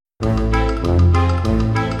Enter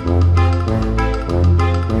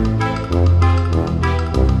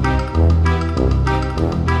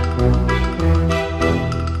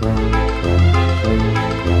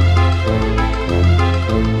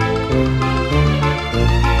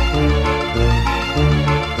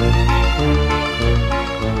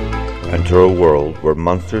a world where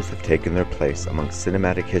monsters have taken their place among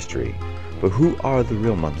cinematic history, but who are the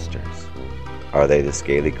real monsters? Are they the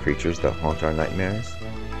scaly creatures that haunt our nightmares?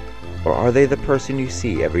 Or are they the person you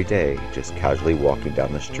see every day just casually walking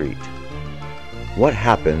down the street? What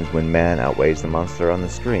happens when man outweighs the monster on the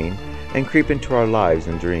screen and creep into our lives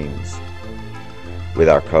and dreams? With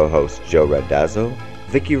our co-hosts Joe Randazzo,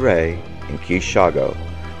 Vicky Ray, and Keith Shago,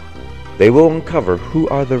 they will uncover who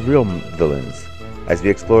are the real villains as we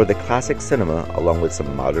explore the classic cinema along with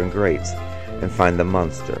some modern greats and find the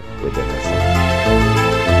monster within us.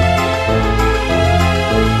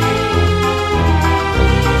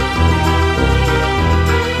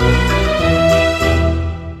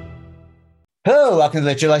 Hello, welcome to the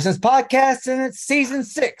Let Your License Podcast, and it's season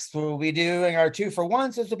 6. We'll be doing our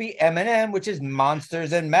 2-for-1, so this will be M&M, which is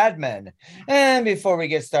Monsters and Madmen. And before we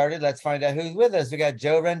get started, let's find out who's with us. We got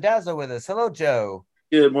Joe Randazzo with us. Hello, Joe.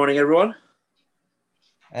 Good morning, everyone.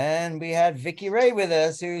 And we had Vicky Ray with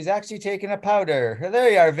us, who's actually taking a powder.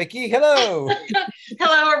 There you are, Vicky. Hello.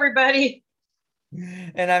 Hello, everybody.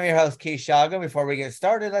 And I'm your host, Keith Shago. Before we get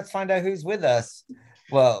started, let's find out who's with us.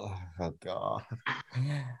 Well, oh God.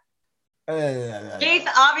 Keith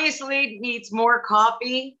obviously needs more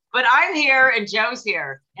coffee, but I'm here and Joe's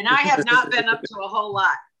here, and I have not been up to a whole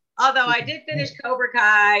lot. Although I did finish Cobra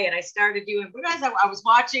Kai, and I started doing. I was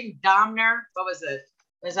watching Domner. What was it?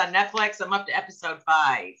 It was on Netflix. I'm up to episode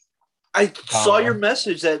 5. I saw your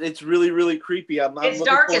message that it's really, really creepy. It's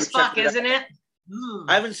dark as fuck, isn't it?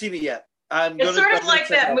 I haven't seen it yet. It's sort of like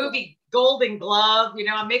that movie Golden Glove. You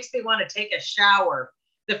know, it makes me want to take a shower.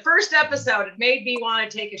 The first episode, it made me want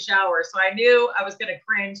to take a shower. So I knew I was going to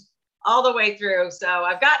cringe all the way through. So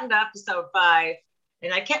I've gotten to episode 5,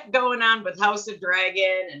 and I kept going on with House of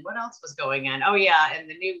Dragon. And what else was going on? Oh, yeah. And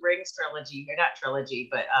the new Rings trilogy, or not trilogy,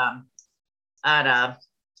 but on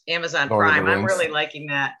Amazon Prime. I'm really liking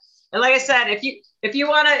that. And like I said, if you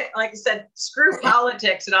want to, like I said, screw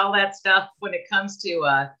politics and all that stuff when it comes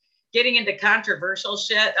to getting into controversial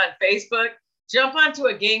shit on Facebook, jump onto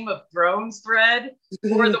a Game of Thrones thread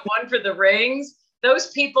or the one for the Rings. Those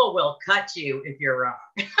people will cut you if you're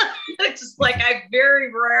wrong. It's just like I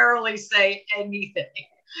very rarely say anything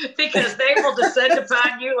because they will descend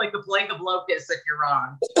upon you like a plague of locusts if you're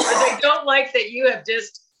wrong. But they don't like that you have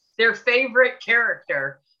just their favorite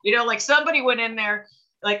character. You know, like somebody went in there,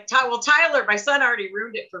 like, Tyler, my son already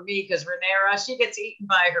ruined it for me because Rhaenyra, she gets eaten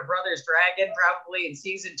by her brother's dragon probably in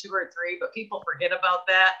season 2 or 3, but people forget about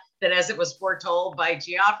that as it was foretold by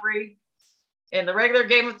Joffrey in the regular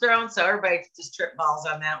Game of Thrones, so everybody just trip balls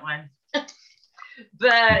on that one.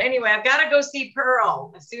 But anyway, I've got to go see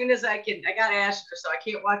Pearl as soon as I can. I got Asher, so I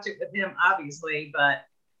can't watch it with him, obviously, but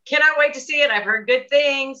cannot wait to see it. I've heard good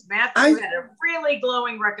things. Matthew had a really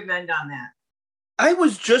glowing recommend on that. I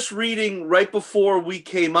was just reading right before we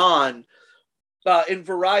came on in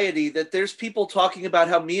Variety that there's people talking about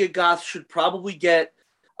how Mia Goth should probably get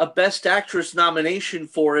a Best Actress nomination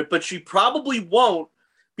for it, but she probably won't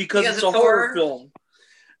because it's a horror film.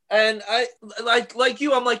 And I like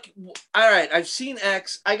you, I'm like, all right, I've seen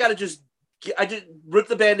X. I just rip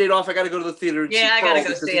the Band-Aid off. I got to go to the theater and see Pearl. I got to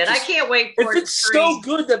go see it. I can't wait for it. It's so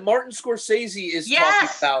good that Martin Scorsese is talking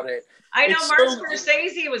about it. I know Martin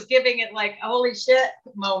Scorsese was giving it like a holy shit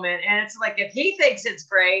moment. And it's like, if he thinks it's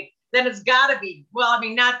great, then it's got to be. Well, I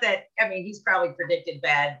mean, not that, I mean, he's probably predicted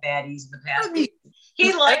baddies in the past. I mean,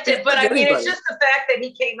 he liked it, but I mean, it's just the fact that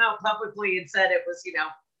he came out publicly and said it was, you know,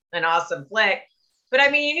 an awesome flick. But I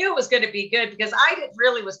mean, you knew it was going to be good because I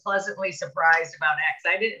really was pleasantly surprised about X.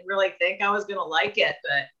 I didn't really think I was going to like it,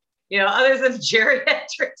 but, you know, other than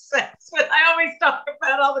geriatric sex, that I always talk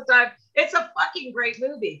about all the time, it's a fucking great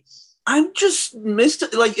movie. I'm just missed.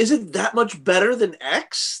 Like, is it that much better than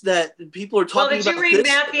X that people are talking about? Well, did you read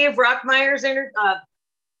Matthew Bruckmeyer's write-up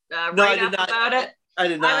about it? I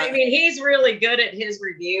did not. I mean, he's really good at his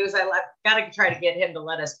reviews. I've got to try to get him to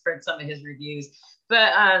let us print some of his reviews.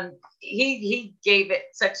 But he gave it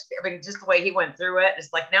such, I mean, just the way he went through it,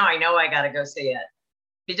 it's like, now I know I got to go see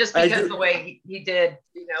it. Just because the way he did,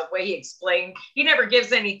 you know, the way he explained, he never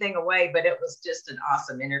gives anything away, but it was just an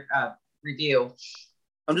awesome review.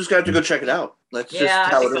 I'm just going to have to go check it out. Let's just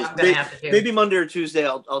how it is. Maybe Monday or Tuesday,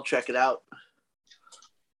 I'll check it out.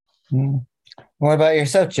 What about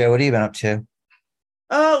yourself, Joe? What have you been up to?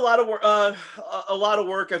 A lot of work. A lot of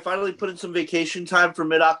work. I finally put in some vacation time for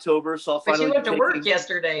mid-October, so I'll But finally. you went to work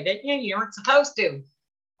yesterday, didn't you? You weren't supposed to.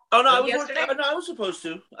 Oh no, I was yesterday. No, I was supposed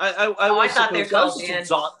to. I I thought they called in.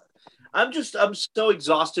 I'm so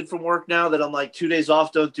exhausted from work now that I'm like 2 days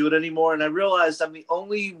off, don't do it anymore. And I realized I'm the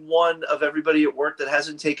only one of everybody at work that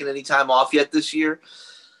hasn't taken any time off yet this year.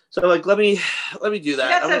 So like, let me do that. You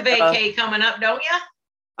got some vacay coming up, don't you?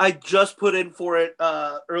 I just put in for it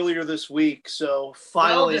earlier this week, so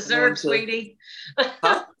finally. Well deserved, sweetie.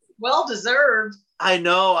 Huh? Well deserved. I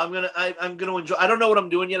know. I'm gonna enjoy. I don't know what I'm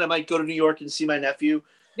doing yet. I might go to New York and see my nephew.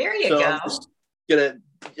 There you go. I'm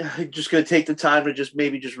just gonna take the time to just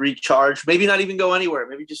recharge. Maybe not even go anywhere.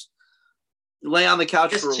 Maybe just lay on the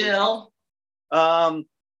couch just for a chill. Week.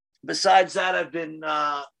 Besides that, I've been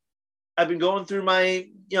going through my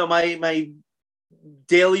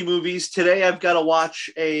daily movies. Today I've got to watch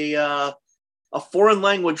a foreign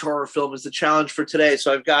language horror film is the challenge for today.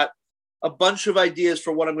 So I've got a bunch of ideas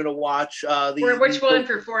for what I'm going to watch. Which one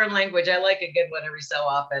for foreign language? I like a good one every so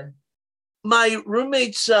often. My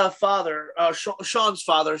roommate's father, Sean's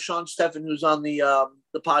father, Sean Steffen, who's on the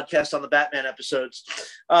podcast on the Batman episodes,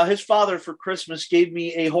 his father for Christmas gave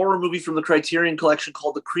me a horror movie from the Criterion Collection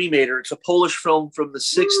called The Cremator. It's a Polish film from the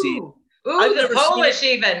 60s. Ooh, the Polish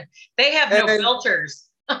even. They have no filters.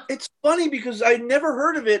 It's funny because I never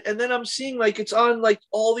heard of it, and then I'm seeing like it's on like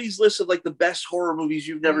all these lists of like the best horror movies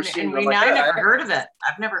you've never seen. And I never heard of it.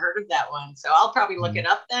 I've never heard of that one, so I'll probably look it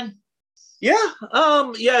up then. Yeah,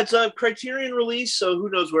 it's a Criterion release, so who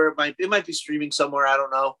knows where it might be streaming somewhere. I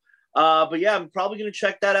don't know, but yeah, I'm probably gonna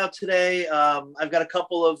check that out today. I've got a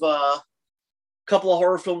couple of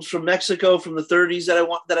horror films from Mexico from the 30s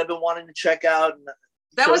that I've been wanting to check out. And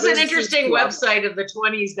that was an interesting website of the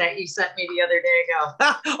 20s that you sent me the other day ago.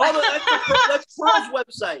 That's Pearl's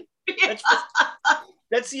website. Yeah.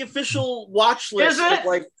 That's the official watch list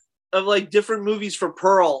of different movies for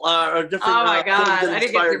Pearl or different. Oh my god, I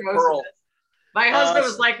didn't get through most of it. My husband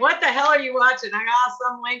was like, "What the hell are you watching?" I got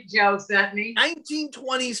some link Joe sent me.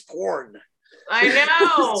 1920s porn. I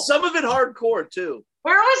know. Some of it hardcore too.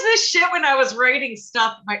 Where was this shit when I was writing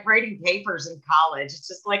papers in college? It's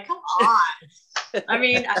just like, come on. I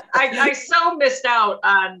mean, I so missed out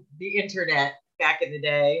on the internet back in the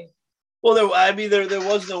day. Well, there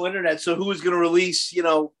was no internet, so who was going to release? We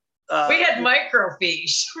had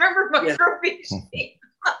microfiche. Remember microfiche? Yeah.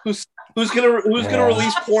 Who's gonna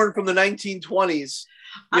release porn from the 1920s?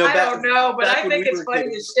 I don't know, but I think it's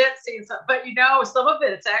funny as shit seeing some. But some of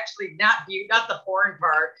it, it's actually not the porn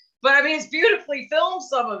part. But I mean, it's beautifully filmed.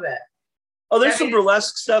 Some of it. Oh, there's some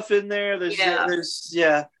burlesque stuff in there. It was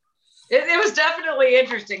definitely an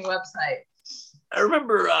interesting website. I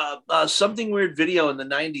remember Something Weird Video in the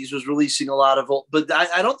 90s was releasing a lot of old, but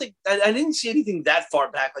I don't think I didn't see anything that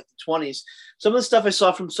far back, like the 20s. Some of the stuff I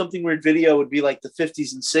saw from Something Weird Video would be like the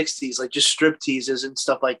 50s and 60s, like just strip teases and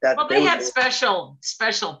stuff like that. Well, they had special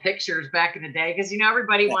pictures back in the day because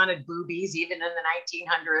everybody wanted boobies, even in the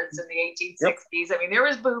 1900s and the 1860s. Yep. I mean, there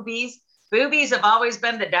was boobies. Boobies have always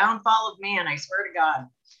been the downfall of man. I swear to God.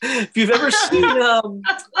 If you've ever seen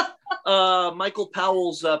Michael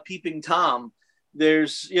Powell's Peeping Tom.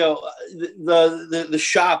 There's the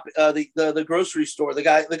shop, the grocery store. The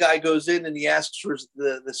guy goes in and he asks for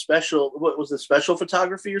the special. What was the special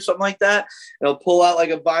photography or something like that? And he'll pull out like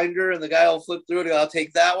a binder, and the guy will flip through it. And I'll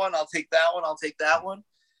take that one. I'll take that one. I'll take that one.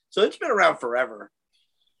 So it's been around forever.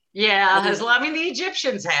 Yeah, I mean the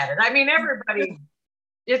Egyptians had it. I mean everybody.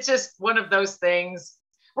 It's just one of those things.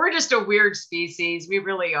 We're just a weird species. We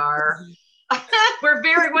really are. We're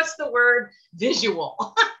very, what's the word?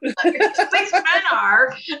 Visual. At least men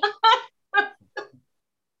are.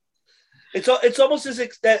 It's almost as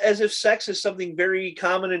if sex is something very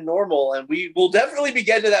common and normal, and we will definitely be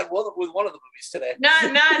getting to that with one of the movies today. Not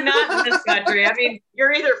in this country. I mean,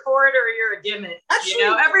 you're either for it or you're against it. Actually,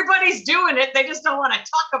 everybody's doing it. They just don't want to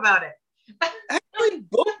talk about it. Actually,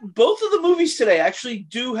 both of the movies today actually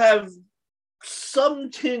do have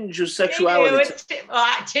some tinge of sexuality.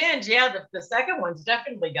 Tinge, yeah. The second one's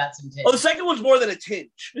definitely got some tinge. Oh, the second one's more than a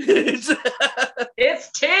tinge.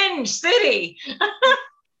 It's Tinge City.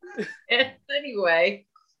 Anyway,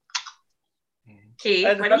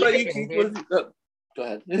 Keith, what are you thinking? Go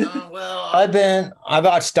ahead. I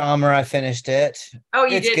watched Dahmer. I finished it. Oh,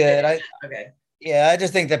 it's did good. Okay. Yeah, I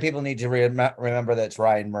just think that people need to remember that it's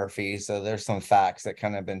Ryan Murphy. So there's some facts that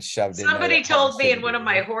kind of been shoved in. Somebody told me in one of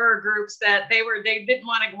my horror groups that they didn't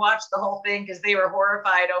want to watch the whole thing because they were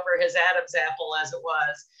horrified over his Adam's apple as it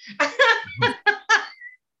was.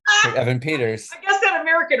 Like Evan Peters. I guess that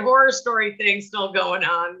American Horror Story thing's still going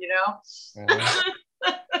on,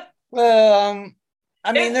 Well,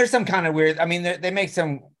 I mean, there's some kind of weird. I mean, they make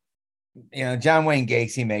some. John Wayne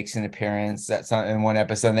Gacy makes an appearance that's in one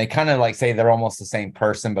episode. And they kind of like say they're almost the same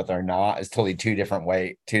person, but they're not. It's totally two different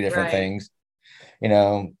Right. things.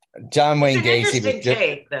 John It's Wayne an Gacy interesting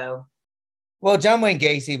take, though. well, John Wayne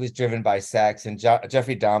Gacy was driven by sex, and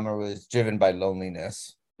Jeffrey Dahmer was driven by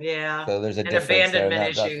loneliness. Yeah. So there's a And difference there.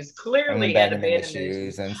 abandonment issues. And Clearly had abandonment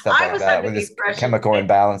issues. and stuff I like was that under with the his impression chemical that-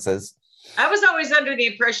 imbalances. I was always under the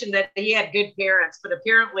impression that he had good parents, but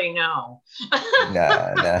apparently no.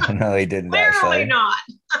 No, he didn't. Clearly Actually, not.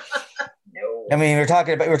 No. I mean, we're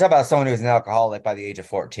talking about someone who was an alcoholic by the age of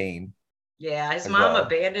 14. Yeah, his as mom well.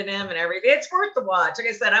 abandoned him and everything. It's worth the watch. Like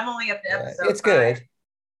I said, I'm only up to episode It's 5. good.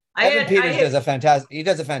 Evan Peters does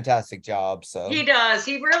a fantastic job. So He does.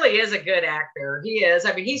 He really is a good actor. He is.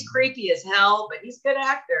 I mean, he's creepy as hell, but he's a good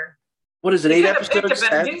actor. What is it? He 8 could have picked a episodes?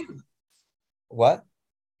 better 10? dude. What?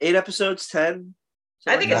 8 episodes? 10?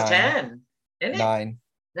 I think it's 9. 10. Isn't it? 9.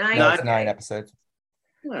 9. No, it's Okay. 9 episodes.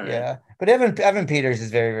 All right. Yeah, but Evan Peters is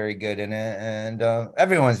very, very good in it, and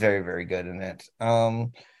everyone's very, very good in it.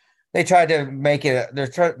 They tried to make it. They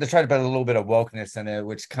tried to put a little bit of wokeness in it,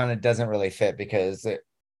 which kind of doesn't really fit because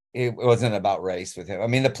it wasn't about race with him. I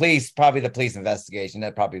mean, the police investigation,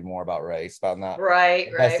 that probably more about race, about not Right.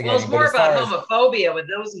 Well, it's investigating, more but as about far as- homophobia with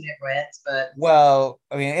those nitwits, but Well,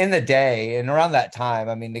 I mean, in the day and around that time,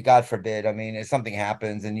 I mean, God forbid, I mean, if something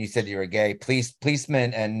happens and you said you were gay,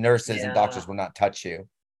 policemen and nurses and doctors will not touch you.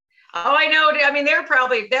 oh, I know. I mean, they're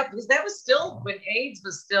probably that was still when AIDS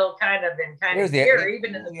was still kind of here,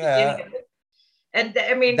 even in the beginning of it. And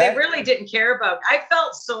I mean, they really didn't care about. I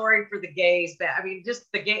felt sorry for the gays. But I mean, just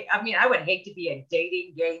the gay. I mean, I would hate to be a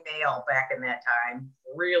dating gay male back in that time.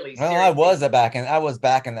 Really. Well, seriously. I was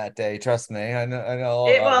back in that day. Trust me, I know.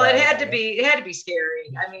 It had to be. It had to be scary.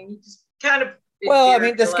 I mean, you just kind of. Well, I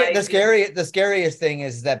mean, the scariest thing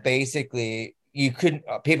is that basically you couldn't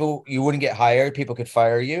you wouldn't get hired. People could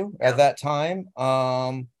fire you at that time.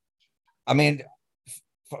 I mean,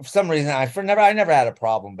 for some reason, I never had a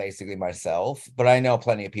problem basically myself, but I know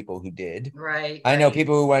plenty of people who did. Right. I know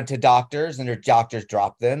people who went to doctors and their doctors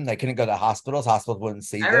dropped them. They couldn't go to hospitals. Hospitals wouldn't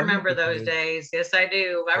see them. I remember those days. Yes, I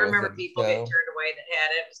do. I remember people getting turned away that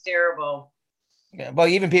had it. It was terrible. Yeah, well,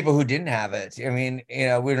 even people who didn't have it. I mean, we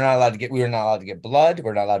were not allowed to get blood.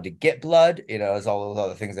 We're not allowed to get blood. It's all those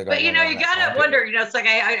other things that. But you gotta wonder. It's like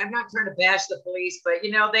I'm not trying to bash the police, but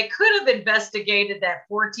they could have investigated that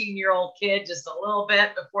 14-year-old kid just a little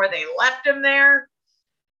bit before they left him there.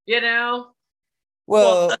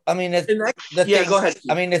 Well, I mean, go ahead.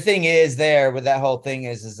 I mean, the thing is there with that whole thing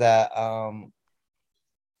is that I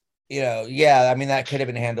mean, that could have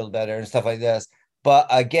been handled better and stuff like this. But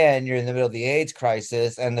again, you're in the middle of the AIDS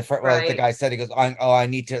crisis, and the guy said, he goes, I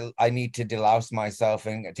need to delouse myself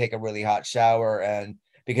and take a really hot shower, and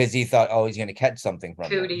because he thought, he's going to catch something from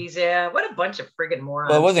cooties. Yeah, what a bunch of friggin'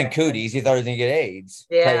 morons. Well, it wasn't cooties. He thought he was going to get AIDS.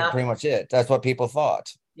 Yeah, pretty much it. That's what people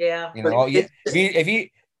thought. Yeah, if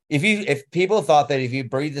people thought that if you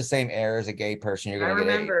breathe the same air as a gay person, you're going to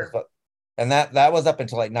get AIDS. And that was up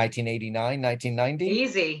until like 1989,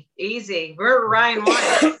 1990. Easy. We're Ryan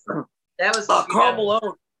White. That was Karl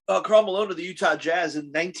Malone of the Utah Jazz in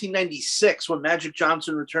 1996 when Magic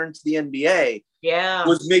Johnson returned to the NBA. Yeah,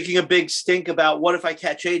 was making a big stink about what if I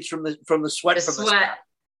catch AIDS from the sweat. The sweat.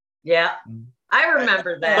 Yeah, I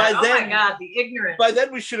remember that. My God, the ignorance. By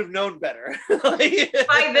then we should have known better. By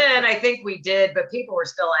then, I think we did, but people were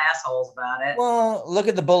still assholes about it. Well, look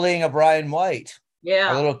at the bullying of Ryan White.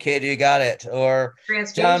 Yeah, a little kid who got it, or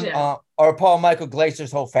transfusion, or Paul Michael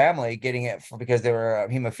Glaser's whole family getting it because they were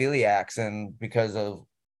hemophiliacs and because of.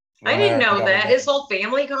 I didn't know that his whole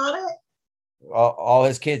family got it. All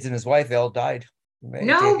his kids and his wife, they all died.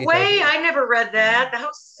 No way! I never read that.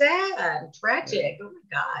 How sad, tragic. Oh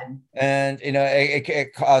my God! And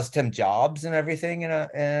it caused him jobs and everything,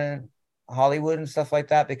 in Hollywood and stuff like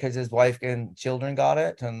that because his wife and children got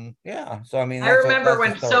it, and yeah. So I mean, I remember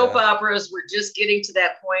when soap operas were just getting to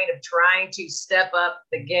that point of trying to step up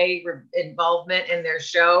the gay involvement in their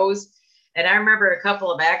shows, and I remember a couple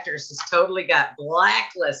of actors just totally got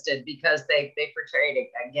blacklisted because they portrayed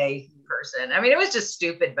a gay person. I mean, it was just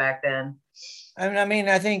stupid back then. I mean,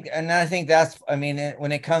 I think that's. I mean,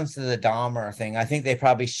 when it comes to the Dahmer thing, I think they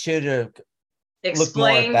probably should have. Look more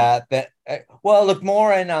at that. Look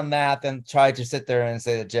more in on that than try to sit there and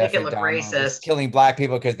say that Jeffrey Dahmer was killing black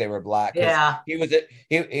people because they were black. Yeah, he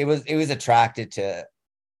was attracted to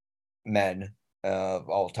men of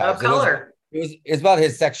all types. Of color. It was about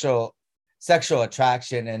his sexual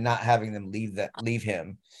attraction and not having them leave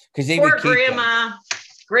him because he poor grandma.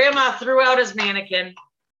 Grandma threw out his mannequin.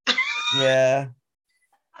 Yeah.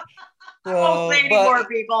 I won't say anymore,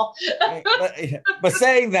 people. but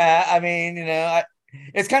saying that, I mean,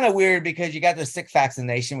 it's kind of weird because you got the sick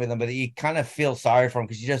fascination with him, but you kind of feel sorry for him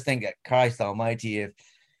because you just think, Christ Almighty,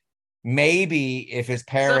 if his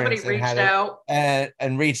parents somebody reached out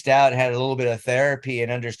and reached out, had a little bit of therapy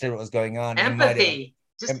and understood what was going on, empathy,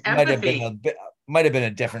 might have been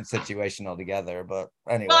a different situation altogether. But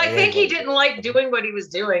anyway, well, I think he didn't like doing what he was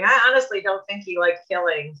doing. I honestly don't think he liked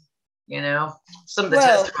killing. Some of the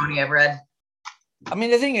testimony I've read. I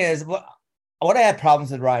mean, the thing is, what I had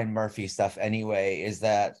problems with Ryan Murphy stuff anyway is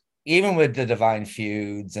that even with the Divine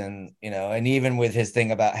Feuds and even with his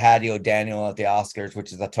thing about Hattie O'Daniel at the Oscars,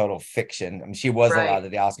 which is a total fiction. I mean, she was allowed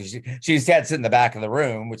at the Oscars. She had to sit in the back of the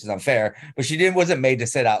room, which is unfair, but wasn't made to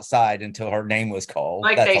sit outside until her name was called.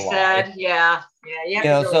 Like they said, yeah.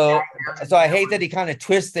 So I hate that he kind of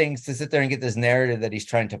twists things to sit there and get this narrative that he's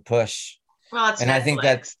trying to push. Well, it's and Netflix. I think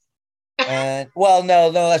that's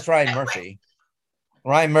no, that's Ryan Murphy.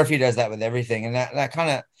 Ryan Murphy does that with everything, and that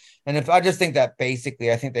kind of, and if I just think that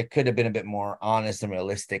basically, I think they could have been a bit more honest and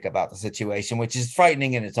realistic about the situation, which is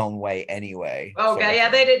frightening in its own way anyway. Okay, yeah,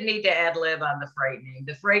 they didn't need to ad lib on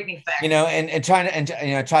the frightening factor. And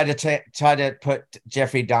try to put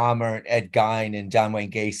Jeffrey Dahmer and Ed Gein and John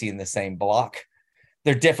Wayne Gacy in the same block.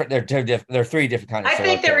 They're different. They're three different kinds of. I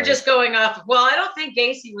think they were just going off. Well, I don't think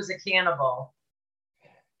Gacy was a cannibal.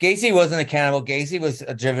 Gacy wasn't a cannibal. Gacy was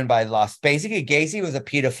driven by lust. Basically, Gacy was a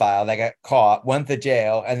pedophile that got caught, went to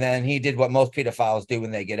jail, and then he did what most pedophiles do when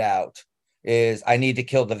they get out: is I need to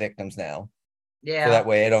kill the victims now, so that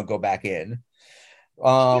way I don't go back in.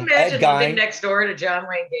 Can you imagine living next door to John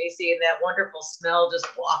Wayne Gacy and that wonderful smell just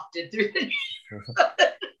wafted through the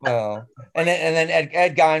Well, and then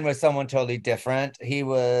Ed Gein was someone totally different. He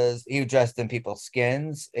dressed in people's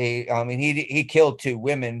skins. He killed two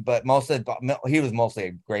women, but he was mostly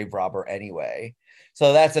a grave robber anyway.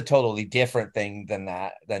 So that's a totally different thing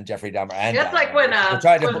than Jeffrey Dahmer. And that's like when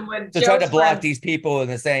try to block these people in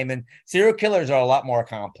the same. And serial killers are a lot more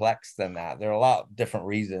complex than that. There are a lot of different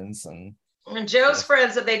reasons. And Joe's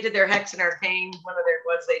friends that they did their Hex and Arcane, one of their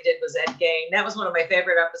ones they did was Ed Gein. That was one of my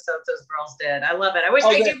favorite episodes those girls did. I love it. I wish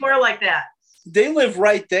they did more like that. They live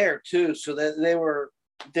right there too, so that they were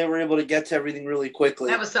able to get to everything really quickly.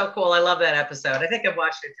 That was so cool. I love that episode. I think I've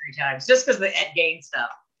watched it 3 times just because of the Ed Gein stuff.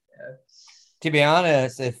 To be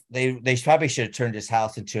honest, if they probably should have turned his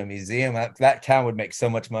house into a museum. That town would make so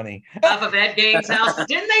much money. Off of Ed Gein's house.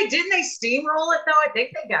 Didn't they steamroll it though? I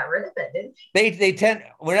think they got rid of it, didn't they? They tend,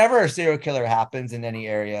 whenever a serial killer happens in any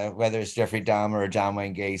area, whether it's Jeffrey Dahmer or John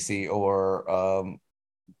Wayne Gacy or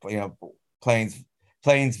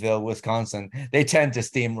Plainsville, Wisconsin, they tend to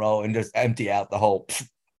steamroll and just empty out the whole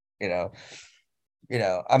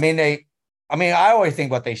I always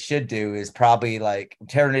think what they should do is probably like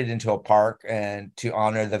turn it into a park and to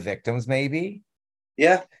honor the victims, maybe.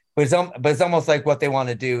 Yeah. But it's almost like what they want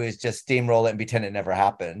to do is just steamroll it and pretend it never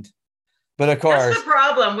happened. But of course, that's the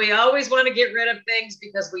problem. We always want to get rid of things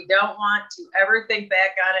because we don't want to ever think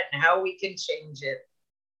back on it and how we can change it.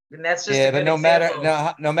 And that's just but no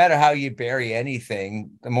matter how you bury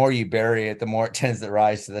anything, the more you bury it, the more it tends to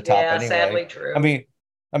rise to the top. Yeah, anyway. Sadly true.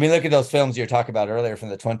 I mean, look at those films you were talking about earlier from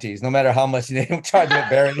the 20s. No matter how much they try to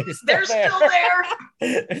bury it, they're still there.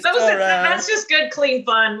 That's just good, clean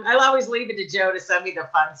fun. I'll always leave it to Joe to send me the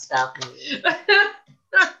fun stuff.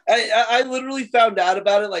 I literally found out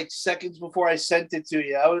about it like seconds before I sent it to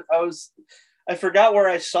you. I forgot where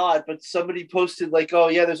I saw it, but somebody posted like, "Oh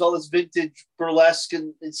yeah, there's all this vintage burlesque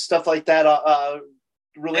and stuff like that."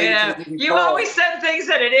 Related to the you always send things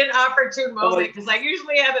at an inopportune moment because I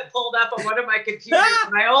usually have it pulled up on one of my computers.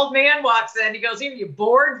 My old man walks in, he goes, "Here, you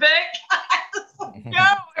bored, Vic?" No,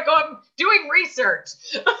 I'm doing research.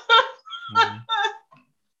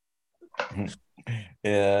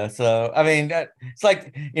 Yeah, so I mean, it's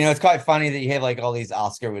like it's quite funny that you have like all these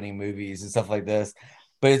Oscar-winning movies and stuff like this.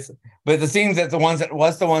 But it seems that the ones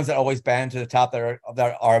that always banned to the top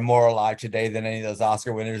that are more alive today than any of those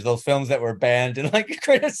Oscar winners. Those films that were banned and like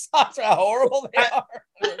criticized how horrible they are.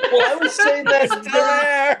 Well, I was saying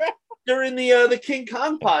that during the King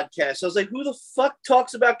Kong podcast. I was like, who the fuck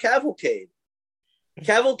talks about Cavalcade?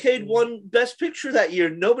 Cavalcade won Best Picture that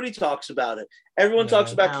year. Nobody talks about it. Everyone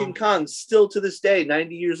talks about King Kong still to this day,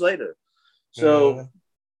 90 years later. So,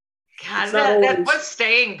 God, what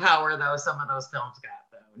staying power though some of those films got.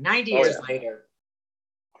 90 years later.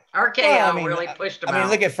 RKO really pushed them out.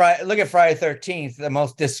 Look at Friday 13th, the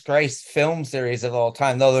most disgraced film series of all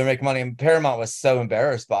time. Though they make money, and Paramount was so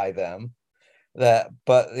embarrassed by them they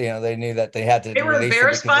knew that they had to. They were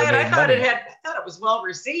embarrassed by it. I thought it was well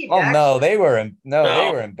received. Oh no, they were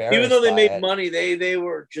embarrassed. Even though they made money, they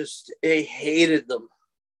hated them.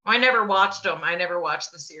 I never watched them. I never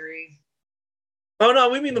watched the series. Oh no,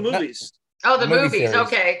 we mean the movies. Oh, the Movie movies. series.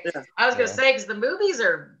 Okay. Yeah. I was going to say, because the movies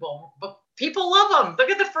are, well, but people love them. Look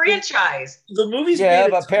at the franchise. The movies Yeah, made a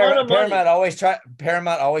but ton of money.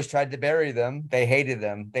 Paramount always tried to bury them. They hated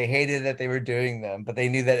them. They hated that they were doing them, but they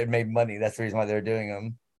knew that it made money. That's the reason why they were doing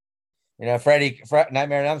them. You know,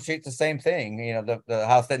 Nightmare on Elm Street's the same thing. You know, the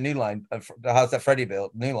house that the house that Freddy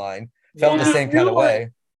built, New Line, felt the same kind of way.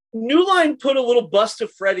 New Line put a little bust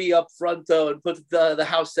of Freddy up front though, and put the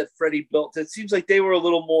house that Freddy built. It seems like they were a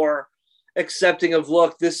little more accepting of,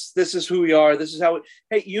 look, this is who we are. This is how.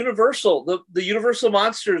 Hey, Universal, the Universal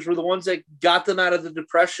monsters were the ones that got them out of the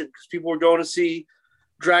depression, because people were going to see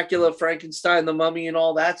Dracula, Frankenstein, the Mummy, and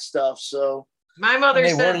all that stuff. So my mother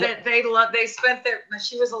said that they spent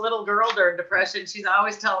she was a little girl during depression. She's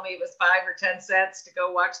always telling me it was 5 or 10 cents to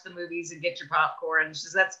go watch the movies and get your popcorn. She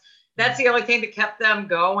says that's the only thing that kept them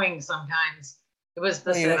going. Sometimes it was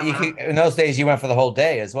the cinema. In those days, you went for the whole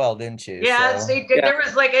day as well, didn't you? Yeah, so. There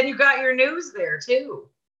was and you got your news there too.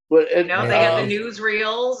 But they had the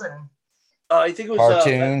newsreels and I think it was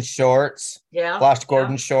cartoons, shorts. Yeah, Flash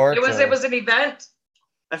Gordon shorts. It was an event.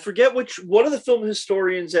 I forget one of the film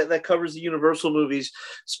historians that covers the Universal movies,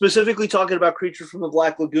 specifically talking about Creature from the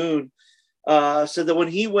Black Lagoon, said that when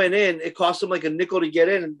he went in, it cost him like a nickel to get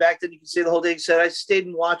in. And back then, you could stay the whole day. He said, I stayed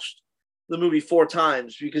and watched the movie 4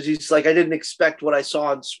 times because he's like, I didn't expect what I saw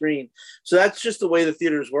on screen. So that's just the way the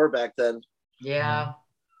theaters were back then. Yeah.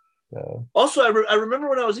 Also, I remember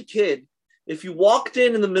when I was a kid, if you walked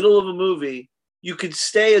in the middle of a movie, you could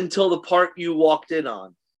stay until the part you walked in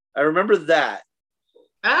on. I remember that.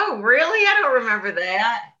 Oh, really? I don't remember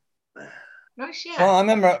that. No shit. Well, I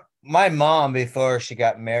remember my mom, before she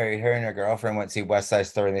got married, her and her girlfriend went to see West Side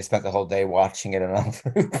Story, and they spent the whole day watching it.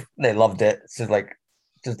 And they loved it.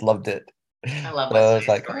 Just loved it. I love West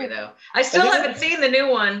Side Story, though. I still haven't seen the new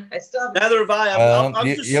one. Neither have I.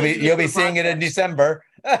 You'll be seeing it in December.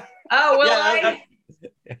 Oh, well, yeah,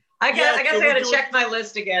 I guess I got to check my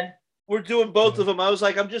list again. We're doing both of them. I was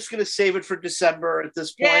like, I'm just going to save it for December at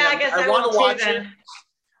this point. Yeah, I guess I want to watch it.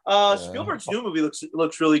 Spielberg's new movie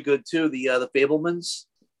looks really good too. The Fablemans.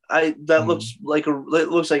 Looks like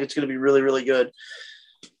it's going to be really, really good.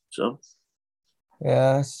 So,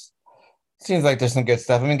 yes. Seems like there's some good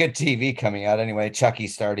stuff. I mean, good TV coming out anyway.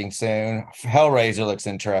 Chucky's starting soon. Hellraiser looks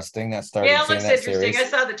interesting. That's starting soon. Yeah, it looks interesting. I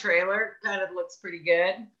saw the trailer. Kind of looks pretty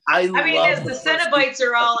good. I mean, the Cenobites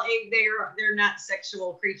are all they're not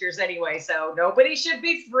sexual creatures anyway, so nobody should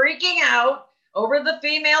be freaking out over the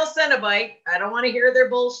female Cenobite. I don't want to hear their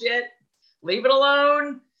bullshit. Leave it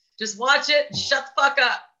alone. Just watch it and shut the fuck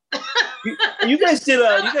up. you guys did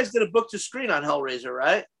a book to screen on Hellraiser,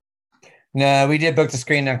 right? No, we did book the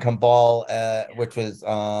screen on Cabal, which was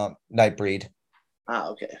Nightbreed.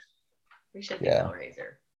 Okay. We should do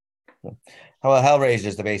Hellraiser. Well, Hellraiser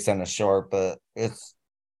is based on a short, but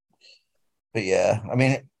yeah, I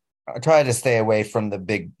mean, I try to stay away from the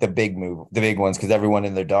big ones, because everyone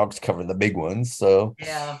and their dogs cover the big ones. So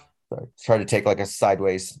yeah, try to take like a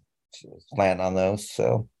sideways slant on those.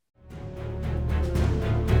 So.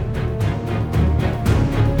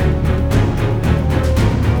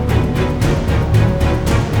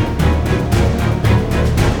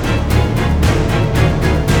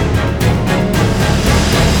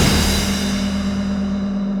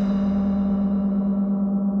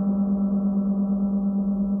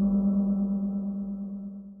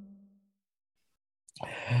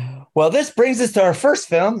 Well, this brings us to our first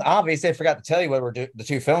film. Obviously, I forgot to tell you what we're doing. The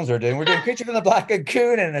 2 films we're doing. We're doing Creature from the Black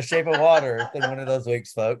Lagoon and The Shape of Water. It's been one of those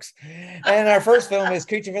weeks, folks. And our first film is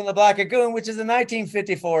Creature from the Black Lagoon, which is a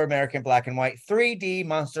 1954 American black and white 3D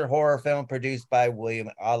monster horror film produced by William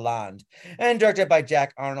Alland and directed by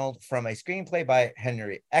Jack Arnold, from a screenplay by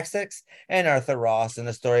Henry Essex and Arthur Ross, and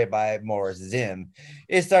a story by Morris Zim.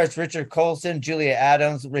 It stars Richard Colson, Julia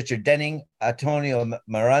Adams, Richard Denning, Antonio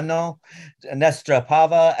Moreno, Nestra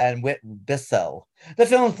Pava, and Whit Bissell. The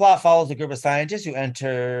film's plot follows a group of scientists who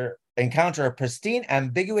encounter a pristine,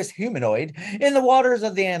 ambiguous humanoid in the waters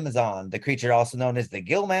of the Amazon. The creature, also known as the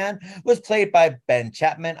Gill Man, was played by Ben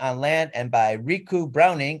Chapman on land and by Riku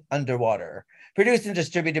Browning underwater. Produced and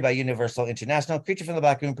distributed by Universal International, Creature from the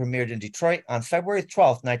Black Lagoon premiered in Detroit on February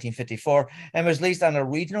 12, 1954, and was released on a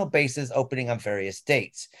regional basis, opening on various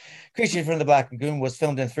dates. Creature from the Black Lagoon was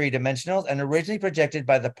filmed in 3 dimensionals and originally projected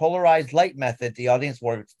by the polarized light method. The audience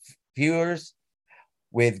were viewers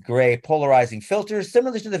with gray polarizing filters,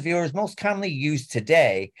 similar to the viewers most commonly used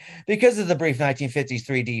today. Because of the brief 1950s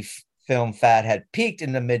 3D film fad had peaked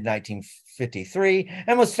in the mid-1950s, 1953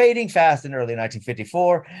 and was fading fast in early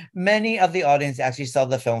 1954, many of the audience actually saw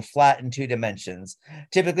the film flat in 2 dimensions.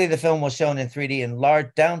 Typically, the film was shown in 3D in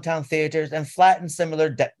large downtown theaters and flat in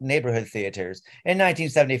similar neighborhood theaters. In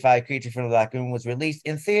 1975, Creature from the Lagoon was released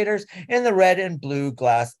in theaters in the red and blue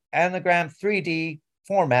glass anagram 3D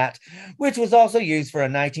format, which was also used for a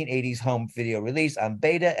 1980s home video release on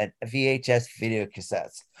beta and VHS video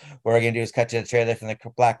cassettes. What we're going to do is cut to the trailer from the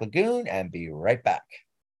Black Lagoon and be right back.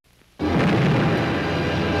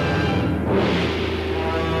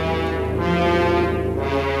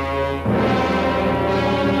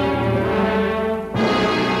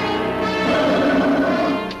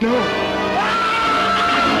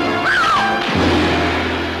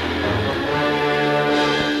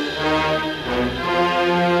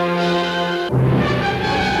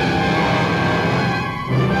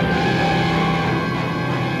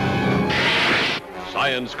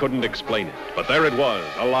 Science couldn't explain it, but there it was,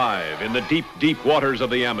 alive in the deep, deep waters of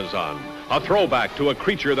the Amazon. A throwback to a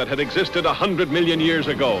creature that had existed 100 million years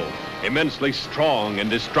ago, immensely strong and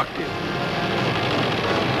destructive.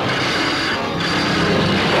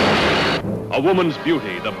 A woman's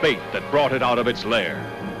beauty, the bait that brought it out of its lair.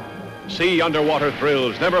 See underwater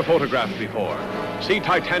thrills never photographed before. See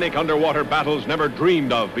titanic underwater battles never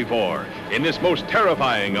dreamed of before in this most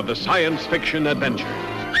terrifying of the science fiction adventures.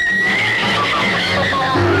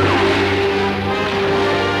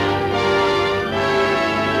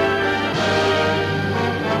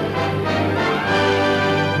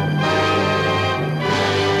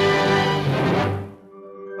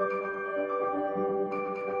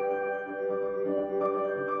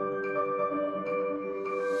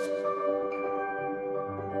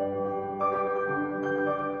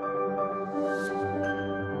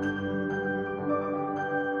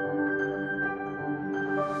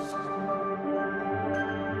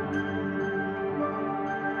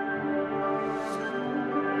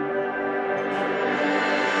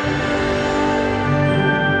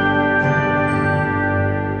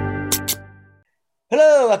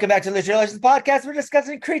 Hello, welcome back to the Literary Legends Podcast. We're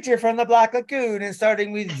discussing Creature from the Black Lagoon, and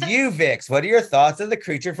starting with you, Vix. What are your thoughts of the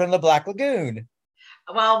Creature from the Black Lagoon?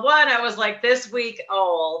 Well, one, I was like this week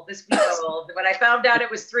old. When I found out it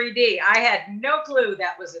was 3D, I had no clue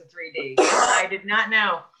that was in 3D. I did not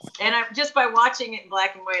know. And just by watching it in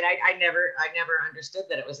black and white, I never understood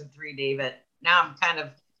that it was in 3D. But now I'm kind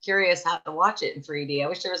of curious how to watch it in 3D. I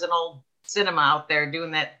wish there was an old cinema out there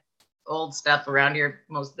doing that old stuff around here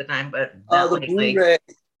most of the time, but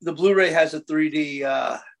the Blu-ray has a 3D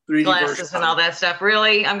glasses version and all that stuff.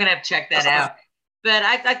 Really, I'm gonna have to check that out. But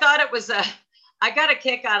I thought it was I got a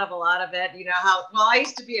kick out of a lot of it. You know how well I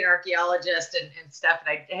used to be an archaeologist and stuff,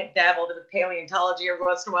 and I dabbled in paleontology every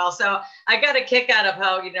once in a while. So I got a kick out of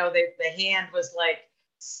how the hand was like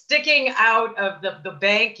sticking out of the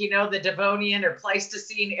bank. The Devonian or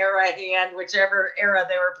Pleistocene era hand, whichever era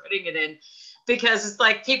they were putting it in. Because it's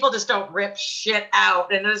like people just don't rip shit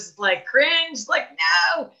out, and it's like cringe, like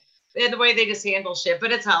no, and the way they just handle shit.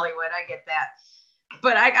 But it's Hollywood, I get that.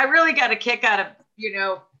 But I really got a kick out of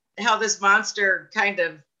how this monster kind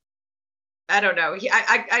of, I don't know.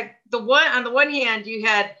 On the one hand, you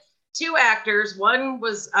had 2 actors. One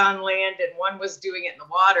was on land and one was doing it in the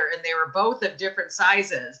water, and they were both of different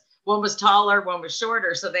sizes. One was taller, one was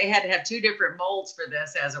shorter, so they had to have 2 different molds for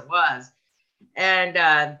this as it was, and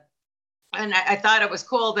I thought it was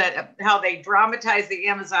cool that how they dramatized the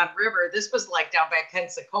Amazon River. This was like down by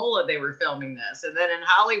Pensacola they were filming this. And then in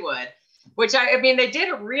Hollywood, which I mean, they did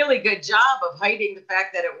a really good job of hiding the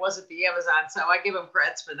fact that it wasn't the Amazon. So I give them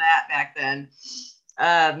credits for that back then.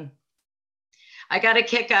 I got a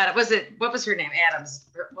kick out of, what was her name? Adams.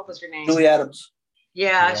 What was her name? Julie Adams.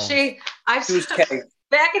 Yeah. She was Kay.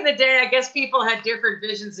 Back in the day, I guess people had different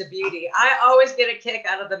visions of beauty. I always get a kick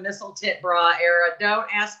out of the missile tit bra era. Don't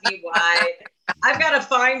ask me why. I've got to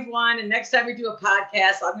find one. And next time we do a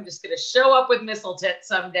podcast, I'm just going to show up with missile tit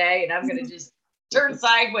someday. And I'm going to just turn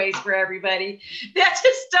sideways for everybody. They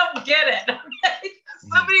just don't get it. Okay?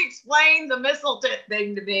 Somebody explain the missile tit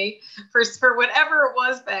thing to me for whatever it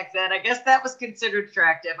was back then. I guess that was considered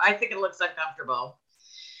attractive. I think it looks uncomfortable.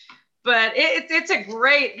 But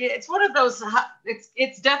it's one of those,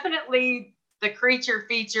 it's definitely the creature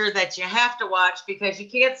feature that you have to watch, because you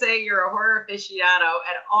can't say you're a horror aficionado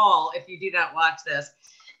at all if you do not watch this.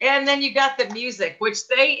 And then you got the music, which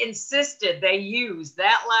they insisted they use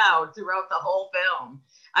that loud throughout the whole film.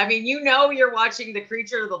 I mean, you're watching The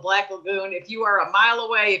Creature of the Black Lagoon if you are a mile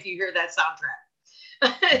away if you hear that soundtrack.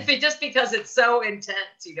 Just because it's so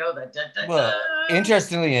intense, Well,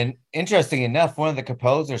 interesting enough, one of the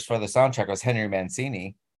composers for the soundtrack was Henry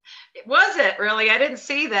Mancini. Was it really? I didn't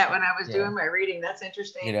see that when I was doing my reading. That's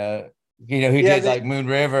interesting. He did like Moon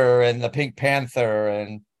River and the Pink Panther,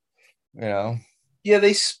 and Yeah,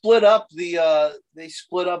 they split up the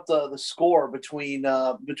score between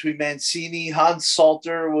Mancini. Hans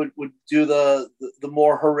Salter would do the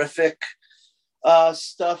more horrific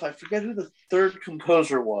stuff. I forget who the third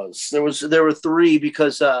composer was. There were three,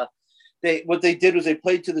 because what they did was they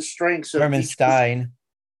played to the strengths of Herman Stein.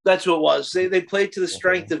 That's what it was. They played to the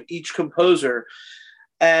strength of each composer,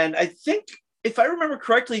 and I think, if I remember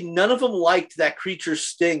correctly, none of them liked that Creature's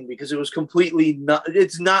sting, because it was completely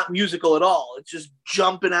it's not musical at all. It's just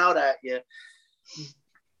jumping out at you.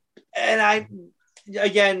 And I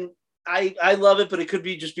love it, but it could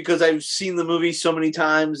be just because I've seen the movie so many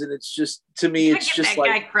times, and it's just, to me, it's just that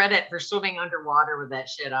guy credit for swimming underwater with that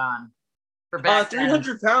shit on. For back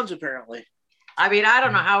 300 pounds, apparently. I mean, I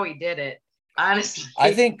don't know how he did it, honestly.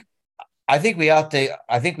 I think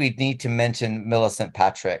we need to mention Millicent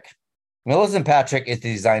Patrick. Millicent Patrick is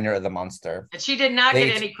the designer of the monster. And she did not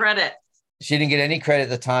get any credit. She didn't get any credit at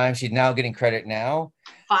the time. She's now getting credit now.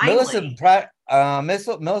 Finally.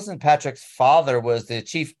 Millicent Patrick's father was the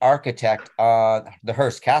chief architect on the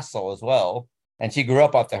Hearst Castle as well. And she grew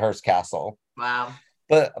up at the Hearst Castle. Wow.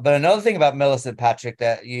 But another thing about Millicent Patrick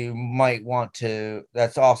that you might want to,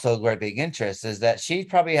 that's also a great big interest, is that she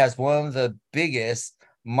probably has one of the biggest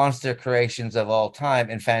monster creations of all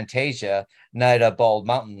time in Fantasia, Night of Bald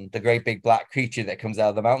Mountain, the great big black creature that comes out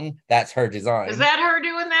of the mountain. That's her design. Is that her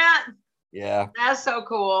doing that? Yeah. That's so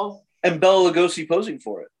cool. And Bela Lugosi posing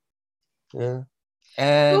for it. Yeah.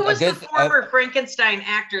 And who was the former Frankenstein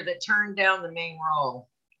actor that turned down the main role?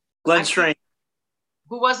 Glenn Strange.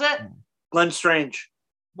 Who was it? Glenn Strange.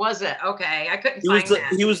 Was it? Okay. I couldn't find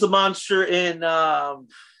that. He was the monster in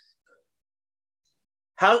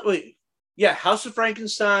House of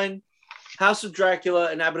Frankenstein, House of Dracula,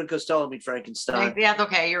 and Abbott and Costello Meet Frankenstein. Yeah,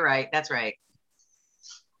 okay, you're right. That's right.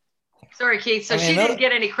 Sorry, Keith. So she didn't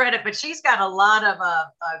get any credit, but she's got a lot of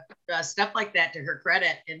stuff like that to her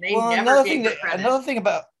credit, and they never gave her credit. Another thing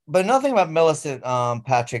about Millicent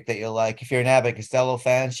Patrick that you'll like, if you're an Abbott Costello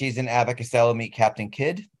fan, she's in Abbott Costello Meet Captain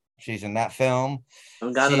Kidd. She's in that film.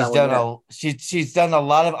 She's done a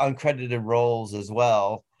lot of uncredited roles as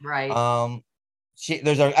well. Right.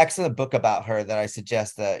 There's an excellent book about her that I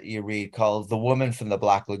suggest that you read called "The Woman from the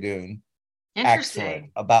Black Lagoon." Interesting.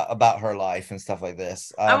 Excellent about her life and stuff like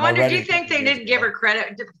this. I wonder, do you think they didn't give her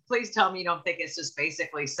credit? Please tell me you don't think it's just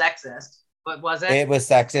basically sexist. But was it? It was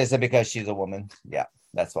sexist because she's a woman. Yeah,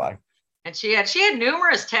 that's why. And she had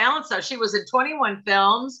numerous talents. So she was in 21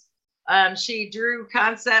 films. She drew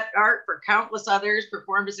concept art for countless others,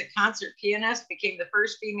 performed as a concert pianist, became the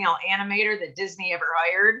first female animator that Disney ever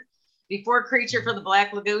hired. Before Creature from the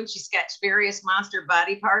Black Lagoon, she sketched various monster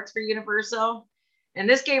body parts for Universal. And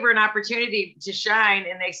this gave her an opportunity to shine,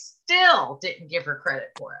 and they still didn't give her credit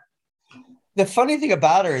for it. The funny thing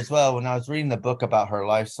about her as well, when I was reading the book about her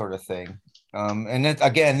life sort of thing, and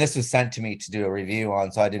this was sent to me to do a review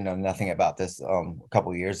on, so I didn't know nothing about this a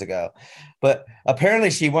couple of years ago. But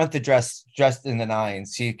apparently she went to dressed in the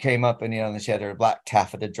nines. She came up and she had her black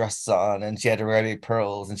taffeta dress on, and she had her red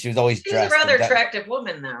pearls, and she was always dressed. She's a rather attractive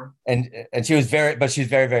woman, though. And she was she's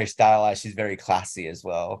very, very stylized. She's very classy as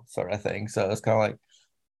well, sort of thing. So it's kind of like,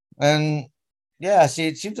 and yeah,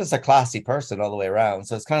 she's just a classy person all the way around.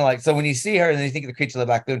 So it's kind of like, so when you see her and then you think of the Creature of the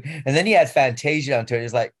Black Lagoon, and then you add Fantasia onto it,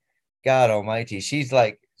 it's like, God almighty, she's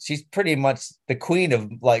pretty much the queen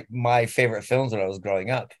of like my favorite films when I was growing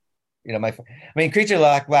up. Creature of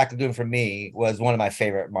the Black Lagoon for me was one of my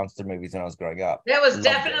favorite monster movies when I was growing up. That was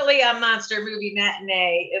definitely a monster movie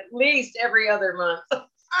matinee, at least every other month.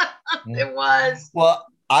 It was. Well,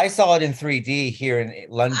 I saw it in 3D here in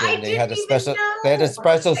London. They had a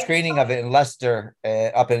special screening of it in Leicester,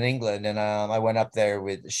 up in England, and I went up there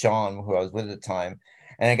with Sean, who I was with at the time.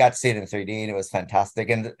 And I got to see it in 3D, and it was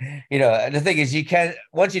fantastic. And the thing is,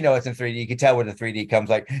 once you know it's in 3D, you can tell when the 3D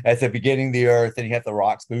comes, like at the beginning of the Earth, and you have the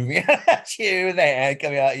rocks moving at you, and the hand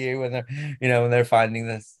coming at you, when they're finding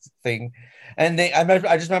this thing. And I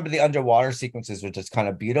just remember the underwater sequences were just kind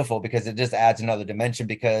of beautiful because it just adds another dimension.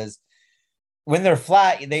 Because when they're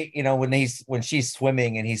flat, when she's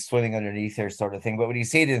swimming and he's swimming underneath her, sort of thing. But when you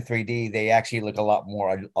see it in 3D, they actually look a lot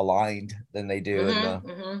more aligned than they do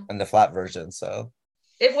in the flat version. So.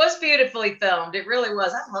 It was beautifully filmed. It really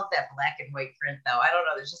was. I love that black and white print, though. I don't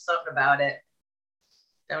know. There's just something about it.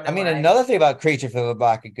 Another thing about Creature from the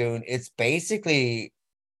Black Lagoon, it's basically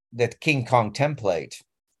the King Kong template,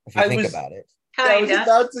 if you think about it. I was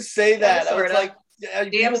about to say that. I was like,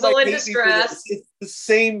 damsel in distress. It's the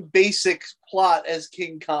same basic plot as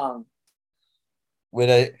King Kong.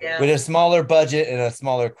 With a smaller budget and a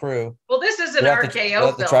smaller crew. Well, this is an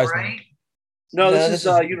RKO film, right? No, this is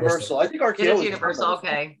Universal. I think RKO It is was Universal.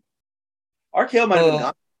 Okay. RKO might have been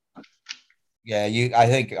gone. Yeah, I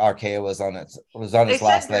think RKO was on its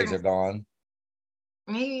last legs are gone.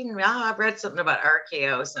 Maybe I've read something about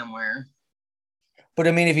RKO somewhere. But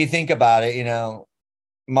I mean, if you think about it,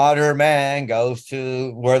 modern man goes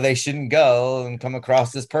to where they shouldn't go and come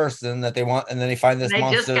across this person that they want, and then they find this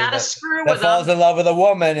monster that falls in love with a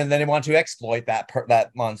woman, and then they want to exploit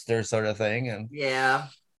that monster, sort of thing. And yeah,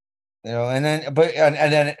 and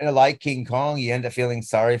then like King Kong, you end up feeling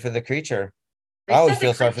sorry for the creature. I always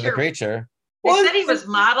feel sorry for the creature. They said he was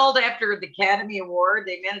modeled after the Academy Award.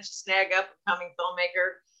 They managed to snag up a coming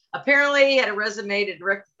filmmaker. Apparently, he had a resume to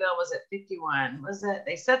direct the film. Was it 51? Was it?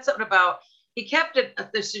 They said something about he kept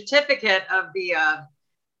the certificate of the.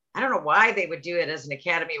 I don't know why they would do it as an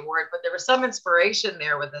Academy Award, but there was some inspiration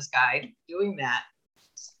there with this guy doing that.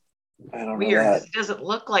 I don't know. Weird. It doesn't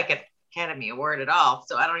look like an Academy Award at all,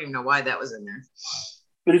 so I don't even know why that was in there.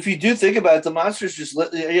 But if you do think about it, the monster's just,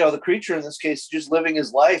 the creature in this case, just living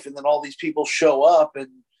his life, and then all these people show up and.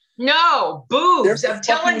 No, boobs. I'm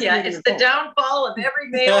telling you, it's the downfall of every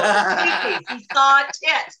male species. He saw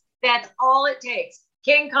tits. That's all it takes.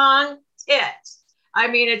 King Kong, tits. I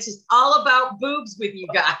mean, it's just all about boobs with you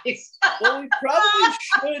guys. Well,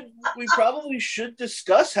 we probably should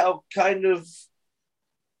discuss how kind of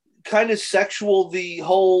sexual the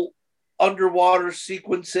whole underwater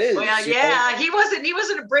sequence is. Well, yeah, he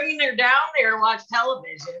wasn't bringing her down there to watch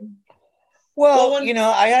television. Well,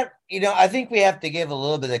 I think we have to give a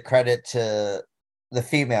little bit of credit to the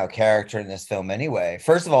female character in this film anyway.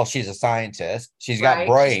 First of all, she's a scientist. She's got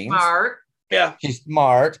brains. She's smart. Yeah. She's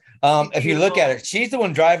smart. If you look at it, she's the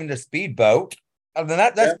one driving the speedboat. I mean,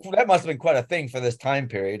 that must have been quite a thing for this time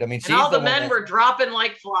period. I mean, and all the men were dropping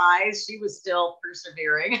like flies. She was still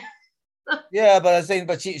persevering. Yeah, but I was saying,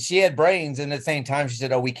 but she had brains, and at the same time, she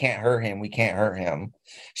said, "Oh, we can't hurt him. We can't hurt him."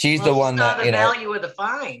 She's the one that the value of the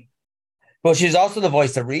fine. Well, she's also the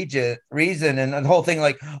voice of reason, and the whole thing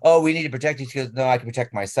like, "Oh, we need to protect you." She goes, "No, I can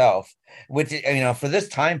protect myself." Which, for this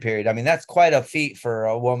time period, I mean, that's quite a feat for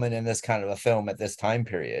a woman in this kind of a film at this time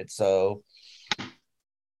period. So,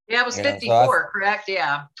 yeah, it was 54, correct?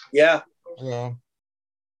 Yeah. Yeah. Yeah.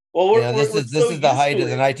 Well, this is the height of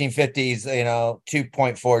the 1950s.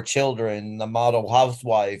 2.4 children, the model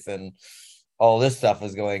housewife, and all this stuff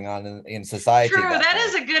is going on in society. True, that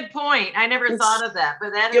is a good point. I never thought of that,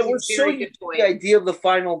 but that is a very good point. The idea of the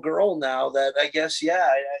final girl now that I guess,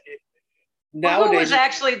 nowadays. Who was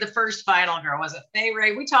actually the first final girl? Was it Fay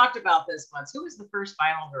Ray? We talked about this once. Who was the first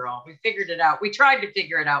final girl? We figured it out. We tried to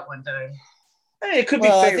figure it out one time. Hey, it could be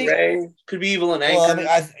Fay Ray. Could be Evelyn Anchor.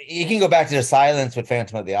 Well, you can go back to the Silence with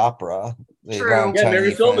Phantom of the Opera. True. Yeah,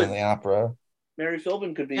 Mary Philbin. The opera. Mary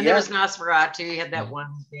Philbin could be. And there was Nosferatu. You had that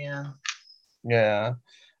one. Yeah. Yeah.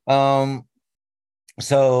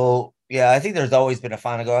 So yeah, I think there's always been a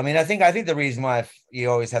final girl. I mean, I think the reason why you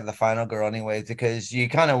always have the final girl anyway is because you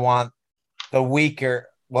kind of want the weaker,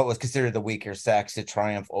 what was considered the weaker sex, to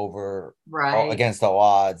triumph over against all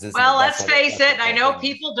odds. Well, let's face it. I know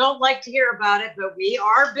people don't like to hear about it, but we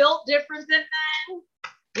are built different than men.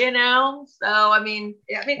 So I mean,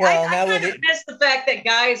 well, I kind of miss the fact that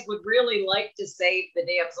guys would really like to save the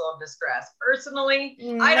damsel of distress. Personally,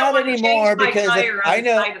 I don't want to change my tire on the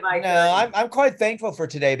side of I-30. I'm quite thankful for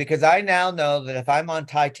today because I now know that if I'm on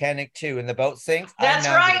Titanic 2 and the boat sinks, that's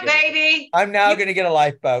right, baby. I'm now going to get a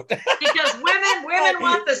lifeboat because women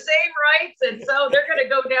want the same rights, and so they're going to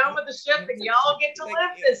go down with the ship, and y'all get to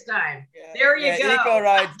live this time. There you go. Equal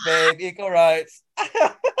rights, babe. Equal rights.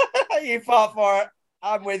 You fought for it.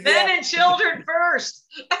 I'm with you. Men and children first.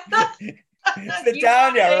 Sit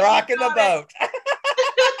down, you're rocking the boat.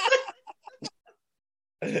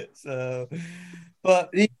 So, but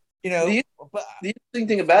the interesting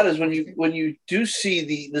thing about it is when you do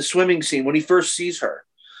see the swimming scene, when he first sees her,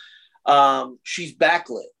 she's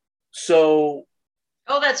backlit. So,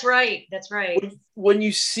 that's right. That's right. When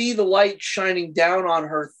you see the light shining down on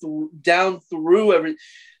her down through everything,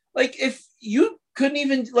 like if you couldn't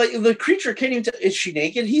even the creature can't even is she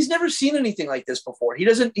naked? He's never seen anything like this before. He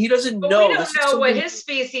doesn't know. We don't know what his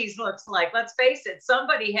species looks like. Let's face it.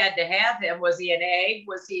 Somebody had to have him. Was he an egg?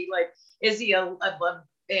 Was he is he a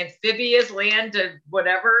amphibious land to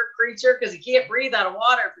whatever creature? Because he can't breathe out of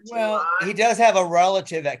water for too long. He does have a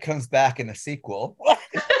relative that comes back in a sequel.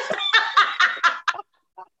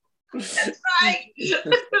 That's right.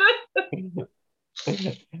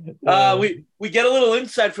 We get a little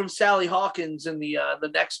insight from Sally Hawkins in the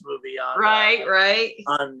next movie on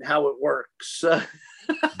on how it works. I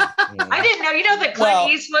didn't know. That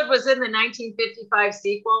Clint Eastwood was in the 1955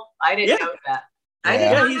 sequel. I didn't know that. I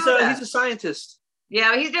didn't know that. He's a scientist.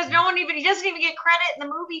 Yeah, he doesn't even get credit in the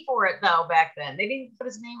movie for it though. Back then, they didn't put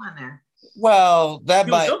his name on there. Well, that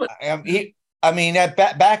He was might. I mean,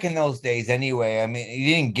 back in those days, anyway. I mean,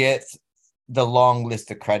 you didn't get the long list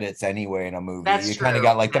of credits anyway in a movie. That's you kind of true.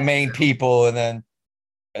 got like the That's main true. people, and then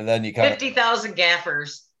you kind of 50,000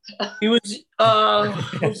 gaffers. He was.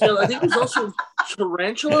 Who's the other? I think it was also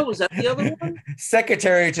Tarantula. Was that the other one?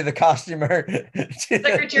 secretary to the costumer,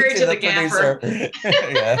 Secretary to the gaffer.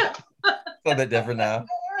 Yeah, a little bit different now.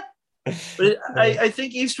 But I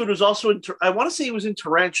think Eastwood was also in. I want to say he was in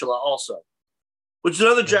Tarantula also, which is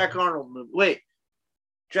another Jack Arnold movie. Wait,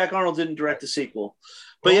 Jack Arnold didn't direct the sequel,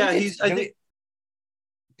 but Well,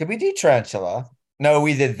 did we do Tarantula? No,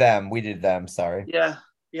 we did them. We did them. Sorry. Yeah.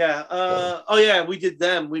 Oh yeah, we did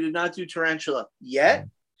them. We did not do Tarantula yet.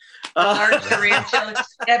 Our tarantula,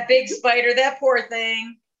 that big spider, that poor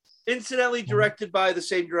thing. Incidentally, directed by the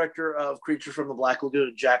same director of Creature from the Black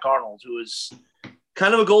Lagoon, Jack Arnold, who is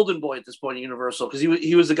kind of a golden boy at this point in Universal, because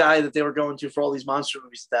he was the guy that they were going to for all these monster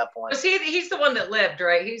movies at that point. He's the one that lived,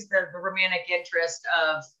 right? He's the romantic interest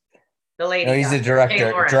of the lady. No, he's the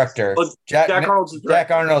director. Oh, Jack Arnold's the director.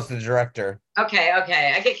 Jack Arnold's the director. Okay.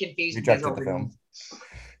 I get confused. He directed the film.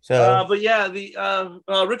 So, but yeah, the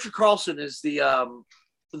Richard Carlson is the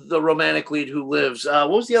romantic lead who lives. What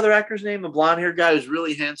was the other actor's name? The blonde-haired guy who's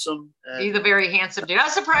really handsome. He's a very handsome dude. I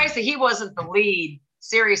was surprised that he wasn't the lead.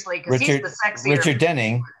 Seriously, because he's the sexier. Richard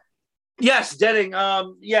Denning. Yes, Denning.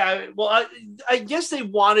 Yeah. Well, I guess they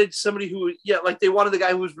wanted somebody who, like they wanted the guy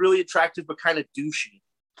who was really attractive but kind of douchey.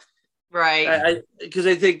 Right. Because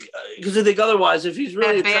I think otherwise, if he's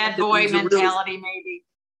really that bad boy mentality, maybe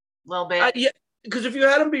a little bit. Yeah. Because if you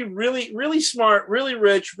had him be really, really smart, really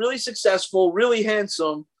rich, really successful, really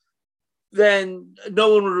handsome, then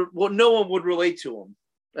no one would relate to him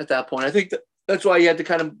at that point. I think that's why he had to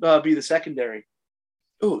kind of be the secondary.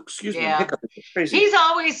 Oh, excuse me. Crazy.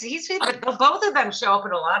 Both of them show up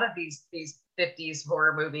in a lot of these 50s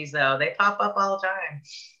horror movies, though. They pop up all the time.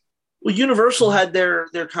 Well, Universal had their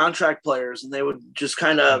contract players, and they would just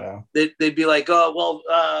kind of they'd be like, oh, well,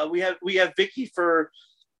 we have Vicky for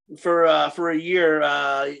a year.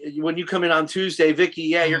 When you come in on Tuesday, Vicky,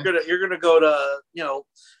 you're gonna go to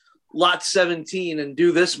lot 17 and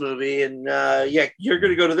do this movie, and you're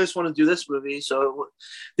gonna go to this one and do this movie. So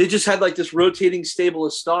they just had like this rotating stable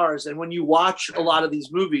of stars. And when you watch a lot of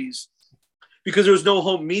these movies, because there was no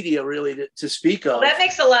home media really to speak of. Well, that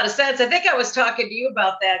makes a lot of sense. I think I was talking to you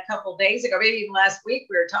about that a couple of days ago, maybe even last week.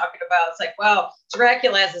 We were talking about, it's like, wow,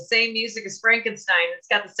 Dracula has the same music as Frankenstein. It's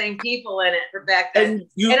got the same people in it for back then.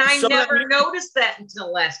 And I never noticed that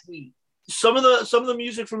until last week. Some of the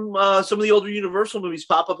music from some of the older Universal movies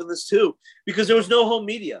pop up in this too, because there was no home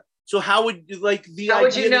media. So how would you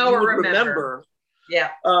remember? Yeah.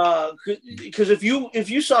 Because if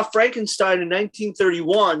you saw Frankenstein in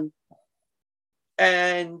 1931.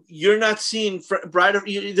 And you're not seeing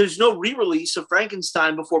there's no re-release of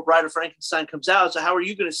Frankenstein before Bride of Frankenstein comes out. So how are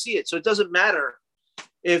you going to see it? So it doesn't matter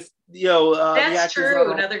if that's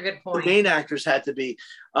true. Another good point. The main actors had to be.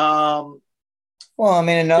 Well, I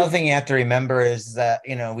mean, another thing you have to remember is that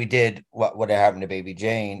we did what happened to Baby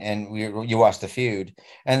Jane, and you watched The Feud,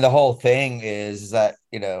 and the whole thing is that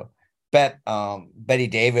Betty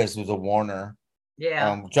Davis was a Warner.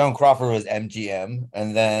 Yeah. Joan Crawford was MGM,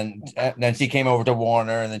 and then she came over to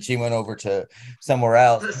Warner, and then she went over to somewhere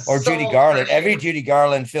else. Or Judy Garland. Every Judy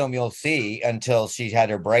Garland film you'll see until she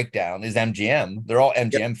had her breakdown is MGM. They're all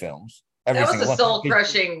MGM films. That was a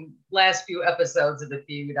soul-crushing last few episodes of The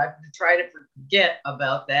Feud. I tried to forget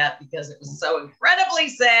about that because it was so incredibly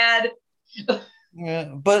sad.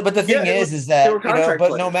 Yeah, but the thing is that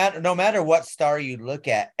but no matter what star you look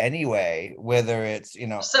at anyway, whether it's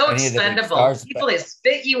so any expendable, of the stars, people that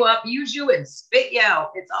spit you up, use you, and spit you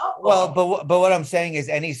out. It's awful. Well, but what I'm saying is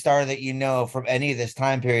any star that from any of this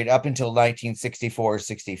time period up until 1964,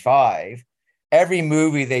 65, every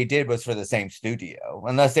movie they did was for the same studio,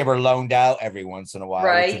 unless they were loaned out every once in a while,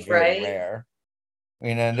 which is very rare. But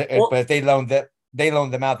if they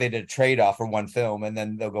loaned them out, they did a trade-off for one film, and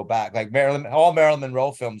then they'll go back. Like all Marilyn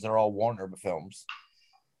Monroe films are all Warner films.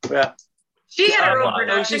 Yeah. She had her own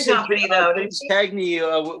production company, though. James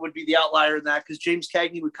Cagney would be the outlier in that, because James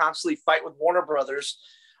Cagney would constantly fight with Warner Brothers,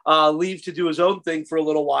 leave to do his own thing for a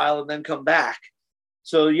little while, and then come back.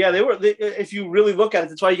 So, yeah, if you really look at it,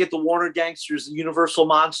 that's why you get the Warner Gangsters, the Universal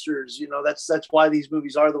Monsters. That's why these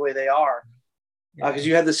movies are the way they are, because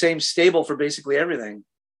you had the same stable for basically everything.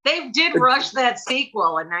 They did rush that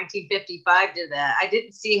sequel in 1955 to that. I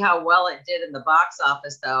didn't see how well it did in the box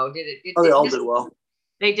office, though. They all did well.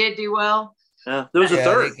 They did do well? Yeah, there was a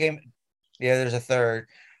third. There's a third.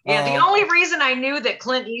 Yeah, the only reason I knew that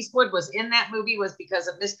Clint Eastwood was in that movie was because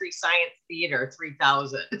of Mystery Science Theater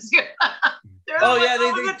 3000. Oh yeah,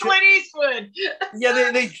 they Clint Eastwood.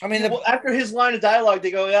 Yeah, they. I mean, after his line of dialogue, they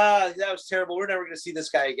go, "Yeah, that was terrible. We're never going to see this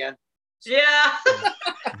guy again." Yeah.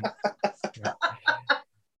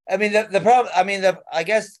 I mean, the problem. I mean, I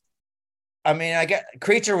guess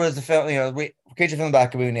Creature was the film. Creature from the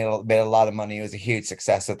Black Lagoon made a lot of money. It was a huge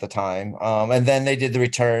success at the time. And then they did The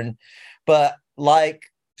Return, but like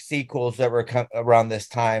sequels that were around this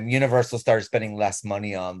time, Universal started spending less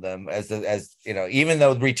money on them as even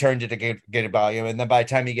though Return did a good volume, and then by the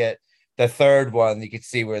time you get the third one, you could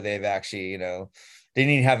see where they've actually they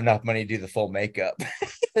didn't even have enough money to do the full makeup.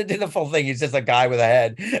 They did the full thing. He's just a guy with a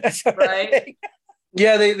head, right?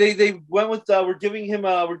 Yeah, they went with we're giving him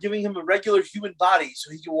a regular human body so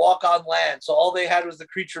he can walk on land. So all they had was the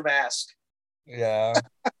creature mask. Yeah.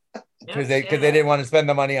 Because they didn't want to spend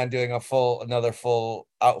the money on doing another full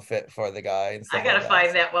outfit for the guy. And stuff I gotta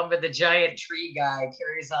find that one with the giant tree guy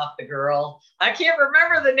carries off the girl. I can't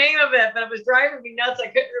remember the name of it, but it was driving me nuts. I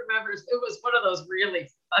couldn't remember. It was one of those really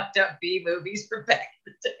fucked up B movies from back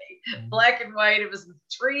in the day. Black and white. It was a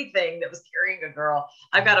tree thing that was carrying a girl.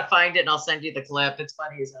 I've got to find it and I'll send you the clip. It's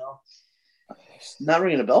funny as hell. It's not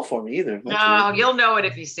ringing a bell for me either. No, you'll know it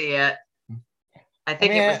if you see it. I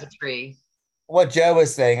think it was a tree. What Joe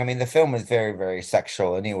was saying, I mean, the film is very, very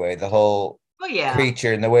sexual anyway. The whole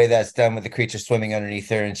creature and the way that's done with the creature swimming underneath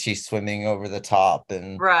her and she's swimming over the top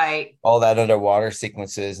and all that underwater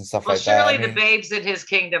sequences and stuff like that. Surely the babes in his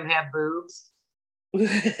kingdom have boobs.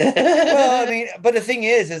 Well, I mean, but the thing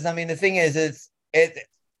is it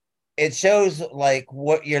shows like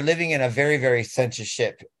what you're living in a very, very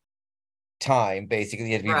censorship time. Basically,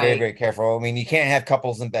 you have to be very, very careful. I mean, you can't have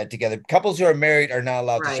couples in bed together. Couples who are married are not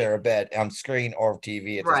allowed to share a bed on screen or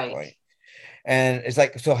TV at this point. And it's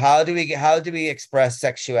like, so how do we express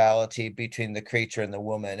sexuality between the creature and the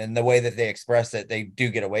woman? And the way that they express it, they do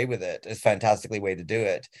get away with it. It's a fantastic way to do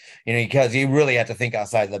it, because you really have to think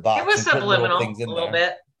outside the box. It was subliminal a little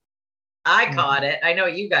bit. I caught it. I know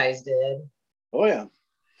you guys did. Oh yeah.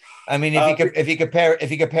 I mean, if you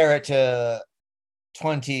compare it to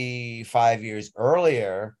 25 years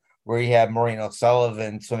earlier, where you have Maureen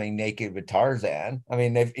O'Sullivan swimming naked with Tarzan. I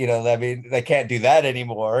mean, they can't do that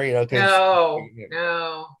anymore,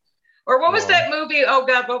 No. Or what was that movie? Oh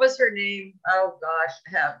God, what was her name? Oh gosh,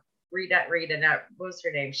 Rita. What was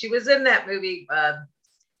her name? She was in that movie.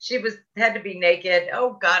 She had to be naked.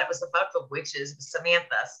 Oh God, it was about the witches.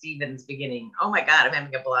 Samantha Stevens beginning. Oh my God, I'm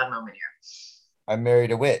having a blonde moment here. I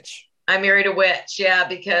Married a Witch. I Married a Witch, yeah,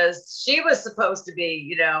 because she was supposed to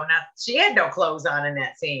be, she had no clothes on in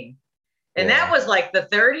that scene. And that was like the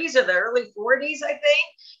 30s or the early 40s, I think.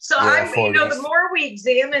 So the more we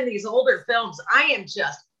examine these older films, I am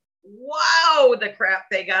just, wow, the crap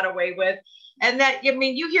they got away with. And that, I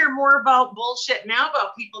mean, you hear more about bullshit now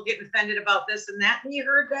about people getting offended about this and that than you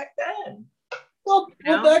heard back then. Well,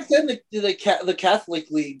 back then the Catholic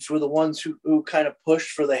leagues were the ones who kind of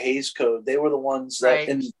pushed for the Hays Code. They were the ones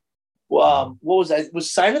that what was that?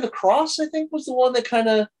 Was Sign of the Cross, I think, was the one that kind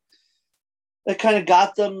of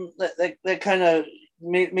got them, that kind of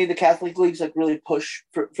made the Catholic leagues like really push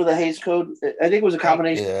for the Hays Code. I think it was a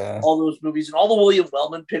combination of all those movies and all the William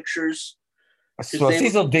Wellman pictures. So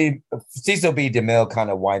Cecil B. DeMille kind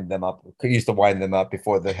of used to wind them up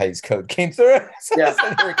before the Hays Code came through. Yeah.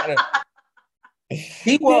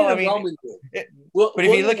 But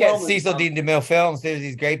if you look at Cecil B. DeMille films, there's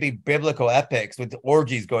these great big biblical epics with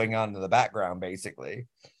orgies going on in the background, basically.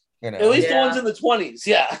 At least the ones in the 20s,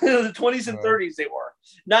 the 20s and 30s they were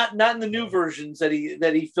not in the new versions that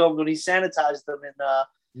he filmed when he sanitized them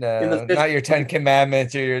not your 10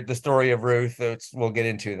 Commandments or the story of Ruth, which we'll get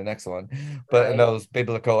into the next one, but in those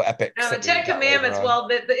biblical epics. No, the 10 Commandments. Well,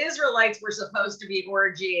 the Israelites were supposed to be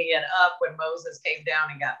orgying it up when Moses came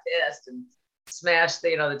down and got pissed and smashed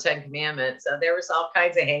the 10 Commandments. So there was all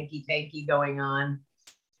kinds of hanky panky going on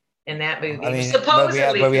in that movie. I mean,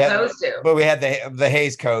 But we had the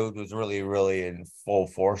Hays Code was really, really in full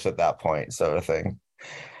force at that point, sort of thing.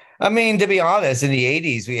 I mean, to be honest, in the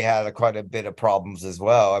 80s, we had quite a bit of problems as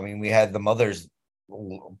well. I mean, we had the Mothers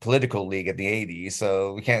Political League in the 80s,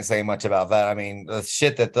 so we can't say much about that. I mean, the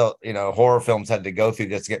shit that the horror films had to go through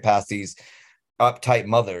just to get past these uptight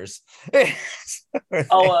mothers. With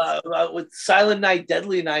Silent Night,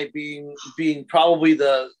 Deadly Night being probably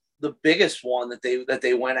the biggest one that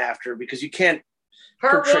they went after, because you can't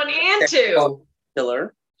Part 1 and 2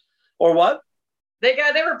 killer or what they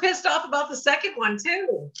were pissed off about the second one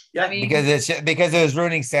too. Yeah, I mean, because it was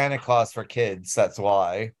ruining Santa Claus for kids. That's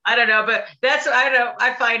why. I don't know, but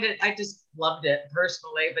I find it. I just loved it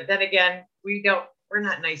personally, but then again, we don't We're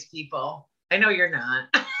not nice people. I know you're not.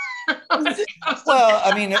 Well,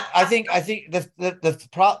 I mean, I think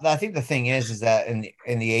the thing is that in the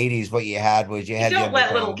 80s, what you had was you had the don't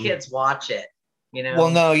let little underground kids watch it, you know. Well,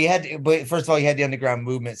 no, you had, but first of all, you had the underground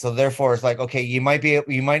movement, so therefore, it's like, okay, you might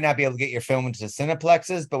not be able to get your film into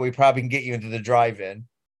cineplexes, but we probably can get you into the drive-in.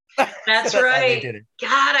 That's So right. how they did it.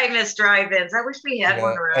 God, I miss drive-ins. I wish we had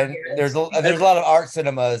one around And here. there's a lot of art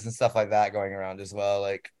cinemas and stuff like that going around as well,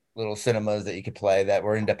 like little cinemas that you could play that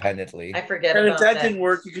were independently. I forget And if about that didn't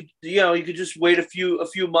work, you could just wait a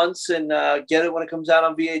few months and get it when it comes out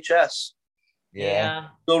on VHS. Yeah.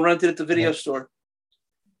 Go rent it at the video store.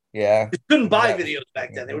 Yeah. You couldn't buy videos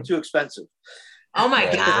back then; they were too expensive. Oh my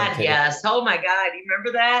God, yes. Oh my God, you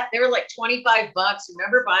remember that? They were like $25.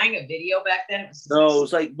 Remember buying a video back then? It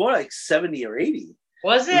was like more like 70 or 80.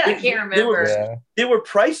 Was it? I can't remember. They were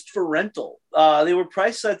priced for rental. They were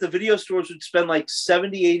priced that the video stores would spend like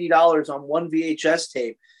 $70, $80 on one VHS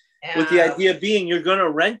tape, with the idea being you're going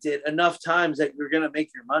to rent it enough times that you're going to make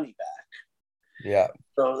your money back. Yeah.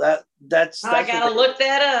 So that's I gotta look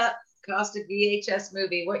that up. Cost of VHS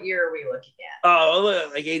movie. What year are we looking at? Oh,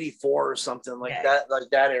 like 84 or something like that, like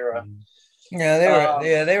that era. Yeah,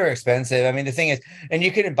 they were expensive. I mean, the thing is, and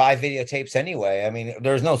you couldn't buy videotapes anyway. I mean,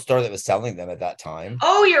 there was no store that was selling them at that time.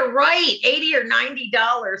 Oh, you're right. $80 or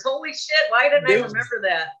 $90. Holy shit! Why didn't I remember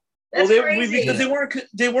that? That's crazy. Because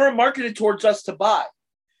they weren't marketed towards us to buy.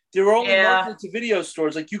 They were only marketed to video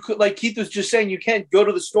stores. Like you could, like Keith was just saying, you can't go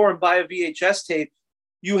to the store and buy a VHS tape.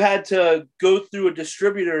 You had to go through a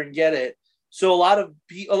distributor and get it. So a lot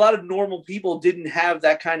of normal people didn't have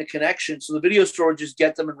that kind of connection. So the video store would just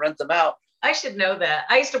get them and rent them out. I should know that.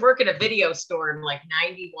 I used to work in a video store in like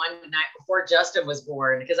 91, the night before Justin was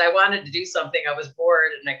born, because I wanted to do something. I was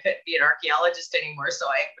bored and I couldn't be an archaeologist anymore. So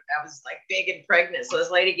I was like big and pregnant. So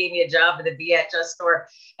this lady gave me a job at the VHS store.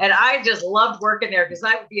 And I just loved working there because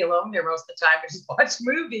I would be alone there most of the time and just watch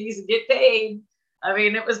movies and get paid. I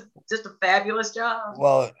mean, it was just a fabulous job.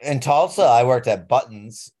 Well, in Tulsa, I worked at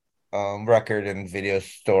Buttons record and video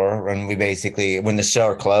store, and we basically, when the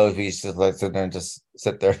store closed, we used to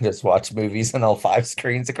sit there and just watch movies on all 5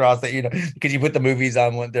 screens across it, because you put the movies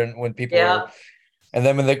on when people were, and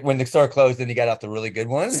then when the store closed, then you got out the really good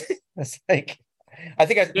ones. It's like, I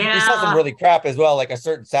think we saw some really crap as well, like A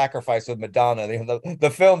Certain Sacrifice with Madonna,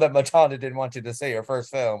 the film that Madonna didn't want you to see, her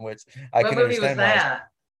first film, which I can understand. What movie was that?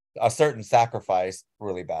 A Certain Sacrifice,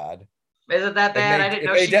 really bad. Is it that bad? I didn't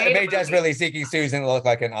know she made it made Desperately Seeking Susan look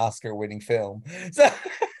like an Oscar-winning film. So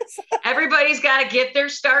everybody's got to get their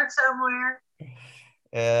start somewhere.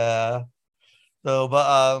 Yeah. So,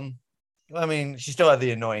 but I mean, she still had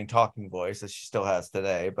the annoying talking voice that she still has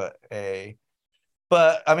today. But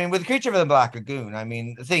I mean, with Creature from the Black Lagoon, I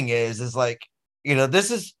mean, the thing is like,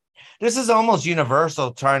 this is almost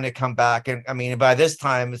Universal trying to come back. And I mean, by this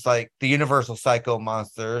time, it's like the Universal Psycho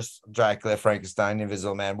monsters, Dracula, Frankenstein,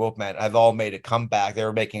 Invisible Man, Wolfman, have all made a comeback. They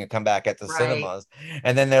were making a comeback at the cinemas.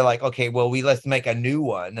 And then they're like, okay, well, let's make a new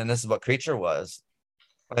one. And this is what Creature was.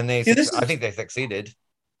 And I think they succeeded.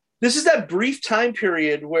 This is that brief time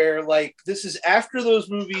period where, like, this is after those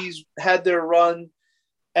movies had their run.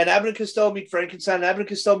 And Abbott and Costello Meet Frankenstein, and Abbott and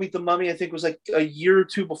Costello Meet the Mummy, I think was like a year or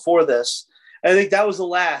two before this. I think that was the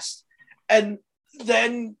last. And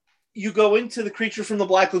then you go into the Creature from the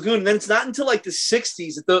Black Lagoon, and then it's not until like the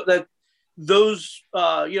 60s that those,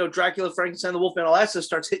 Dracula, Frankenstein, the Wolfman, all that stuff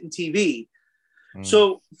starts hitting TV.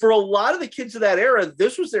 So for a lot of the kids of that era,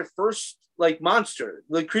 this was their first like monster,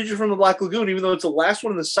 the Creature from the Black Lagoon, even though it's the last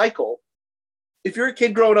one in the cycle. If you're a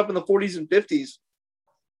kid growing up in the 40s and 50s,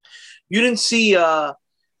 you didn't see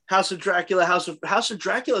House of Dracula. House of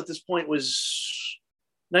Dracula at this point was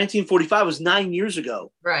 1945, was 9 years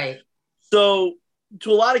ago. Right. So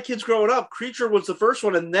to a lot of kids growing up, Creature was the first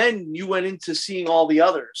one, and then you went into seeing all the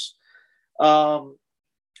others. So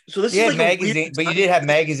this is like magazine, but you did have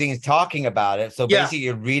magazines talking about it. So basically,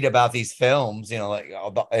 you read about these films,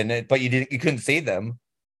 but you couldn't see them.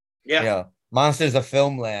 Yeah. Monsters of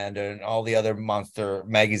Filmland and all the other monster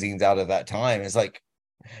magazines out of that time. It's like,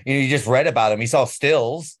 you just read about them. You saw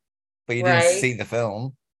stills, but you didn't see the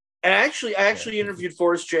film. And I actually interviewed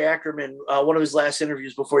Forrest J. Ackerman, one of his last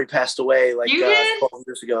interviews before he passed away, like 12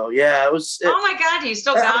 years ago. Yeah, it was. Oh my God, you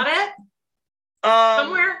still got it?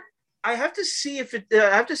 Somewhere? I have to see if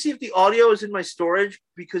the audio is in my storage,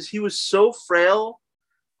 because he was so frail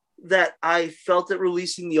that I felt that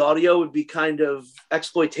releasing the audio would be kind of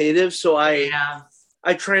exploitative. So I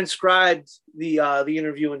transcribed the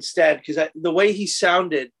interview instead, because the way he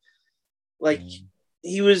sounded, like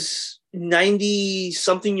he was 90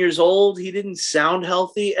 something years old. He didn't sound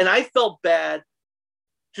healthy. And I felt bad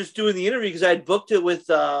just doing the interview, because I had booked it with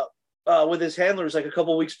with his handlers like a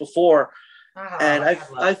couple weeks before, and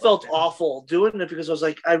I felt awful doing it because I was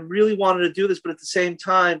like, I really wanted to do this, but at the same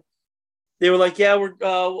time, they were like, yeah, we're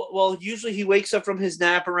well, usually he wakes up from his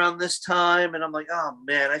nap around this time, and I'm like, oh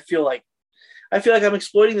man, I feel like I'm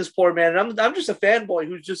exploiting this poor man, and I'm just a fanboy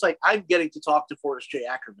who's just like, I'm getting to talk to Forrest J.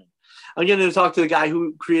 Ackerman. I'm getting to talk to the guy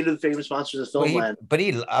who created the famous Monsters of Filmland.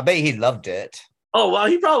 I bet he loved it. Oh, well,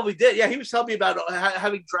 he probably did. Yeah, he was telling me about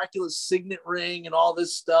having Dracula's signet ring and all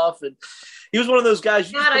this stuff, and he was one of those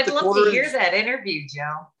guys. God, I'd love to hear that interview,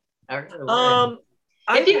 Joe.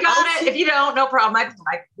 If you got it, if you don't, no problem. I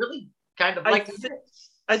really kind of like to.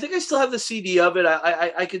 I think I still have the CD of it.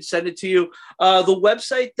 I could send it to you. The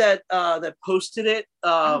website that posted it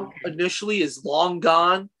initially is long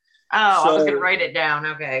gone. Oh, so I was gonna write it down.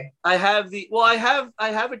 Okay. I have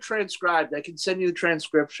it transcribed. I can send you the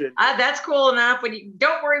transcription. That's cool enough.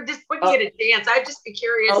 Don't worry, just when you get a chance. I'd just be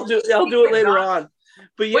curious. I'll do it later on.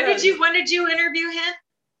 But yeah, when did you interview him?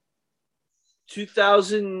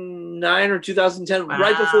 2009 or 2010,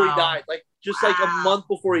 right before he died. Like a month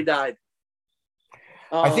before he died.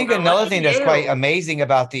 I think another thing that's quite amazing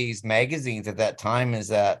about these magazines at that time is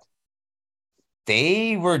that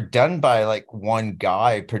they were done by like one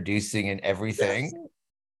guy producing and everything. Yes.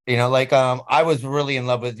 You know, like I was really in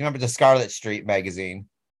love with. Remember the Scarlet Street magazine?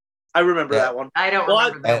 I remember that one. I don't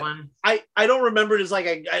remember that one. I don't remember it as like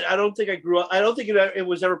I don't think I grew up. I don't think it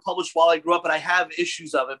was ever published while I grew up, but I have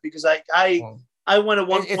issues of it because I went at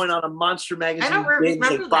one point on a monster magazine binge,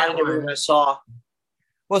 like buying everything I saw.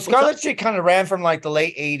 Well, Scarlet Street kind of ran from like the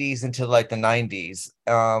late 80s into like the 90s.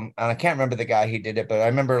 And I can't remember the guy who did it, but I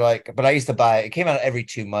remember but I used to buy it. It came out every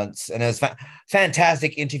 2 months, and it was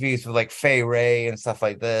fantastic interviews with like Fay Ray and stuff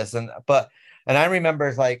like this. And I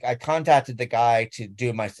remember like I contacted the guy to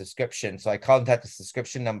do my subscription. So I contacted the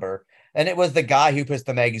subscription number, and it was the guy who puts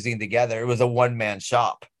the magazine together. It was a one-man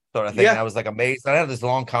shop sort of thing. Yeah. And I was like amazed. I had this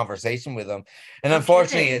long conversation with him. And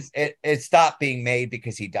unfortunately, it stopped being made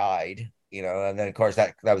because he died. You know, and then of course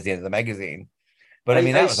that was the end of the magazine. But I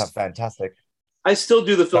mean, that was fantastic. I still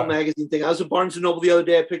do the film magazine thing. I was at Barnes and Noble the other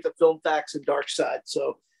day. I picked up Film Facts and Dark Side,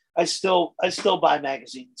 so I still buy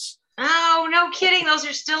magazines. Oh, no kidding! Those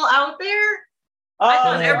are still out there. I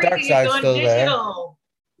thought everything is going digital.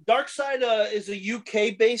 Dark Side is a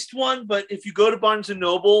UK based one, but if you go to Barnes and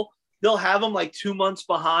Noble, they'll have them like 2 months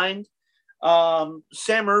behind.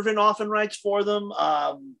 Sam Irvin often writes for them.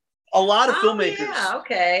 A lot of filmmakers. Yeah,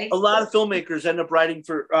 okay. A lot of filmmakers end up writing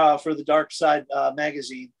for the Dark Side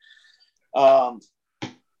magazine. But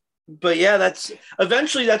yeah, that's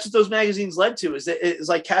what those magazines led to. Is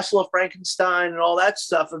like Castle of Frankenstein and all that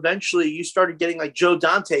stuff. Eventually, you started getting like Joe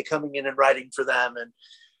Dante coming in and writing for them,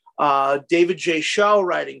 and David J. Shaw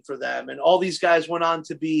writing for them, and all these guys went on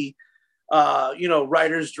to be,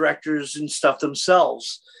 writers, directors, and stuff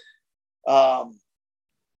themselves.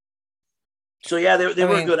 So yeah, they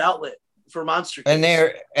were a good outlet for monster kids. And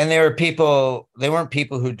they were people. They weren't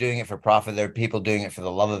people who were doing it for profit. They were people doing it for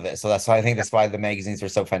the love of it. So that's why the magazines were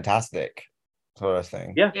so fantastic, sort of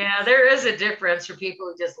thing. Yeah, there is a difference for people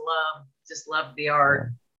who just love the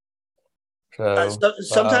art. So,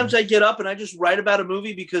 sometimes I get up and I just write about a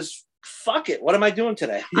movie because fuck it, what am I doing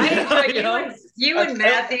today? I enjoy you and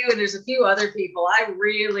Matthew, and there's a few other people. I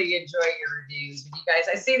really enjoy your reviews with you guys.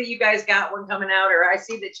 I see that you guys got one coming out, or I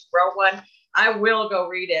see that you wrote one. I will go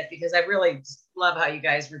read it because I really love how you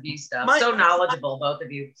guys review stuff. So knowledgeable, both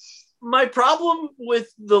of you. My problem with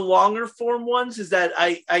the longer form ones is that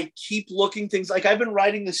I keep looking things like I've been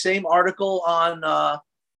writing the same article on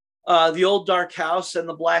The Old Dark House and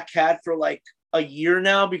The Black Cat for like a year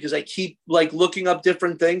now because I keep like looking up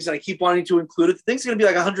different things and I keep wanting to include it. The thing's going to be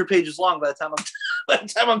like 100 pages long by the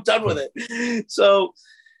time I'm done with it. So.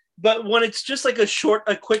 But when it's just like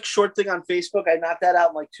a quick short thing on Facebook, I knock that out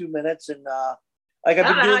in like 2 minutes. And like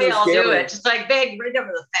I've been doing y'all do it. Just like bang, right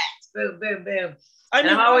over the facts. Boom, boom, boom.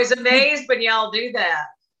 I'm always amazed when y'all do that.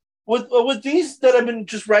 With these that I've been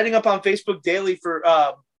just writing up on Facebook daily for,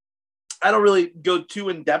 I don't really go too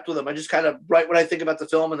in depth with them. I just kind of write what I think about the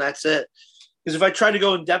film and that's it. Because if I tried to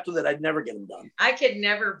go in depth with it, I'd never get them done. I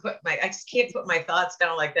just can't put my thoughts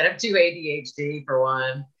down like that. I'm too ADHD for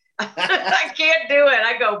one. I can't do it.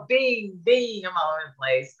 I go bing, bing. I'm all over the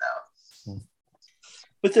place. So,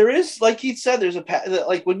 but there is, like he said, there's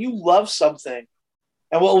like when you love something,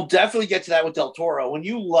 and we'll definitely get to that with Del Toro. When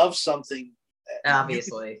you love something,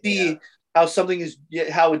 obviously, see how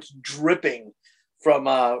how it's dripping from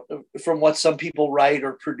what some people write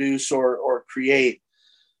or produce or create.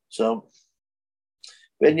 So.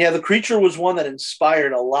 And yeah, The Creature was one that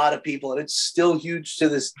inspired a lot of people, and it's still huge to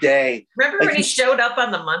this day. Remember when he showed up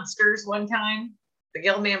on the Munsters one time? The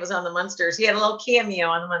Gill Man was on the Munsters. He had a little cameo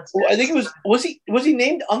on the Munsters. Well, I think it was he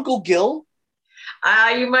named Uncle Gil?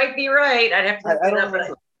 You might be right. I'd have to look I it don't up.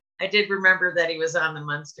 remember. I did remember that he was on the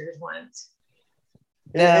Munsters once.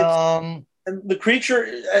 And the creature,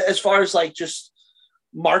 as far as like just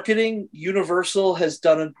marketing, Universal has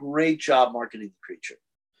done a great job marketing the creature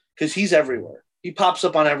because he's everywhere. He pops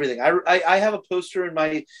up on everything. I have a poster in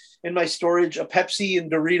my storage, a Pepsi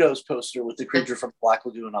and Doritos poster with the creature from Black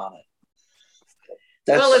Lagoon on it.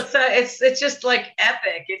 It's just like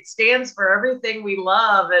epic. It stands for everything we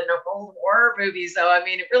love in old horror movies. So I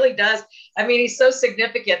mean, it really does. I mean, he's so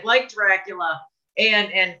significant, like Dracula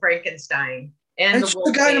and Frankenstein and it's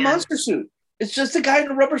the guy in a monster suit. It's just a guy in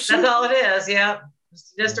a rubber suit. That's all it is. Yeah,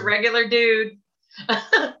 just a regular dude.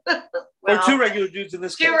 Or two regular dudes in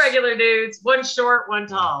this case. Two regular dudes, one short, one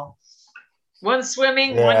tall, one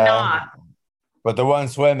swimming, one not. But the one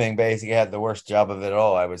swimming basically had the worst job of it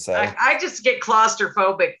all, I would say. I just get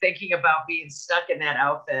claustrophobic thinking about being stuck in that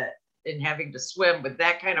outfit and having to swim with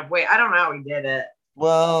that kind of weight. I don't know how he did it.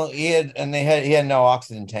 Well, he had no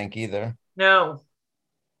oxygen tank either. No.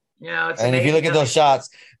 And if you look at those shots,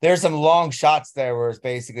 there's some long shots there where it's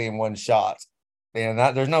basically in one shot.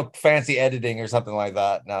 There's no fancy editing or something like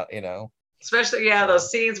that. Especially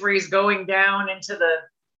those scenes where he's going down into the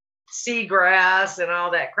seagrass and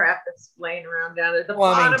all that crap that's laying around down at the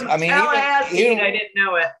bottom. I didn't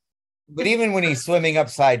know it. But even when he's swimming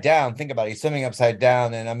upside down, think about it. He's swimming upside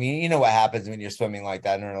down, and I mean, you know what happens when you're swimming like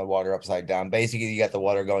that under the water upside down. Basically, you got the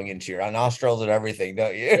water going into your nostrils and everything,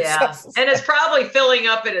 don't you? Yeah, and it's probably filling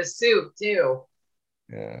up in his suit too.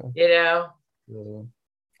 Yeah.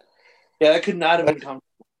 Yeah, that could not have been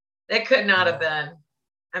comfortable. That could not have been.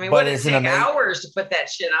 I mean, what did it take hours to put that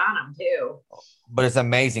shit on him too? But it's an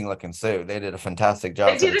amazing looking suit. They did a fantastic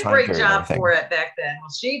job. They did a great job for it back then.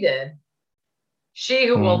 Well, she did. She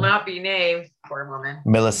who will not be named, poor woman.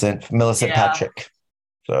 Millicent Patrick.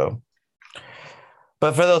 So,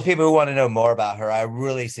 but for those people who want to know more about her, I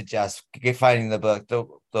really suggest finding the book, The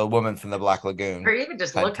Woman from the Black Lagoon. Or even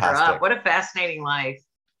just look her up. What a fascinating life.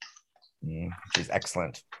 She's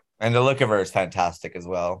excellent. And the look of her is fantastic as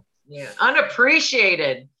well. Yeah,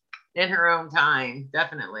 unappreciated in her own time,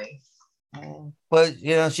 definitely. But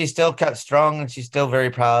she still kept strong, and she's still very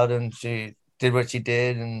proud, and she did what she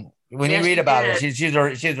did. And when you read about her, she's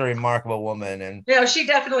a remarkable woman, and she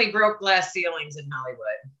definitely broke glass ceilings in Hollywood.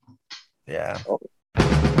 Yeah.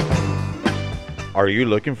 Are you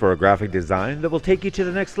looking for a graphic design that will take you to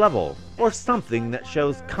the next level? Or something that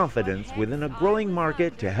shows confidence within a growing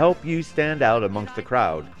market to help you stand out amongst the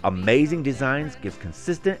crowd? Amazing Designs gives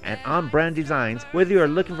consistent and on-brand designs whether you are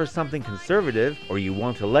looking for something conservative or you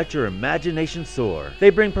want to let your imagination soar.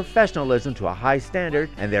 They bring professionalism to a high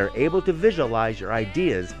standard, and they are able to visualize your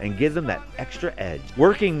ideas and give them that extra edge.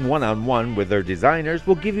 Working one-on-one with their designers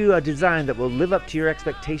will give you a design that will live up to your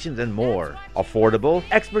expectations and more. Affordable,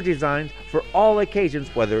 expert designs for all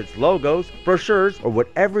occasions, whether it's logos, brochures, or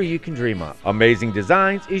whatever you can dream of. Amazing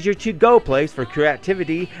Designs is your to-go place for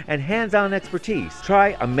creativity and hands-on expertise.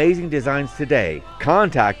 Try Amazing Designs today.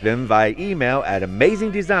 Contact them via email at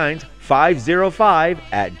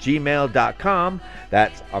amazingdesigns505@gmail.com.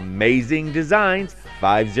 That's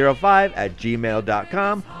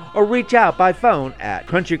amazingdesigns505@gmail.com, or reach out by phone at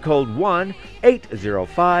country code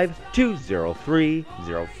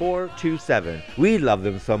 1-805-203-0427. We love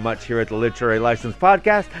them so much here at the Literary License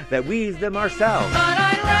Podcast that we use them ourselves. But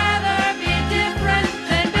I'd rather be different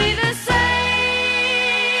than be the same.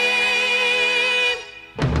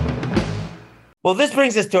 Well, this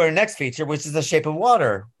brings us to our next feature, which is The Shape of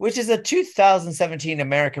Water, which is a 2017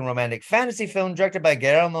 American romantic fantasy film directed by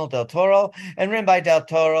Guillermo del Toro and written by Del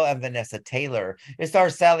Toro and Vanessa Taylor. It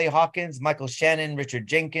stars Sally Hawkins, Michael Shannon, Richard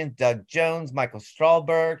Jenkins, Doug Jones, Michael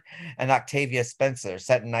Strahlberg, and Octavia Spencer.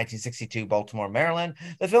 Set in 1962 Baltimore, Maryland,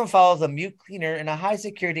 the film follows a mute cleaner in a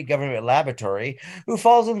high-security government laboratory who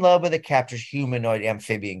falls in love with a captured humanoid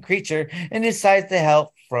amphibian creature and decides to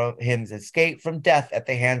help him escape from death at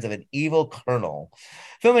the hands of an evil colonel.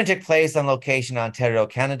 Filming took place on location in Ontario,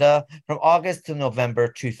 Canada, from August to November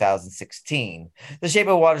 2016. The Shape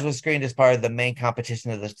of Water was screened as part of the main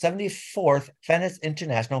competition of the 74th Venice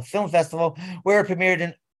International Film Festival, where it premiered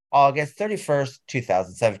in August 31st,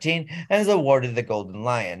 2017, and is awarded the Golden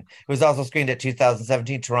Lion. It was also screened at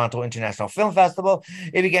 2017 Toronto International Film Festival.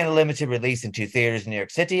 It began a limited release in 2 theaters in New York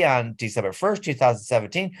City on December 1st,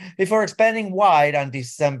 2017, before expanding wide on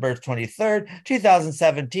December 23rd,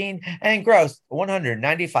 2017, and grossed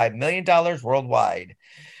 $195 million worldwide.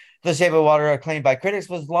 The Shape of Water, acclaimed by critics,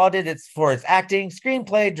 was lauded for its acting,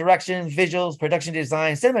 screenplay, direction, visuals, production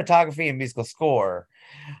design, cinematography, and musical score.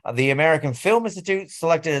 The American Film Institute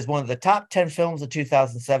selected as one of the top 10 films of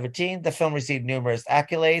 2017. The film received numerous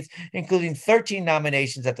accolades, including 13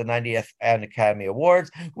 nominations at the 90th Academy Awards,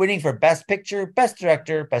 winning for Best Picture, Best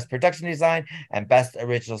Director, Best Production Design, and Best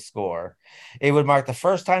Original Score. It would mark the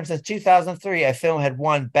first time since 2003 a film had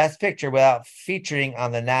won Best Picture without featuring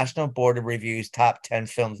on the National Board of Review's top 10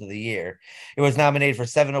 films of the year. It was nominated for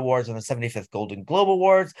 7 awards on the 75th Golden Globe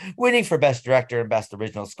Awards, winning for Best Director and Best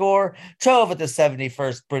Original Score, 12 at the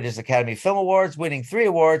 71st British Academy Film Awards, winning 3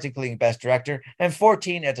 awards, including Best Director, and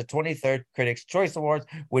 14 at the 23rd Critics' Choice Awards,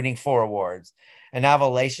 winning 4 awards. A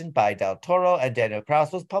novelization by Del Toro and Daniel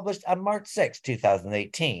Krause was published on March 6,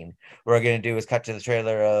 2018. What we're going to do is cut to the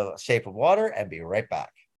trailer of Shape of Water and be right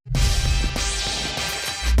back.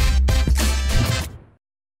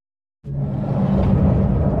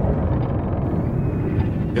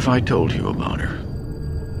 If I told you about her,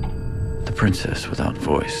 the princess without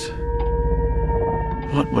voice,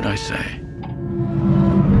 what would I say?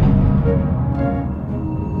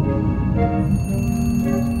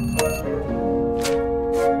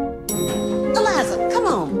 Eliza, come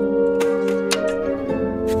on.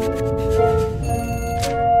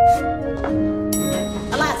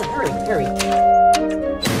 Eliza, hurry.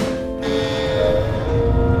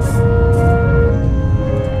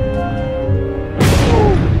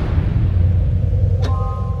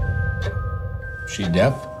 She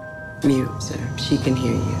deaf? Mute, sir. She can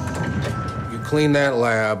hear you. You clean that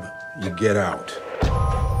lab, you get out.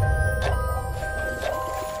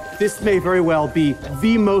 This may very well be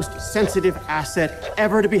the most sensitive asset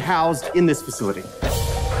ever to be housed in this facility.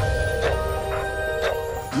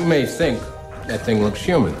 You may think that thing looks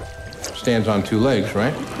human. Stands on 2 legs,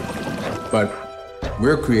 right? But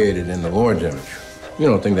we're created in the Lord's image. You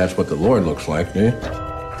don't think that's what the Lord looks like, do you?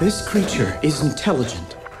 This creature is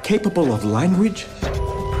intelligent, capable of language,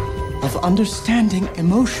 of understanding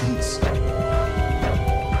emotions.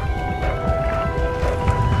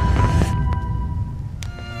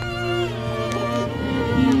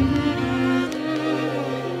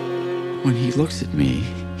 When he looks at me,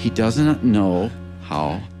 he does not know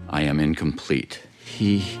how I am incomplete.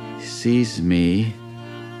 He sees me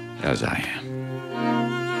as I am.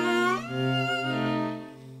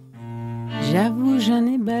 J'avoue, je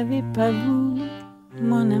n'ai bavé pas vous,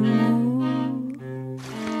 mon amour.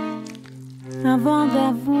 Avant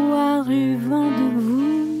d'avoir eu vent de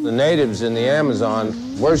vous. The natives in the Amazon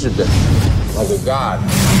worshiped it like a god.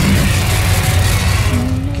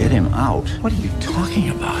 Get him out. What are you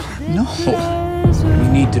talking about? No. We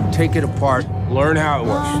need to take it apart, learn how it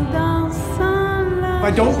works.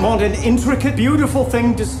 I don't want an intricate, beautiful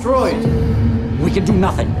thing destroyed. We can do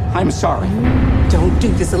nothing. I'm sorry. Don't do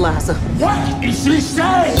this, Eliza. What is she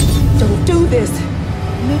saying? Don't do this.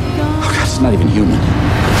 Oh, God, it's not even human.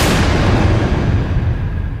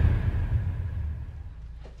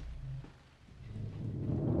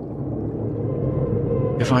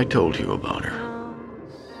 If I told you about her,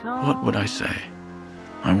 what would I say?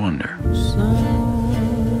 I wonder.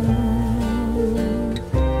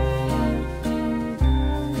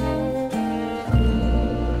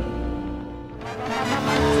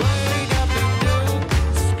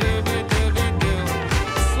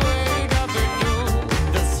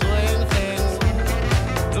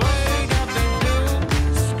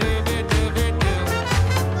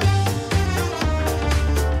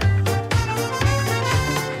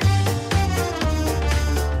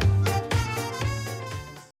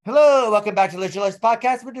 Hello, welcome back to the Journalist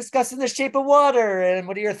Podcast. We're discussing The Shape of Water. And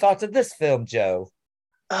what are your thoughts of this film, Joe?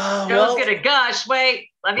 Joe's gonna gush. Wait,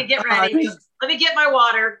 let me get ready. Let me get my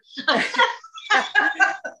water.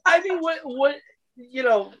 I mean, what you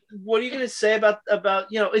know? What are you going to say about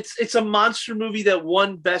It's a monster movie that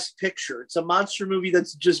won Best Picture. It's a monster movie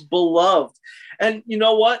that's just beloved. And you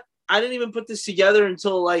know what? I didn't even put this together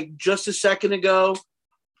until like just a second ago,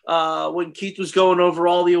 when Keith was going over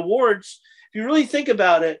all the awards. If you really think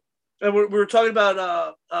about it, and we were talking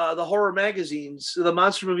about the horror magazines, the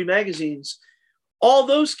monster movie magazines, all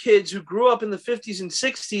those kids who grew up in the 50s and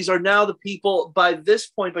 60s are now the people by this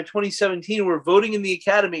point, by 2017, who are voting in the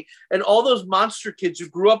Academy. And all those monster kids who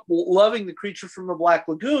grew up loving The Creature from the Black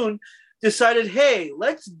Lagoon decided, hey,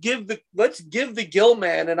 let's give the Gill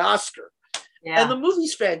Man an Oscar. Yeah. And the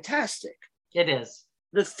movie's fantastic. It is.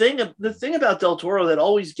 The thing about Del Toro that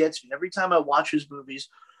always gets me every time I watch his movies.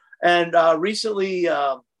 And recently,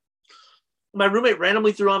 my roommate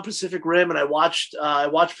randomly threw on Pacific Rim, and I watched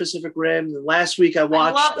Pacific Rim. And last week, I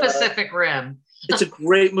love Pacific Rim. It's a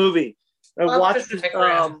great movie. I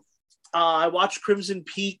watched Crimson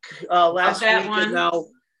Peak last week, and now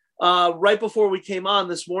right before we came on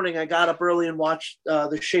this morning, I got up early and watched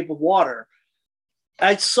The Shape of Water.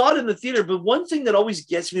 I saw it in the theater, but one thing that always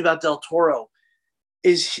gets me about Del Toro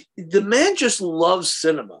is the man just loves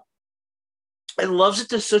cinema and loves it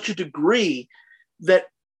to such a degree that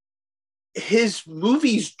his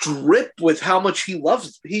movies drip with how much he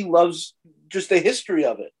loves. He loves just the history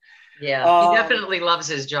of it. Yeah, he definitely loves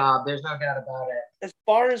his job. There's no doubt about it. As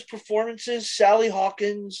far as performances, Sally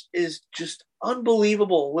Hawkins is just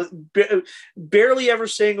unbelievable. With barely ever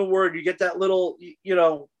saying a word. You get that little, you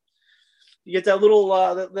get that little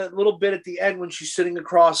that little bit at the end when she's sitting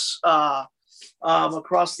across the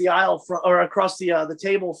aisle from, or across the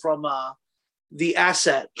table from the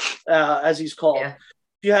asset, as he's called. Yeah.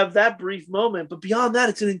 You have that brief moment, but beyond that,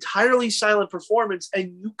 it's an entirely silent performance,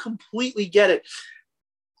 and you completely get it.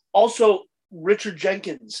 Also, Richard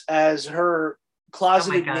Jenkins as her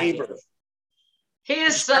closeted neighbor. He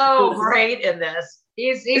is so great in this.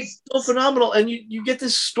 He's so phenomenal. And you get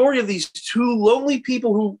this story of these two lonely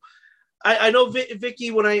people who I know,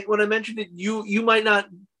 Vicky, when I mentioned it, you might not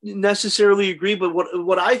necessarily agree, but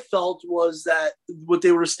what I felt was that what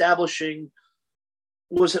they were establishing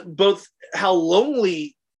was both how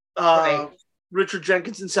lonely Richard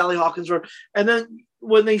Jenkins and Sally Hawkins were, and then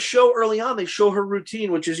when they show early on, they show her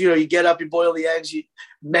routine, which is, you get up, you boil the eggs, you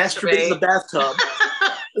masturbate in the bathtub.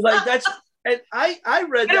 Like that's, and I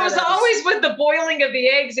read that. It was always with the boiling of the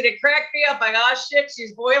eggs, and it cracked me up. Like, oh shit,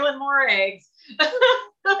 she's boiling more eggs.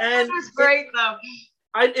 And it was great though.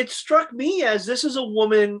 It struck me as this is a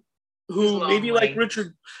woman who maybe like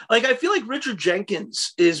Richard, like I feel like Richard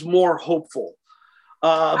Jenkins is more hopeful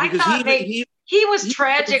because he was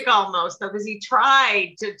tragic almost though, because he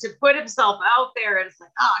tried to put himself out there, and it's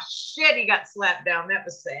like, oh shit, he got slapped down. That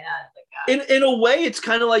was sad. In a way, it's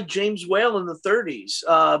kind of like James Whale in the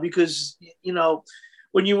 30s, because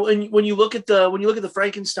when you look at the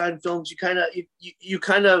Frankenstein films, you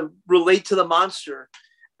kind of relate to the monster,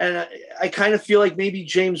 and I kind of feel like maybe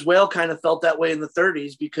James Whale kind of felt that way in the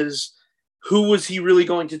 30s, because who was he really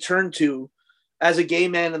going to turn to as a gay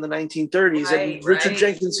man in the 1930s? And Richard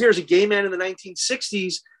Jenkins here is a gay man in the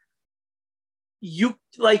 1960s. You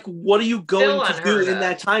what are you going to do in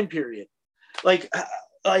that time period?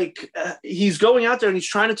 He's going out there and he's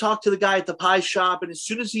trying to talk to the guy at the pie shop, and as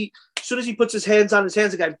soon as he puts his hands on his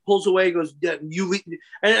hands, the guy pulls away, goes, yeah, you leave.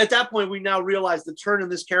 And at that point, we now realize the turn in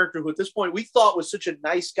this character, who at this point we thought was such a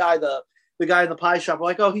nice guy, the guy in the pie shop. We're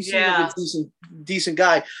like, oh, he seems like a decent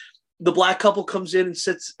guy. The black couple comes in and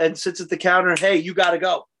sits at the counter. Hey, you got to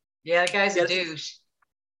go. Yeah, the guy's a douche.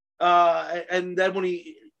 And then when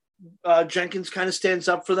Jenkins kind of stands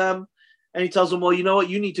up for them, and he tells them, well, you know what,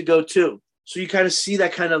 you need to go too. So you kind of see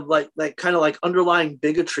that kind of like underlying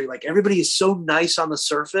bigotry. Like everybody is so nice on the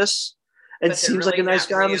surface and seems really like a nice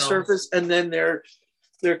guy on the surface, and then they're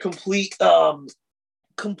complete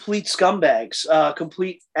scumbags,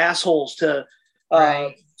 complete assholes to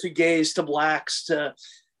gays, to blacks, to.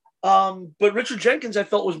 But Richard Jenkins, I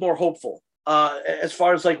felt, was more hopeful as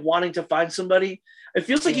far as like wanting to find somebody. It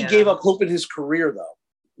feels like he gave up hope in his career, though.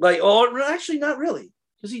 Actually, not really,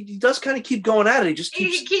 because he does kind of keep going at it.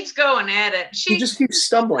 He keeps going at it. He just keeps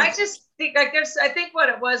stumbling. I just think I think what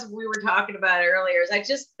it was we were talking about earlier is I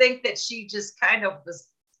just think that she just kind of was.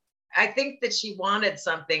 I think that she wanted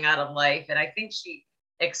something out of life, and I think she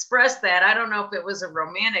expressed that. I don't know if it was a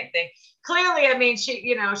romantic thing. Clearly, I mean,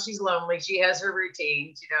 she's lonely. She has her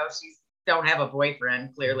routines. She don't have a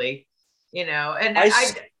boyfriend. Clearly, and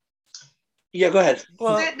yeah, go ahead.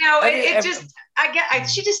 Well, no,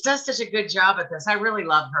 she just does such a good job at this. I really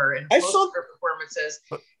love her and most of her performances.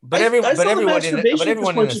 But everyone in this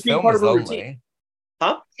film is lonely.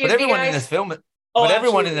 Huh? But everyone in this film,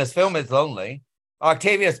 everyone in this film is lonely.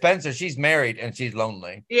 Octavia Spencer, she's married and she's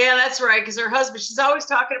lonely. Yeah, that's right. Because her husband, she's always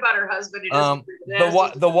talking about her husband.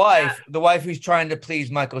 The wife who's trying to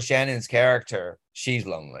please Michael Shannon's character, she's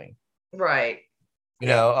lonely. Right.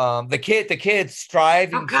 The kid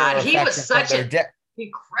striving. Oh God, he was such an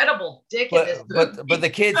incredible dick in this movie. But the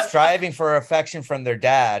kids striving for affection from their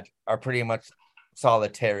dad are pretty much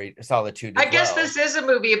solitude. I guess this is a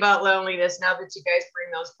movie about loneliness. Now that you guys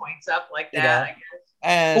bring those points up like that, I guess.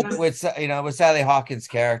 And with Sally Hawkins'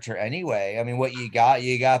 character, anyway, I mean, what you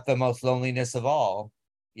got the most loneliness of all.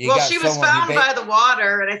 She was found by the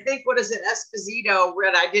water, and I think, what is it, Esposito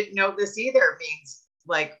read, I didn't know this either, means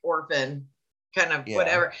like orphan, kind of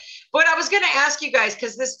whatever. But I was going to ask you guys,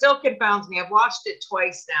 because this still confounds me. I've watched it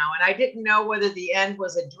twice now, and I didn't know whether the end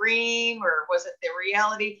was a dream or was it the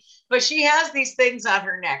reality. But she has these things on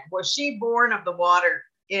her neck. Was she born of the water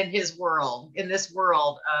in this world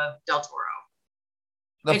of Del Toro?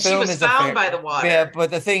 She was found by the water. Yeah,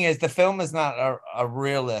 but the thing is, the film is not a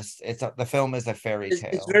realist. The film is a fairy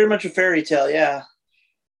tale. It's very much a fairy tale, yeah.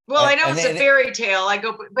 Well, I know And it's a fairy tale. I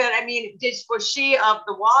go, but I mean, was she of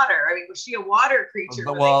the water? I mean, was she a water creature?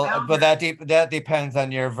 But that depends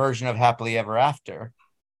on your version of happily ever after.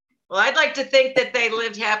 Well, I'd like to think that they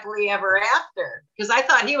lived happily ever after, because I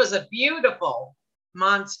thought he was a beautiful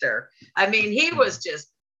monster. I mean, he was just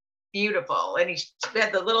beautiful, and he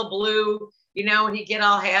had the little blue, and he'd get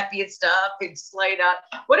all happy and stuff. He'd slide up.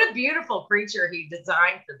 What a beautiful creature he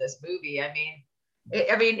designed for this movie. I mean,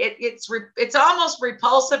 it's almost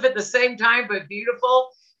repulsive at the same time, but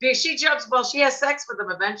beautiful, because she has sex with him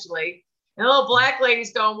eventually, and the little black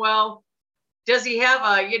lady's going, well, does he have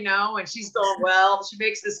and she's going, well, she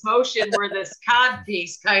makes this motion where this cod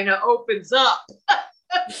piece kind of opens up.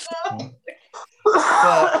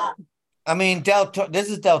 But I mean, this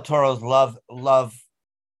is Del Toro's love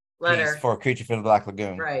letter piece for Creature from the Black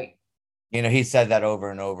Lagoon. Right. He said that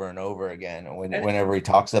over and over and over again whenever he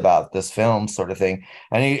talks about this film sort of thing.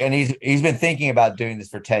 And he's been thinking about doing this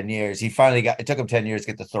for 10 years. It took him 10 years to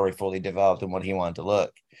get the story fully developed and what he wanted to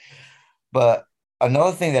look. But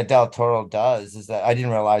another thing that Del Toro does is that I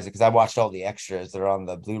didn't realize it because I watched all the extras that are on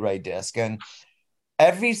the Blu-ray disc, and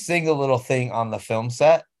every single little thing on the film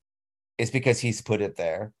set is because he's put it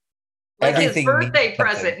there. Like everything his birthday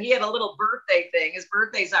present. He had a little birthday thing. His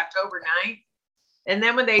birthday's October 9th. And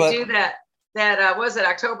then when they do that was it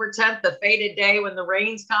October 10th, the fated day when the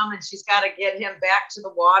rains come and she's got to get him back to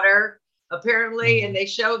the water, apparently. And they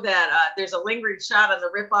showed that there's a lingering shot on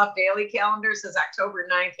the Rip-Off Daily calendar, says October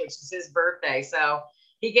 9th, which is his birthday. So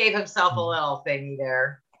he gave himself a little thingy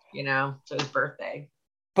there, to his birthday.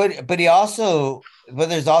 But there's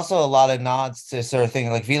also a lot of nods to sort of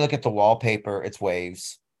thing. Like if you look at the wallpaper, it's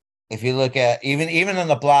waves. If you look at even on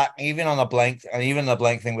the black, even on the blank, and even the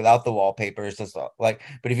blank thing without the wallpaper, it's just like.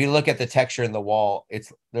 But if you look at the texture in the wall,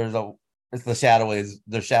 it's the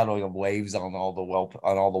shadowing of waves on all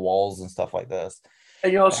the walls and stuff like this.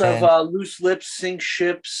 And you also have loose lips sink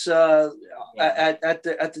ships at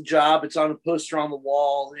the job. It's on a poster on the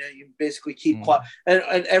wall. You basically keep quiet, and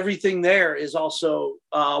everything there is also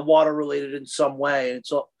water related in some way. And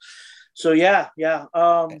so yeah.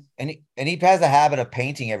 And he has a habit of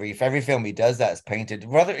painting every film he does that is painted.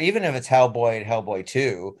 Whether even if it's Hellboy and Hellboy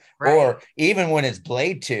 2, right, or even when it's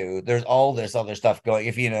Blade 2, there's all this other stuff going.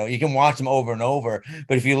 If you can watch them over and over,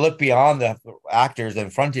 but if you look beyond the actors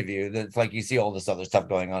in front of you, it's like you see all this other stuff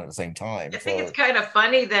going on at the same time. I think it's kind of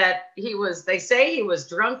funny that they say he was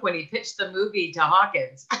drunk when he pitched the movie to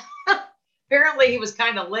Hawkins. Apparently he was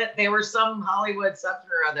kind of lit. They were some Hollywood something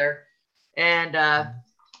or other. And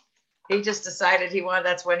he just decided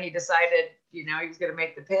that's when he decided, he was going to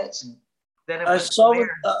make the pitch. And then I saw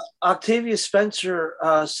Octavia Spencer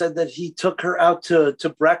said that he took her out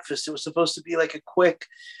to breakfast. It was supposed to be like a quick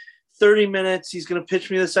 30 minutes. He's going to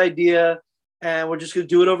pitch me this idea and we're just going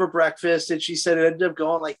to do it over breakfast. And she said it ended up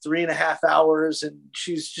going like 3.5 hours. And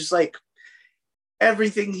she's just like,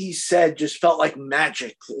 everything he said just felt like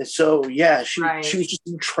magic. So yeah, she was just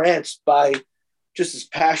entranced by just his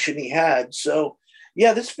passion he had. So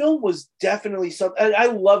yeah, this film was definitely something. I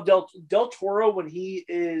love Del Toro when he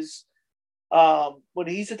is when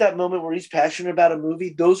he's at that moment where he's passionate about a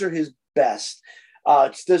movie. Those are his best.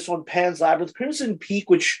 It's this one, Pan's Labyrinth, Crimson Peak,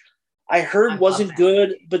 which I heard wasn't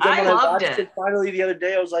good, but then when I watched it finally the other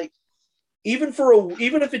day, I was like, even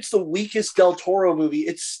if it's the weakest Del Toro movie,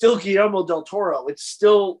 it's still Guillermo del Toro. It's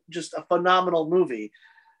still just a phenomenal movie.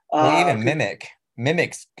 Even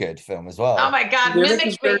Mimic's good film as well. Oh my God,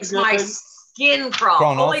 Mimic makes my skin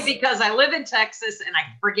crawl only because I live in Texas and I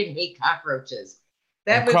freaking hate cockroaches.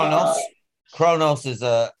 That movie. Kronos is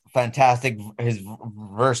a fantastic. His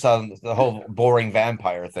verse on the whole boring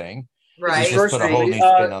vampire thing. Right. He's just put a whole new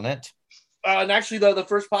spin on it. And actually, the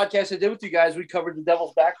first podcast I did with you guys, we covered The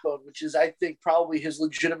Devil's Backbone, which is, I think, probably his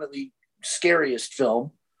legitimately scariest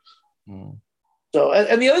film. So,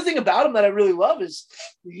 and the other thing about him that I really love is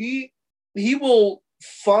he will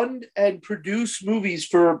fund and produce movies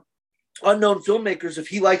for unknown filmmakers if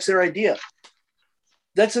he likes their idea.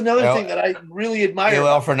 That's another thing that I really admire.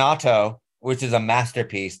 El Orfanato, which is a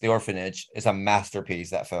masterpiece. The Orphanage is a masterpiece,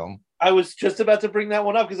 that film. I was just about to bring that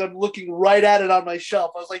one up because I'm looking right at it on my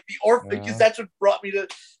shelf. I was like, The Orphanage, because that's what brought me to,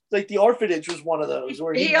 like, The Orphanage was one of those.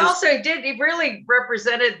 Where he really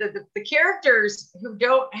represented the characters who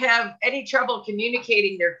don't have any trouble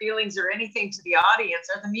communicating their feelings or anything to the audience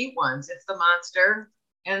are the mute ones. It's the monster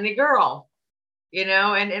and the girl. And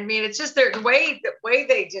I mean, it's just the way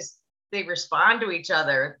they respond to each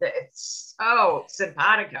other. It's so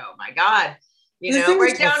simpatico. My God,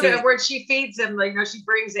 right down to where she feeds him. She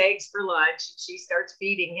brings eggs for lunch. And she starts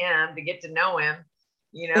feeding him to get to know him.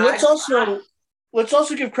 let's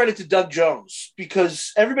also give credit to Doug Jones,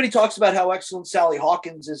 because everybody talks about how excellent Sally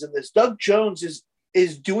Hawkins is in this. Doug Jones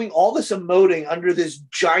is doing all this emoting under this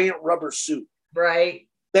giant rubber suit. Right.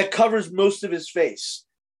 That covers most of his face.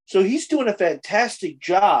 So he's doing a fantastic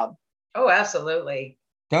job. Oh, absolutely.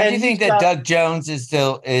 Don't you think that Doug Jones is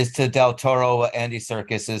to Del Toro what Andy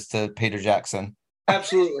Serkis is to Peter Jackson?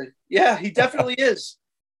 Absolutely. Yeah, he definitely is.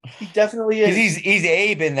 He definitely is. Because he's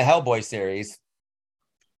Abe in the Hellboy series.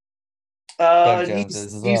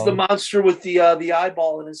 He's the monster with the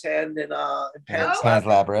eyeball in his hand and Pan's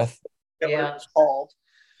Labyrinth. Yeah, it's called.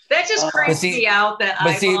 That just creeps me out. That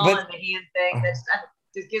eyeball and the hand thing.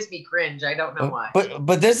 It gives me cringe. I don't know why.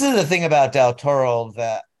 But this is the thing about Del Toro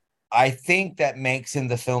that I think that makes him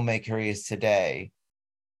the filmmaker he is today.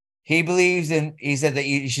 He said that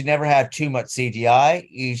you should never have too much CGI.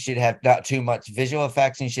 You should have not too much visual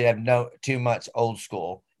effects. And you should have too much old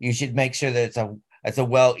school. You should make sure that it's a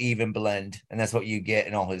well even blend, and that's what you get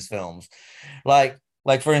in all his films. Like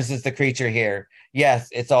for instance, the creature here. Yes,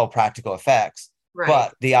 it's all practical effects, right.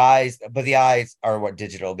 but the eyes are what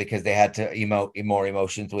digital, because they had to emote more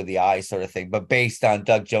emotions with the eyes, sort of thing. But based on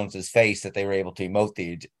Doug Jones's face, that they were able to emote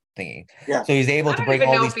the thingy. Yeah. So he's able to bring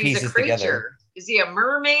all these pieces together. Is he a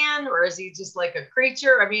merman, or is he just like a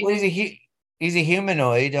creature? I mean, well, he's a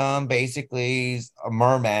humanoid. Basically, he's a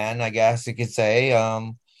merman, I guess you could say.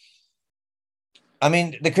 I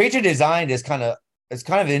mean, the creature design is kind of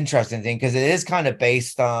an interesting thing, because it is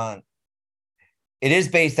based on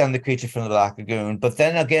the creature from the Black Lagoon, but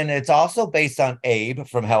then again, it's also based on Abe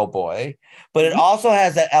from Hellboy. But it also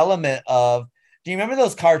has that element of, do you remember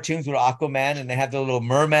those cartoons with Aquaman, and they have the little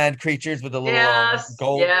merman creatures with the little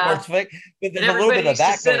gold flick? There's a little bit of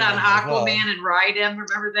that. Sit on Aquaman and ride him.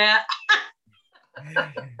 Remember that?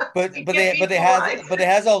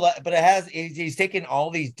 He's taken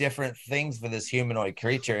all these different things for this humanoid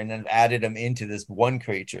creature and then added them into this one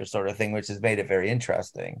creature, sort of thing, which has made it very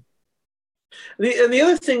interesting. The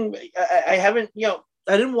other thing, I haven't,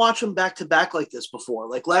 I didn't watch them back to back like this before.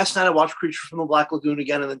 Like last night, I watched Creature from the Black Lagoon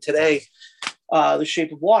again, and then today, The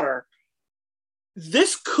Shape of Water.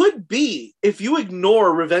 This could be, if you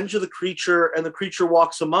ignore Revenge of the Creature and The Creature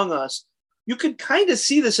Walks Among Us, you could kind of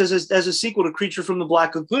see this as a sequel to Creature from the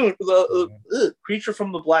Black Lagoon, Creature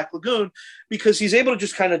from the Black Lagoon, because he's able to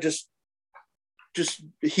just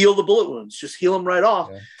heal the bullet wounds, just heal them right off.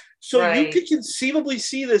 Yeah. So you could conceivably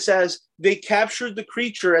see this as they captured the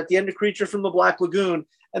creature at the end of Creature from the Black Lagoon,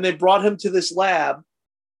 and they brought him to this lab,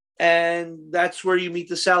 and that's where you meet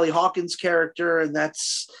the Sally Hawkins character,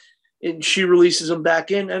 and she releases him back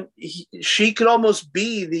in, and she could almost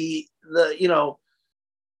be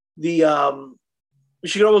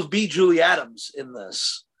she could almost be Julie Adams in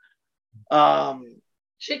this.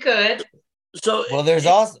 She could. So there's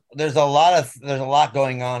a lot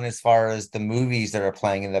going on as far as the movies that are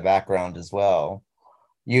playing in the background as well.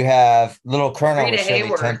 You have Little Colonel with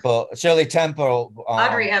Shirley Temple,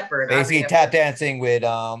 Audrey Hepburn, basically tap dancing with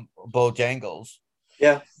Bojangles.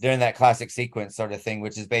 Yeah, during that classic sequence sort of thing,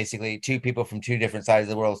 which is basically two people from two different sides of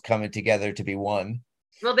the world coming together to be one.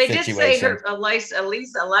 Well, they did say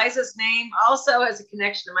Eliza's name also has a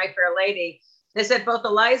connection to My Fair Lady. They said both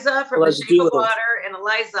Eliza from The Shape of Water and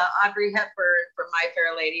Eliza Audrey Hepburn from My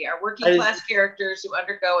Fair Lady are working class characters who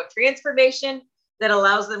undergo a transformation that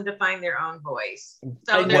allows them to find their own voice.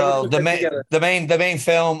 So the main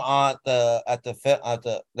film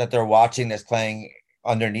that they're watching that's playing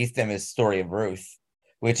underneath them is Story of Ruth,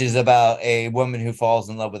 which is about a woman who falls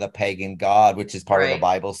in love with a pagan god, which is part of the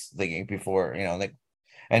Bible thinking before,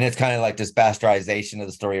 and it's kind of like this bastardization of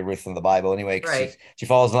the story of Ruth from the Bible. Anyway, she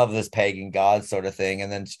falls in love with this pagan god sort of thing, and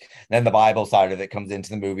then the Bible side of it comes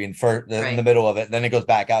into the movie, and in the middle of it, then it goes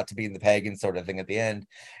back out to being the pagan sort of thing at the end,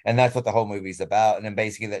 and that's what the whole movie's about. And then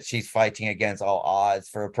basically that she's fighting against all odds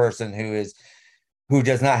for a person who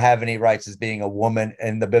does not have any rights as being a woman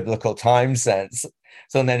in the biblical time sense.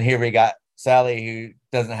 So then here we got Sally, who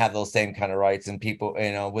doesn't have those same kind of rights, and people,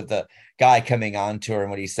 with the guy coming on to her and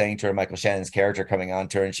what he's saying to her, Michael Shannon's character coming on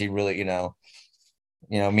to her, and she really,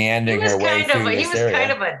 meandering her way through this area. He was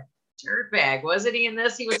kind of a dirtbag, wasn't he? In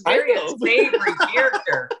this, he was very unsavory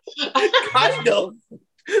character. Kind of.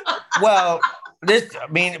 Well,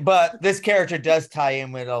 but this character does tie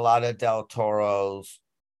in with a lot of Del Toro's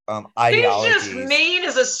ideologies. He's just mean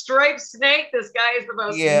as a striped snake. This guy is the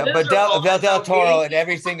most but Del Toro in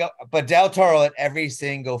every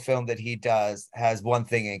single film that he does has one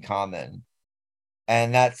thing in common,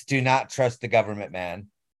 and that's do not trust the government, man.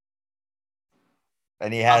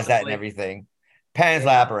 And he has that in everything. Pan's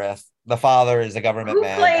Labyrinth. The father is a government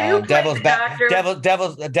man. Devil's Backbone.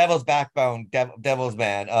 Devil's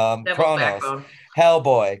Man. Kronos. Backbone.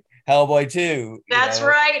 Hellboy. Hellboy 2. That's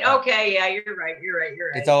right. Okay, yeah, you're right.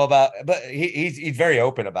 It's all about, but he's very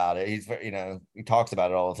open about it. He's he talks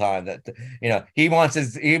about it all the time. That he wants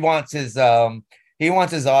his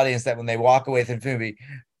audience that when they walk away from the movie,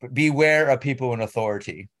 beware of people in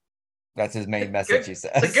authority. That's his main message. He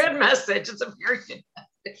says it's a good message. It's a very good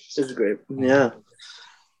message. It's great. Yeah.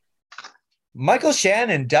 Michael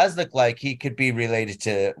Shannon does look like he could be related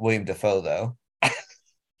to William Dafoe, though.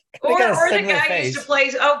 Or the guy used to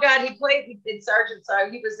play. Oh God, he played in Sergeant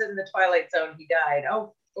Song. He was in the Twilight Zone. He died.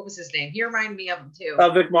 Oh, what was his name? He reminded me of him too.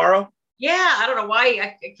 Vic Morrow. Yeah, I don't know why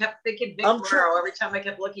I kept thinking Vic Morrow every time I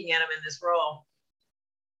kept looking at him in this role.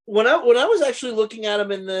 When I was actually looking at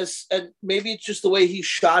him in this, and maybe it's just the way he's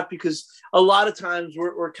shot, because a lot of times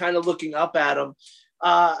we're kind of looking up at him.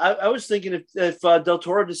 I was thinking if Del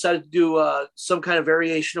Toro decided to do some kind of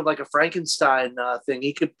variation of like a Frankenstein thing,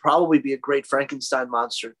 he could probably be a great Frankenstein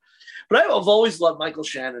monster. But I've always loved Michael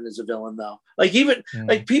Shannon as a villain, though. Like even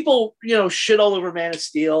like people, shit all over Man of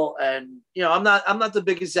Steel, and I'm not the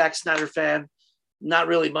biggest Zack Snyder fan. Not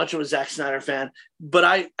really much of a Zack Snyder fan, but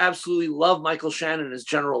I absolutely love Michael Shannon as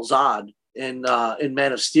General Zod in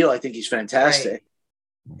Man of Steel. I think he's fantastic.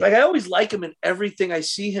 Right. Like I always like him in everything I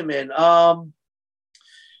see him in.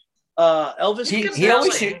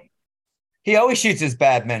 Elvis. He always shoots his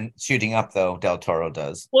bad men shooting up, though. Del Toro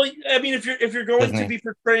does. Well, I mean, if you're going to be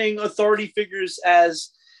portraying authority figures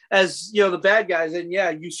as the bad guys, then yeah,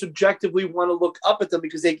 you subjectively want to look up at them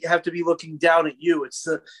because they have to be looking down at you. It's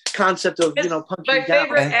the concept of punching down. My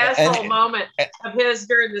favorite asshole moment of his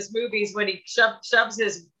during this movie is when he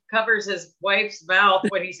covers his wife's mouth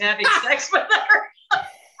when he's having sex with her.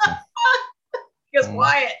 He goes,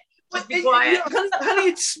 Wyatt, just be quiet. Honey,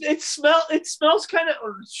 it smells kind of.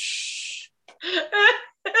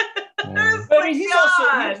 But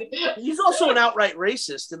he's also an outright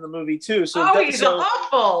racist in the movie too. So he's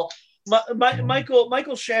awful.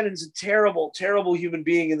 Michael Shannon's a terrible, terrible human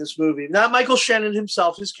being in this movie. Not Michael Shannon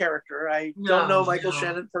himself, his character. I don't know Michael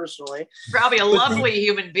Shannon personally. Probably a lovely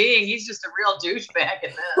human being. He's just a real douchebag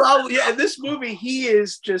in this. Probably, yeah. In this movie, he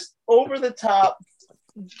is just over the top,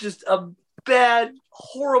 just a bad,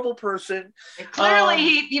 horrible person. And clearly,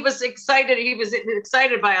 he was excited. He was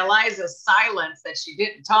excited by Eliza's silence that she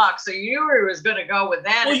didn't talk. So you knew he was going to go with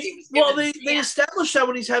that. They established that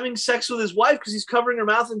when he's having sex with his wife because he's covering her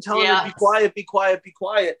mouth and telling her, "Be quiet, be quiet, be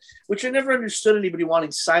quiet." Which I never understood anybody wanting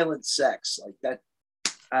silent sex like that.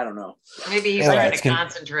 I don't know. Maybe he's trying to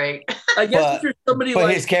concentrate. I guess if you're somebody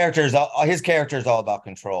but his character is all about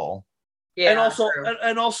control. Yeah,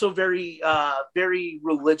 and also very very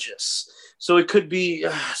religious. So it could be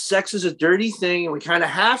sex is a dirty thing, and we kind of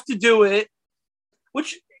have to do it,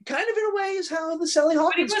 which kind of in a way is how the Sally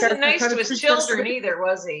Hawkins. But he wasn't nice to his children either,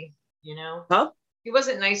 was he? Huh? He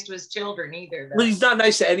wasn't nice to his children either. Well, he's not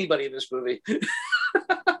nice to anybody in this movie.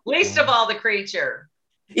 Least of all the creature.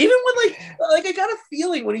 Even when like I got a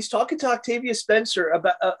feeling when he's talking to Octavia Spencer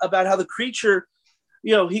about how the creature,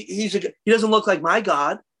 he doesn't look like my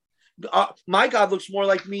God. My God looks more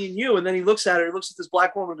like me and you. And then he looks at her, he looks at this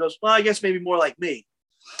black woman and goes, well, I guess maybe more like me.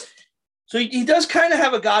 So he does kind of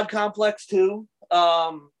have a God complex too.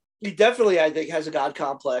 He definitely, I think, has a God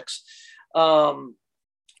complex. He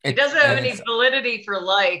doesn't have any validity for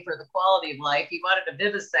life or the quality of life. He wanted to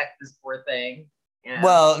vivisect this poor thing. Yeah.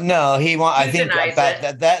 Well, no, I think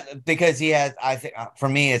that because he has. I think for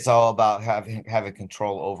me, it's all about having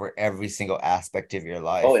control over every single aspect of your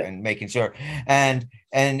life and making sure. And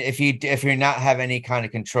if you're not have any kind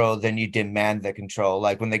of control, then you demand the control.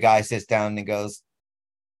 Like when the guy sits down and goes,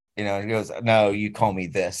 he goes, "No, you call me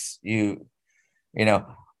this." That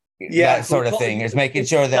sort of thing is making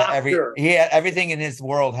sure that everything in his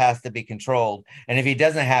world has to be controlled. And if he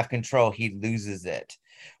doesn't have control, he loses it.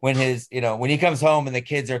 When when he comes home and the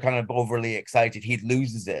kids are kind of overly excited, he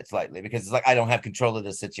loses it slightly because it's like, I don't have control of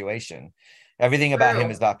the situation. Everything about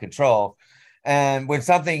him is about control. And when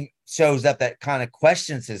something shows up that kind of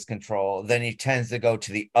questions his control, then he tends to go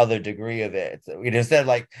to the other degree of it. So, instead of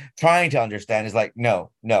like trying to understand, is like,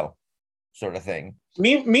 no, sort of thing.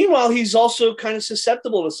 Meanwhile, he's also kind of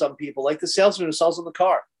susceptible to some people, like the salesman who sells him the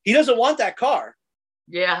car. He doesn't want that car.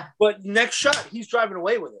 Yeah. But next shot, he's driving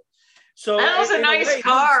away with it. So that was a nice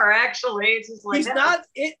car, actually. It's just like he's not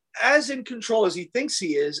as in control as he thinks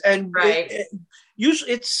he is, and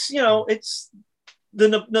usually it's it's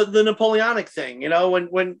the Napoleonic thing.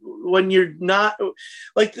 When you're not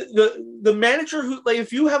like the manager who, like,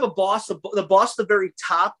 if you have a boss, the boss at the very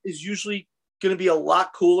top is usually going to be a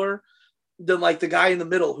lot cooler than like the guy in the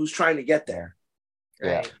middle who's trying to get there.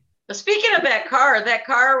 Right. Yeah. But speaking of that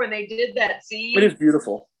car when they did that scene, it is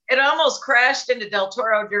beautiful. it almost crashed into Del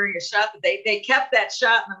Toro during a shot that they kept that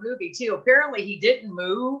shot in the movie too. Apparently he didn't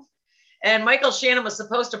move. And Michael Shannon was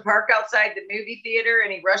supposed to park outside the movie theater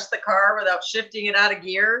and he rushed the car without shifting it out of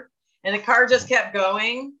gear. And the car just kept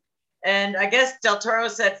going. And I guess Del Toro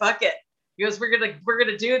said, fuck it. He goes, we're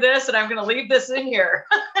gonna do this and I'm gonna leave this in here.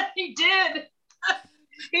 He did.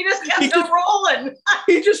 He just kept it rolling.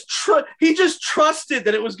 He just trusted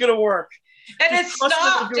that it was gonna work. And it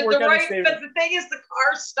stopped at the right, but the thing is the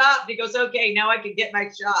car stopped. He goes, okay, now I can get my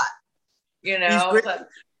shot. You know.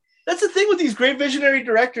 That's the thing with these great visionary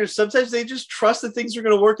directors. Sometimes they just trust that things are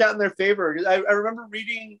going to work out in their favor. I remember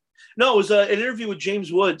reading, it was an interview with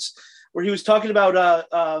James Woods where he was talking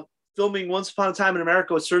about filming Once Upon a Time in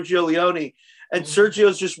America with Sergio Leone. And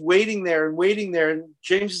Sergio's just waiting there. And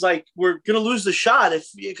James is like, we're going to lose the shot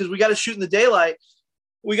because we got to shoot in the daylight.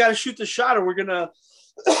 We got to shoot the shot or we're going to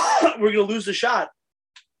lose the shot.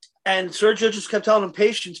 And Sergio just kept telling him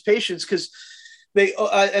patience, because they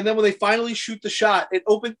and then when they finally shoot the shot, it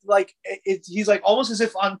opened he's like almost as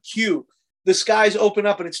if on cue, the skies open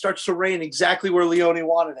up and it starts to rain exactly where Leone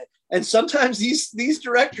wanted it. And sometimes these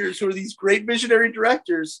directors who are these great visionary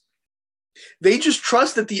directors, they just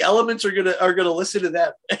trust that the elements are gonna listen to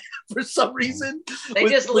them for some reason. They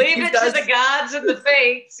just leave it to the gods and the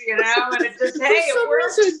fates, you know, and it just it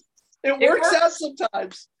works. It works out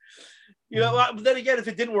sometimes. You know, but then again, if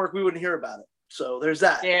it didn't work, we wouldn't hear about it. So there's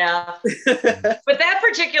that. Yeah. But that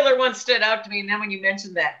particular one stood out to me. And then when you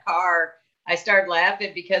mentioned that car, I started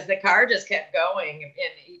laughing because the car just kept going. And,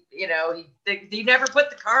 he never put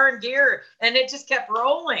the car in gear and it just kept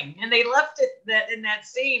rolling. And they left it in that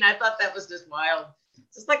scene. I thought that was just wild.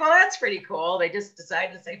 It's like, well, that's pretty cool. They just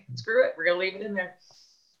decided to say, screw it. We're going to leave it in there.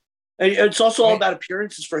 And it's also all about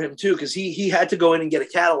appearances for him, too, because he had to go in and get a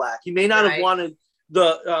Cadillac. He may not have wanted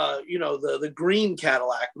the green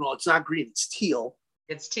Cadillac. No, it's not green. It's teal.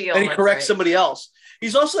 It's teal. And he corrects somebody else.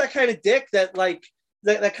 He's also that kind of dick that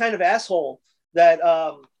that kind of asshole that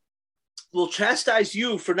will chastise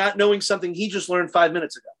you for not knowing something he just learned 5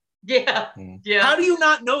 minutes ago. Yeah. Yeah. How do you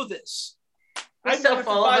not know this? He's so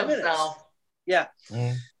full of himself. Yeah.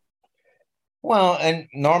 Well, and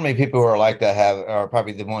normally people who are like that are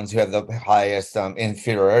probably the ones who have the highest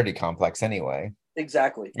inferiority complex anyway.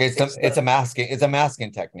 Exactly. It's a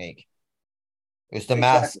masking technique. It's the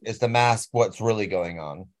mask. It's the mask. What's really going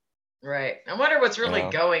on? Right. I wonder what's really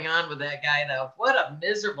going on with that guy, though. What a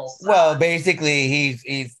miserable son. Well, basically, he's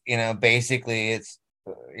basically it's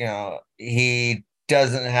he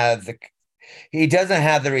doesn't have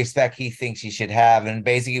the respect he thinks he should have, and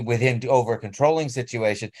basically with him over controlling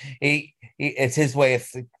situation, it's his way of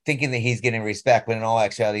thinking that he's getting respect, but in all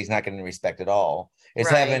actuality, he's not getting respect at all. It's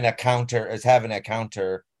having a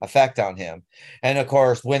counter effect on him. And of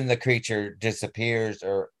course, when the creature disappears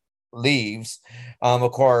or leaves,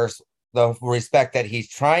 of course, the respect that he's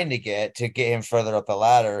trying to get him further up the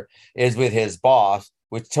ladder is with his boss,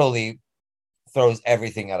 which totally throws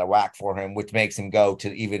everything out of whack for him, which makes him go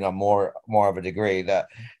to even a more of a degree that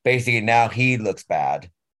basically now he looks bad.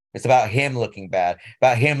 It's about him looking bad,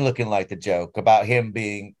 about him looking like the joke, about him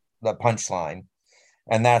being the punchline.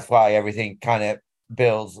 And that's why everything kind of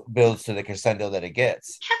builds to the crescendo that it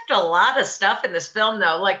gets. Kept a lot of stuff in this film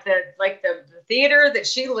though, like the theater that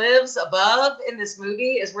she lives above in this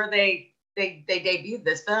movie is where they debuted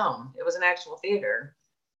this film. It was an actual theater.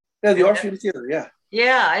 Yeah, the Orpheum Theater.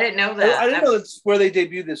 Yeah, I didn't know that. I didn't know that's where they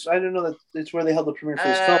debuted this. I didn't know that it's where they held the premiere for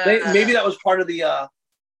this film. Maybe that was part of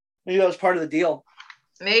the deal.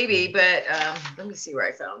 Maybe, but let me see where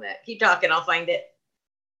I found that. Keep talking, I'll find it.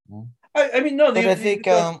 I mean, no, I think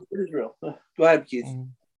it is real. Go ahead, Keith.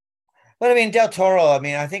 But I mean, Del Toro,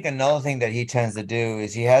 I think another thing that he tends to do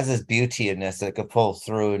is he has this beauty in this that could pull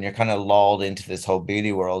through and you're kind of lulled into this whole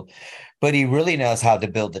beauty world. But he really knows how to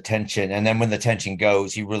build the tension. And then when the tension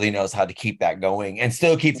goes, he really knows how to keep that going and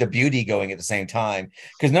still keep the beauty going at the same time.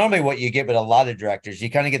 Because normally what you get with a lot of directors,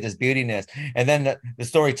 you kind of get this beautiness and then the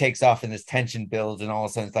story takes off and this tension builds and all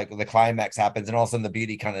of a sudden it's like the climax happens and all of a sudden the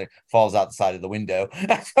beauty kind of falls out the side of the window.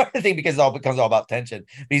 That's sort of thing because it all becomes all about tension.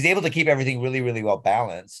 But he's able to keep everything really, really well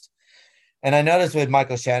balanced. And I noticed with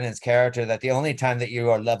Michael Shannon's character that the only time that you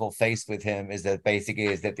are level faced with him is at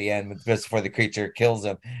the end, just before the creature kills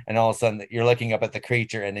him. And all of a sudden you're looking up at the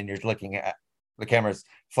creature and then you're looking at the camera's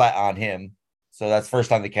flat on him. So that's the first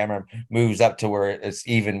time the camera moves up to where it's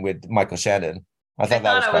even with Michael Shannon. I thought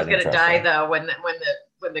I was going to die though when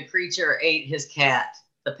the creature ate his cat,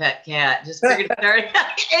 the pet cat, just freaking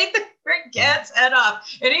ate the freaking cat's head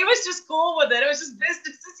off. And he was just cool with it. It was just business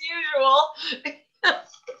as usual.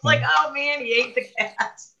 It's like, oh man, he ate the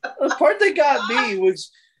cat. The part that got me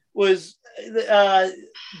was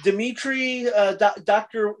Dimitri,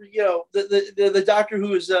 doctor, the doctor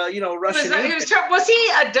who is, Russian agent. Was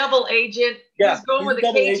he a double agent? He Yeah, was going he's with a the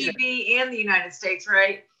double KGB and the United States,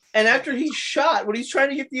 right? And after he's shot, when he's trying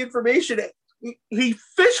to get the information, he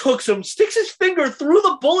fish hooks him, sticks his finger through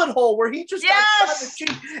the bullet hole where he just got shot in the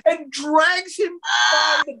cheek, and drags him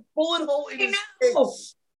by the bullet hole in his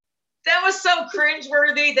face. That was so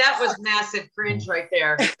cringeworthy. That was massive cringe right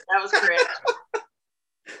there. That was cringe.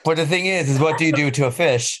 But the thing is what do you do to a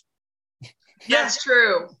fish? That's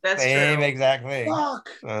true. That's Same true. exact thing. Fuck.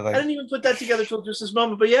 I I didn't even put that together till just this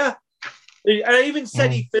moment, but yeah. I even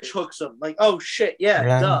said he fish hooks him. Like, oh shit,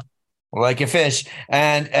 duh. Like a fish,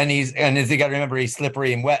 and as you got to remember, he's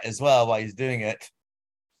slippery and wet as well while he's doing it.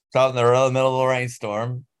 It's out in the middle of a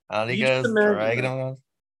rainstorm. Out he goes, dragging him on.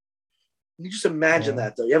 You just imagine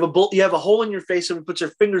that though. You have a hole in your face, and puts your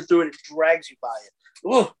finger through it, and drags you by it.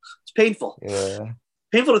 Oh, it's painful. Yeah,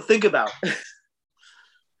 painful to think about.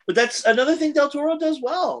 But that's another thing Del Toro does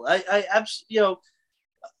well. I absolutely,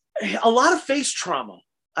 a lot of face trauma.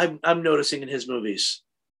 I'm noticing in his movies.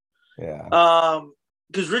 Yeah.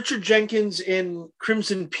 Because Richard Jenkins in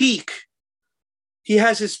Crimson Peak, he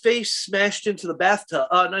has his face smashed into the bathtub,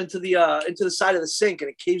 into the side of the sink, and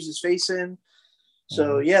it caves his face in.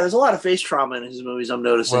 So yeah, there's a lot of face trauma in his movies. I'm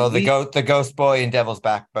noticing. Well, the Ghost Boy in Devil's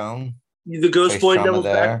Backbone. The Ghost Boy in Devil's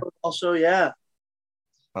Backbone, also, yeah.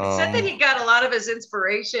 It said that he got a lot of his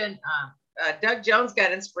inspiration. Doug Jones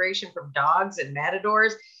got inspiration from dogs and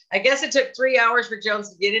matadors. I guess it took 3 hours for Jones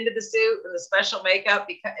to get into the suit and the special makeup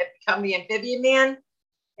become the amphibian man.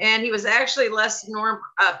 And he was actually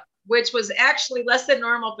which was actually less than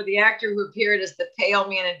normal for the actor who appeared as the pale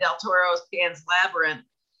man in Del Toro's Pan's Labyrinth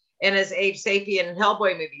and as Abe Sapien in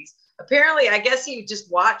Hellboy movies. Apparently, I guess he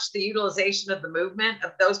just watched the utilization of the movement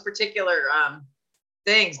of those particular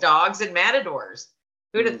things, dogs and matadors.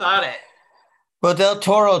 Who'd have thought it? Well, Del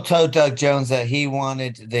Toro told Doug Jones that he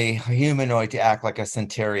wanted the humanoid to act like a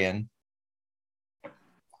centurion.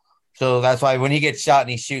 So that's why when he gets shot and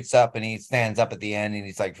he shoots up and he stands up at the end and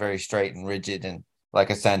he's like very straight and rigid and like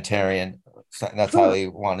a centurion. That's how he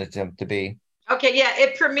wanted him to be. Okay, yeah,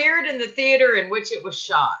 it premiered in the theater in which it was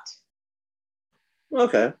shot.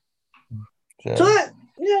 Okay. So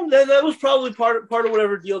that was probably part of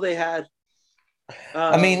whatever deal they had.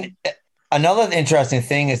 I mean, another interesting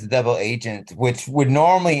thing is the double agent, which would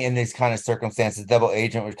normally in these kind of circumstances, double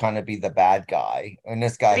agent would kind of be the bad guy. And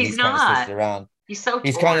this guy, he's kind of switched around. He's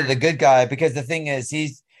kind of the good guy because the thing is,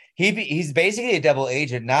 he's basically a double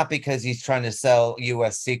agent, not because he's trying to sell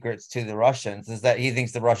U.S. secrets to the Russians, is that he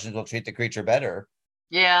thinks the Russians will treat the creature better.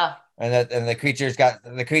 Yeah. And the creature's got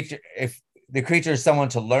the creature. If the creature is someone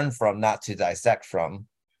to learn from, not to dissect from.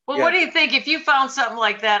 Well, what do you think if you found something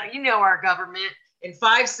like that? Our government in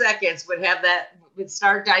 5 seconds would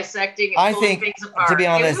start dissecting and pulling things apart. To be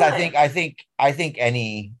honest, I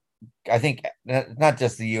think not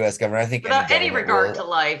just the U.S. government. I think without any regard to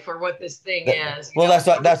life or what this thing is. Well, that's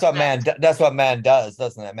what man does,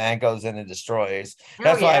 doesn't it? Man goes in and destroys.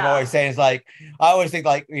 That's why I'm always saying is like I always think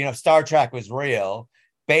like Star Trek was real.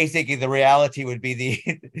 Basically, the reality would be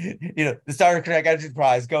the Star Trek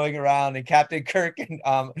Enterprise going around and Captain Kirk and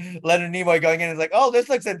Leonard Nimoy going in and is like, oh, this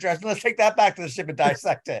looks interesting. Let's take that back to the ship and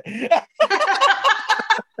dissect it.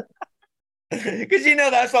 Because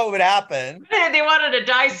that's what would happen. They wanted to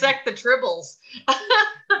dissect the tribbles.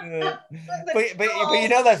 but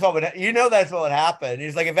that's what would happen.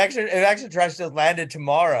 He's like, if extraterrestrials landed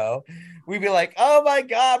tomorrow, we'd be like, oh my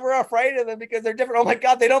God, we're afraid of them because they're different. Oh my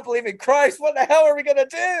God, they don't believe in Christ. What the hell are we gonna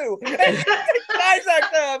do?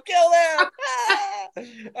 Dissect them, kill them.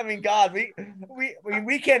 I mean, God, we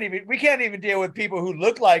can't even deal with people who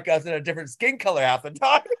look like us in a different skin color half the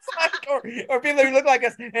time. or people who look like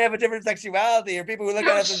us and have a different sexuality, or people who look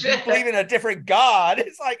at us and believe in a different God.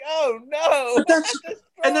 It's like, oh no.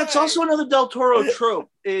 And that's also another Del Toro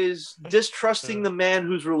trope, is distrusting the man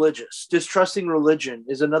who's religious. Distrusting religion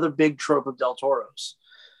is another big trope of Del Toro's.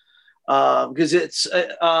 Because it's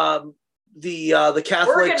the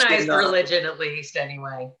Catholics. Organized religion, at least,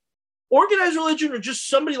 anyway. Organized religion, or just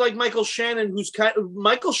somebody like Michael Shannon,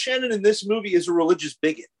 Michael Shannon in this movie is a religious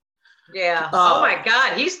bigot. Yeah. Oh my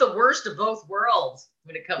God, he's the worst of both worlds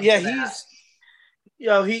when it comes to that.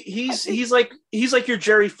 He's like your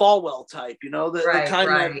Jerry Falwell type, the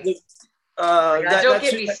kind that. Don't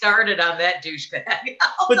get me started on that douchebag.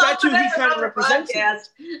 But that's who he kind of represents.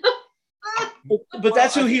 But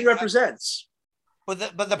that's who he represents. But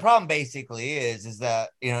the problem basically is that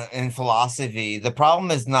in philosophy, the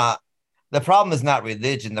problem is not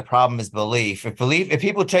religion. The problem is belief. If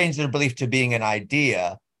people change their belief to being an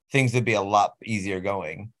idea, things would be a lot easier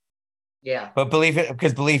going. Yeah. But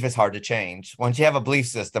because belief is hard to change. Once you have a belief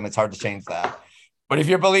system, it's hard to change that. But if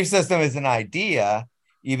your belief system is an idea,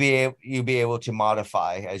 you be able to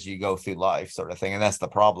modify as you go through life, sort of thing. And that's the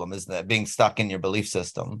problem, isn't it? Being stuck in your belief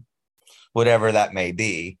system, whatever that may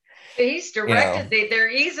be. He's directed their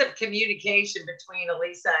ease of communication between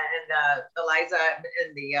Eliza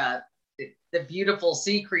and the beautiful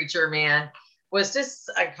sea creature man was just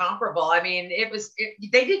incomparable. I mean,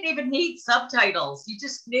 they didn't even need subtitles. You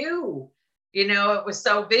just knew, it was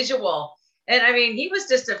so visual. And I mean, he was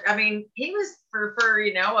for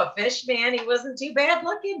a fish man, he wasn't too bad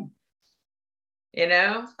looking.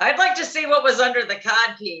 I'd like to see what was under the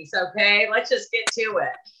cod piece. Okay, let's just get to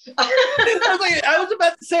it. I was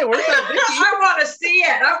about to say, where's that? I want to see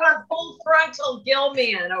it. I want full frontal gill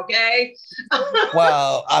man. Okay.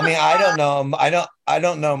 Well, I mean, I don't know. I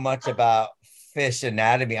don't know much about fish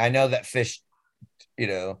anatomy. I know that fish,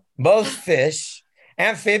 most fish,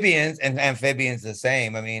 amphibians the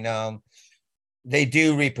same. I mean, they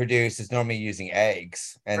do reproduce. It's normally using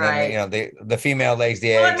eggs, and right. then the female lays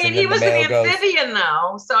the eggs. Well, I mean, he was an amphibian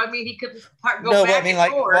though, so I mean, he could go back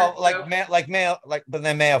and forth. But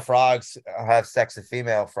then male frogs have sex with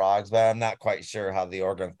female frogs, but I'm not quite sure how the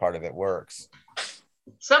organs part of it works.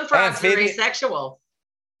 Some frogs are asexual.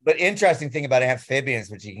 But interesting thing about amphibians,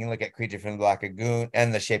 which you can look at Creature from the Black Lagoon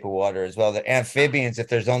and The Shape of Water as well, that amphibians, if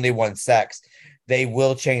there's only one sex, they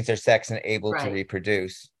will change their sex and able to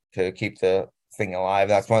reproduce to keep the thing alive.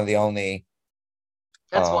 That's one of the only.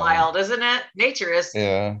 That's wild, isn't it? Nature is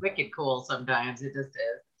wicked cool sometimes. It just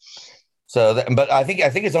is. So, but I think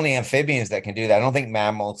it's only amphibians that can do that. I don't think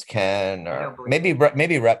mammals can, or maybe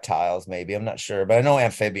reptiles. Maybe I'm not sure, but I know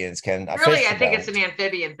amphibians can. Really, I think it's an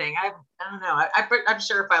amphibian thing. I don't know. I'm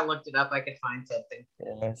sure if I looked it up, I could find something.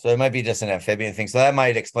 Yeah, so it might be just an amphibian thing. So that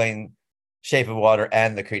might explain Shape of Water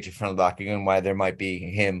and The Creature from the Black Lagoon, why there might be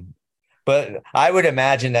him. But I would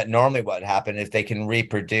imagine that normally what happened if they can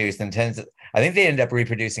reproduce, I think they end up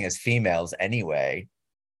reproducing as females anyway.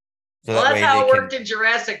 So well, that's how it worked in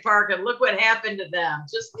Jurassic Park, and look what happened to them.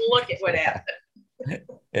 Just look at what happened.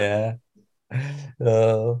 Yeah.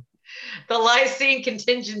 The lysine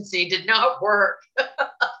contingency did not work.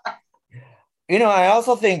 I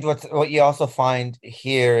also think what you also find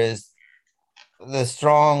here is the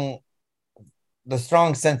strong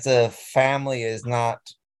sense of family is not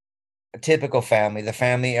a typical family. The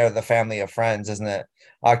family are the family of friends, isn't it?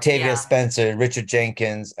 Octavia Spencer, Richard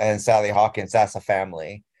Jenkins, and Sally Hawkins, that's a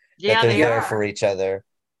family. Yeah, they're there for each other.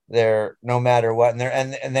 They're no matter what,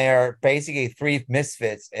 and they are basically three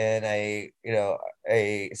misfits in a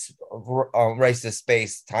race to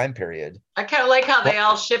space time period. I kind of like how they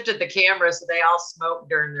all shifted the camera so they all smoked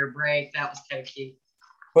during their break. That was kind of cute.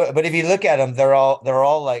 But if you look at them, they're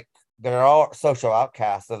all social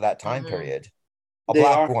outcasts of that time period. A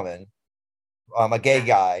black woman, a gay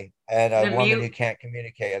guy, and a woman who can't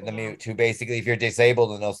communicate, and the mute, who basically, if you're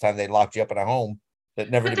disabled in those times, they locked you up in a home. But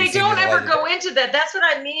they don't ever go into that. That's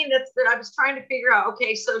what I mean. I was trying to figure out.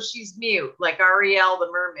 Okay, so she's mute, like Ariel the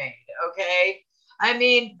mermaid. Okay, I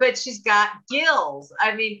mean, but she's got gills.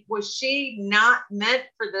 I mean, was she not meant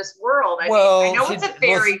for this world? I know it's a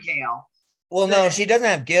fairy tale. Well, no, she doesn't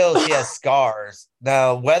have gills. She has scars.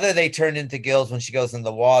 Now, whether they turn into gills when she goes in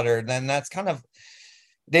the water, then that's kind of.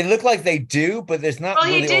 They look like they do, but there's not. Well,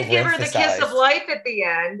 really he did give her the kiss of life at the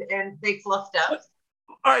end, and they fluffed up.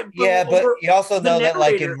 All right, but you also know that,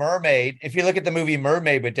 like in Mermaid, if you look at the movie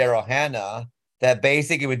Mermaid with Daryl Hannah, that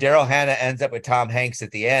basically when Daryl Hannah ends up with Tom Hanks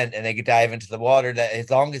at the end and they could dive into the water, that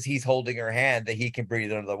as long as he's holding her hand, that he can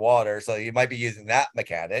breathe under the water. So you might be using that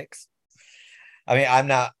mechanics. I mean, I'm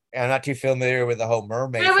not too familiar with the whole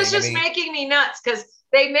mermaid. It was just making me nuts because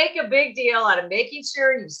they make a big deal out of making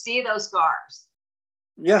sure you see those scars.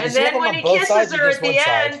 Yeah, and then when he kisses her at the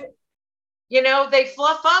end. They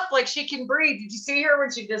fluff up like she can breathe. Did you see her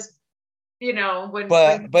when she just,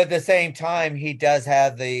 But at the same time, he does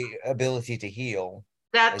have the ability to heal.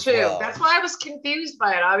 That too. Well. That's why I was confused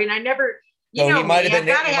by it. I mean, I never, he might have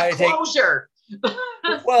been. I've got to have closure.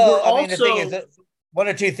 Well, I mean, the thing is that one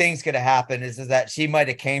or two things could have happened is that she might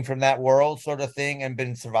have came from that world sort of thing and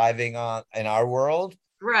been surviving in our world.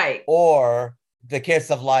 Right. Or the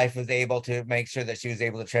kiss of life was able to make sure that she was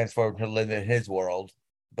able to transform to live in his world.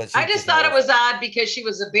 But I just thought it was odd because she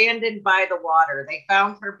was abandoned by the water. They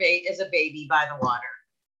found her as a baby by the water.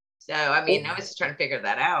 So, I mean, I was just trying to figure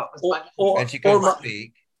that out. And she couldn't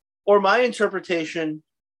speak. Or my interpretation,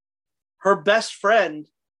 her best friend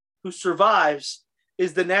who survives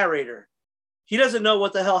is the narrator. He doesn't know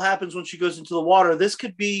what the hell happens when she goes into the water. This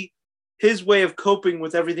could be his way of coping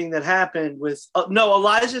with everything that happened with no,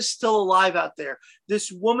 Eliza's still alive out there.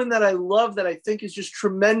 This woman that I love, that I think is just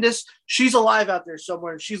tremendous, she's alive out there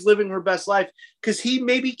somewhere, and she's living her best life because he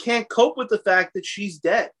maybe can't cope with the fact that she's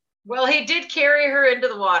dead. Well, he did carry her into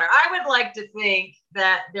the water. I would like to think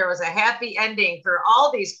that there was a happy ending for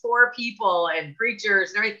all these poor people and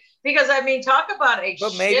creatures and everything. Because I mean, talk about a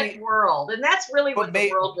shit world, and that's really what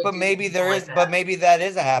the world would do. But maybe there is, but maybe that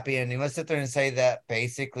is a happy ending. Let's sit there and say that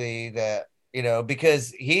basically that, you know,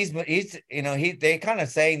 because he's you know, they kind of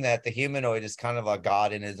saying that the humanoid is kind of a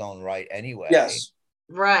god in his own right anyway. Yes.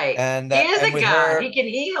 Right. And he is and a god. He can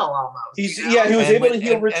heal almost. He's he was able to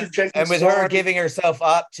heal Richard Jenkins. And with her giving herself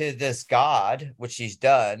up to this god, which she's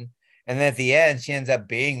done, and then at the end she ends up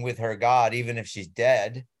being with her god, even if she's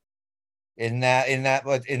dead. Isn't that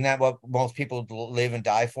what most people live and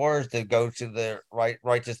die for, is to go to the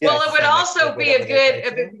righteous? Well, it would also be a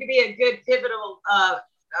good pivotal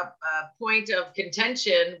point of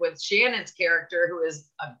contention with Shannon's character, who is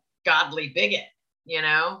a godly bigot. You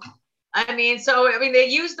know, I mean, they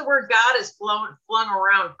use the word God is flung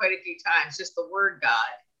around quite a few times, just the word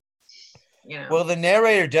God. You know. Well, the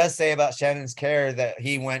narrator does say about Shannon's character that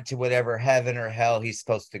he went to whatever heaven or hell he's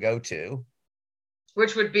supposed to go to.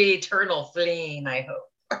 Which would be eternal flame, I hope.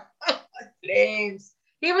 Flames.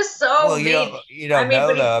 He was so mean. You don't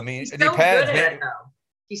know, though. I mean, it depends. Good at it, though.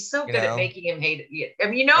 He's so good at making him hate it. I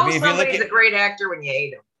mean, somebody's a great actor when you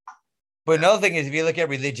hate him. But another thing is, if you look at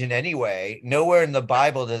religion anyway, nowhere in the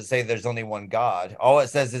Bible does it say there's only one God. All it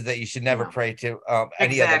says is that you should never pray to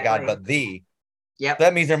any other God but thee. Yep.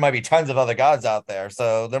 That means there might be tons of other gods out there.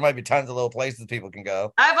 So there might be tons of little places people can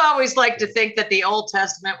go. I've always liked to think that the Old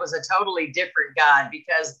Testament was a totally different God,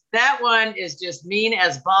 because that one is just mean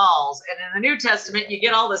as balls. And in the New Testament, you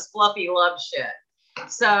get all this fluffy love shit.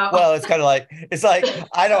 So well, it's kind of like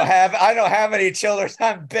I don't have any children.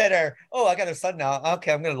 I'm bitter. Oh, I got a son now.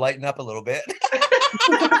 Okay, I'm gonna lighten up a little bit.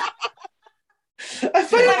 I'm a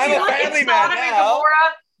family man now.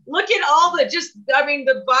 Look at all the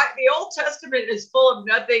the Old Testament is full of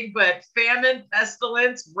nothing but famine,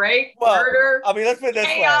 pestilence, rape, murder. I mean, let's put it this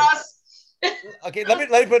chaos. way. Okay, let me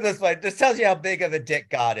put it this way. This tells you how big of a dick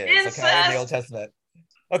God is. Incest. Okay, in the Old Testament.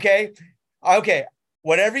 Okay.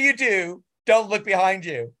 Whatever you do, don't look behind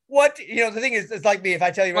you. What, the thing is, it's like me. If I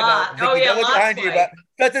tell you right now, don't look behind you, but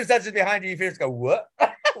such and such is behind you, you just go, what?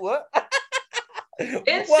 What?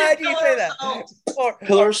 Why do you say that?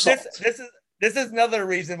 Or this is another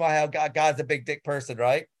reason why how God's a big dick person,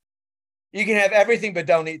 right? You can have everything, but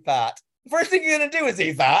don't eat that. First thing you're gonna do is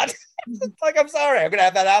eat that. Like, I'm sorry, I'm gonna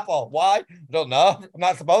have that apple. Why? I don't know. I'm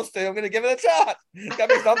not supposed to. I'm gonna give it a shot. It's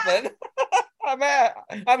gotta be something.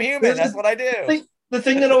 I'm human. That's what I do. The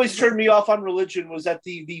thing that always turned me off on religion was that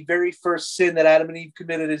the very first sin that Adam and Eve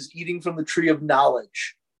committed is eating from the tree of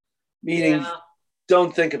knowledge, meaning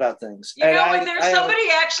don't think about things. Somebody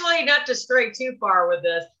actually, not to stray too far with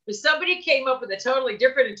this, but somebody came up with a totally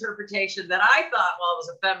different interpretation that I thought, well, it was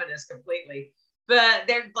a feminist completely, but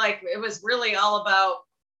they're like, it was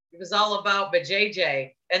all about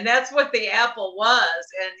BJJ, and that's what the apple was,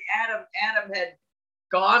 and Adam had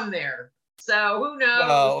gone there. So who knows?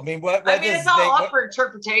 Well, I mean, it's all up for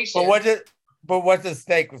interpretation. But what does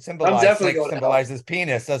snake symbolize? Snake symbolizes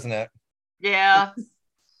penis, doesn't it? Yeah.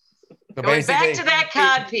 So going back to that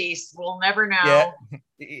cod piece, we'll never know. Yeah.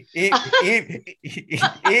 He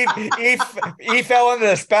fell under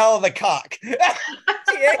the spell of the cock.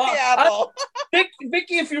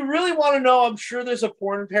 Vicky, if you really want to know, I'm sure there's a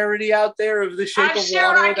porn parody out there of The Shape of Water. I'm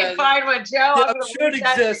sure I can find one, Joe. That should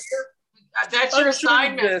exist. That's your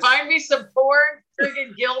assignment. Find me some porn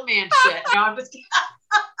friggin' Gilman shit. No, I'm just kidding.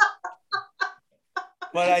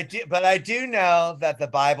 But I do know that the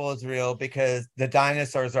Bible is real because the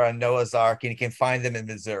dinosaurs are on Noah's Ark and you can find them in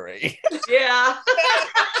Missouri. Yeah.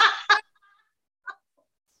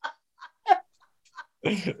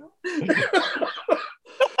 We're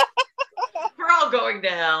all going to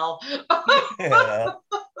hell. Yeah.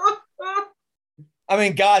 I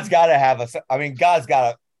mean, God's got to,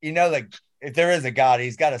 like, if there is a God,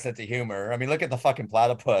 he's got a sense of humor. I mean, look at the fucking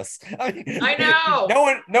platypus. I know.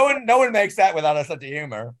 No one makes that without a sense of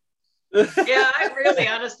humor. Yeah,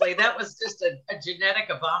 honestly, that was just a genetic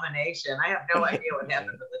abomination. I have no idea what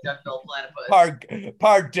happened to the duck-billed platypus.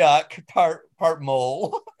 Part duck, part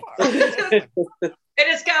mole. And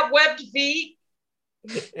it's got webbed feet.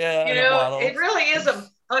 Yeah, it really is a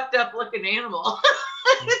fucked up looking animal.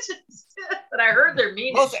 But I heard they're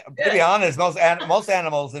mean. To be honest, most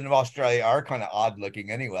animals in Australia are kind of odd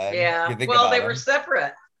looking anyway. Yeah. Well, they were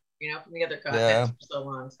separate, from the other continents for so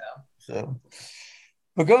long. So.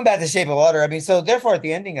 But going back to Shape of Water, I mean, so therefore at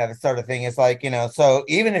the ending of it sort of thing, it's like, so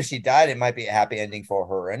even if she died, it might be a happy ending for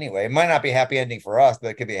her anyway. It might not be a happy ending for us, but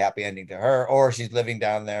it could be a happy ending to her, or she's living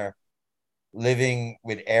down there, living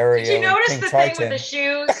with Did you Ariel and notice King the thing with Triton. the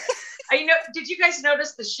shoes? Did you guys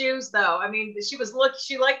notice the shoes though? I mean,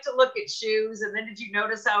 she liked to look at shoes, and then did you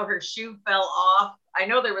notice how her shoe fell off? I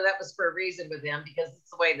know that was for a reason with him because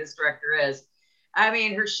it's the way this director is. I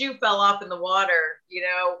mean, her shoe fell off in the water,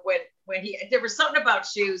 when there was something about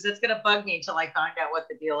shoes that's gonna bug me until I find out what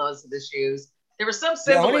the deal is with the shoes. There was some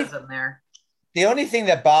symbolism there. The only thing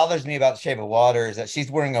that bothers me about the Shape of Water is that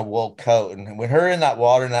she's wearing a wool coat, and when her in that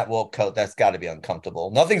water in that wool coat, that's got to be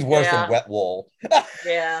uncomfortable. Nothing's worse than wet wool.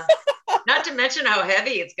 Yeah. Not to mention how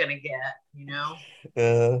heavy it's gonna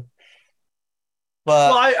get, But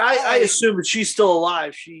I assume that she's still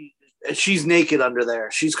alive. She's naked under there.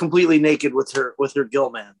 She's completely naked with her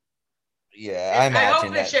Gilman. Yeah, I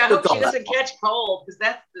imagine I hope she doesn't catch cold because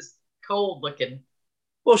that's this cold looking.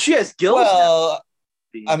 Well, she has gills. Well,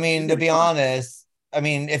 I mean, to be honest, I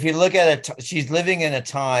mean, if you look at it, she's living in a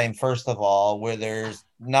time, first of all, where there's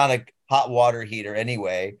not a hot water heater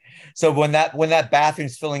anyway. So when that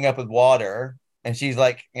bathroom's filling up with water, and she's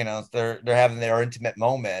like, they're having their intimate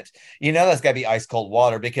moment, that's gotta be ice cold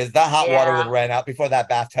water because that hot water would ran out before that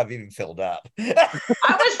bathtub even filled up. I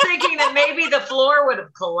was thinking that maybe the floor would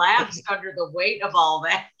have collapsed under the weight of all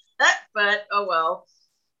that, but oh well.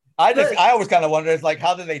 I always kind of wonder, it's like,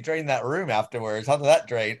 how did they drain that room afterwards? How did that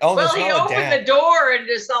drain? Oh, well, he opened the door and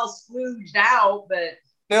just all splooged out, but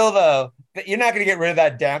still, though, you're not going to get rid of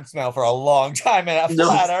that damp smell for a long time in that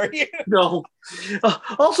flat, are you? No.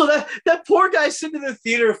 Also, that poor guy sitting in the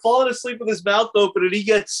theater, falling asleep with his mouth open, and he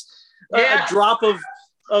gets a drop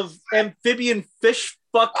of amphibian fish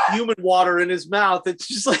fuck human water in his mouth. It's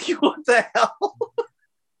just like, what the hell?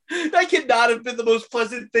 That could not have been the most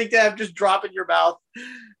pleasant thing to have just drop in your mouth.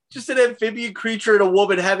 Just an amphibian creature and a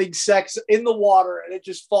woman having sex in the water, and it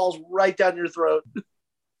just falls right down your throat.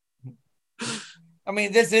 I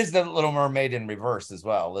mean, this is the Little Mermaid in reverse as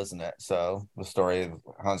well, isn't it? So the story of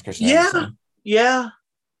Hans Christian Andersen. Yeah.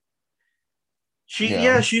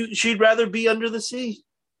 She'd rather be under the sea.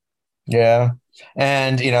 Yeah,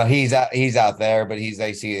 and he's out there, but he's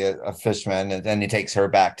actually a fisherman, and then he takes her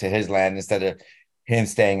back to his land instead of him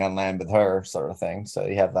staying on land with her, sort of thing. So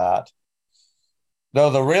you have that. Though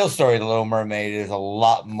the real story of the Little Mermaid is a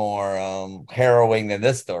lot more harrowing than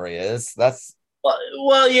this story is.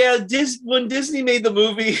 Well, yeah. When Disney made the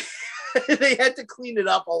movie, they had to clean it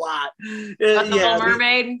up a lot. The Little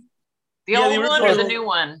Mermaid, the old one or the new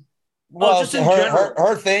one? Well,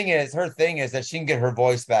 her thing is that she can get her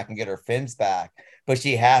voice back and get her fins back, but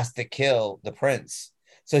she has to kill the prince.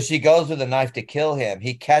 So she goes with a knife to kill him.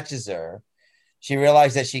 He catches her. She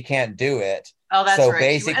realized that she can't do it. Oh, that's so right.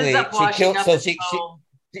 Basically,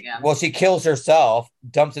 she kills herself,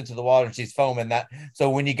 dumps into the water, and she's foaming that. So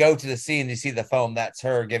when you go to the sea and you see the foam, that's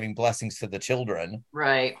her giving blessings to the children.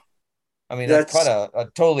 Right. I mean, that's quite a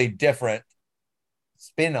totally different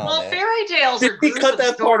spin on it. Well, fairy tales are Disney cut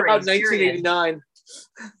that part out in 1989.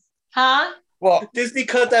 Huh? Well, Disney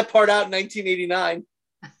cut that part out in 1989.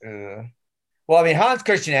 Well, I mean, Hans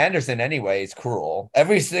Christian Andersen anyway is cruel.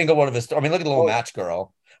 Every single one of his. I mean, look at the little match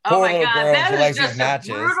girl. Oh my God, that is just a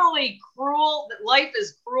brutally cruel. Life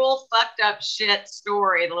is cruel, fucked up shit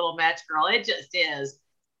story. The Little Match Girl. It just is.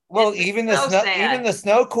 Well, even the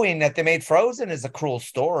Snow Queen that they made Frozen is a cruel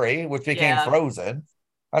story, which became Frozen.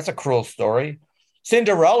 That's a cruel story.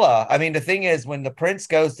 Cinderella. I mean, the thing is, when the prince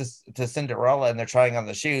goes to Cinderella and they're trying on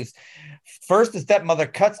the shoes, first the stepmother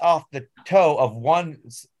cuts off the toe of one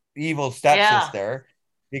evil stepsister.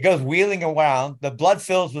 He goes wheeling around. The blood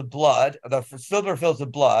fills with blood. The silver fills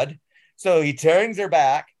with blood. So he turns her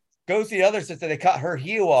back, goes to the other sister. They cut her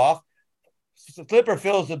heel off. Slipper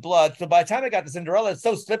fills with blood. So by the time I got to Cinderella, it's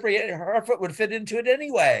so slippery, her foot would fit into it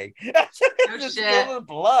anyway. No shit.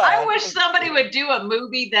 Blood. I wish somebody would do a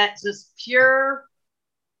movie that's just pure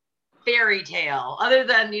fairy tale. Other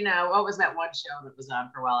than, what was that one show that was on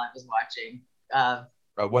for a while I was watching?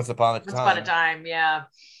 Once Upon a Time. Once Upon a Time, yeah.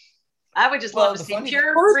 I would just love to see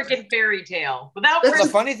pure freaking fairy tale without the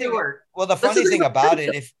funny thing. Well, the funny thing about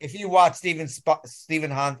it, if you watch Stephen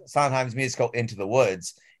Sondheim's musical Into the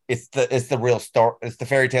Woods, it's the real story. It's the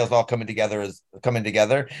fairy tales all coming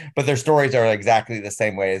together, but their stories are exactly the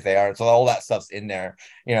same way as they are. So all that stuff's in there.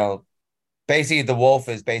 Basically, the wolf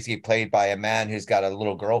is basically played by a man who's got a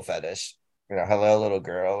little girl fetish. Hello, little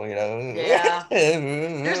girl. Yeah.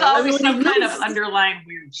 There's always some kind of underlying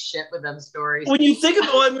weird shit with them stories. When you think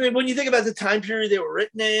about the time period they were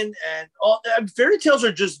written in, and all, fairy tales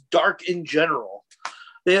are just dark in general.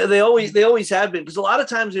 They always have been, because a lot of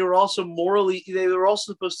times they were also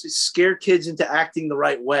supposed to scare kids into acting the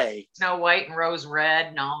right way. Snow White and Rose Red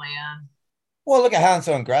and all that. Well, look at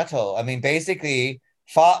Hansel and Gretel. I mean, basically,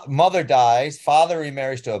 mother dies, father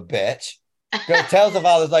remarries to a bitch. Tells the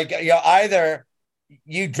father's like, either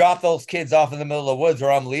you drop those kids off in the middle of the woods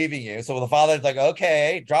or I'm leaving you. So the father's like,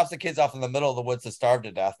 okay, drops the kids off in the middle of the woods to starve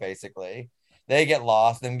to death, basically. They get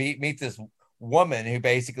lost and meet this woman who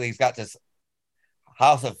basically has got this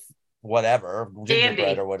house of whatever,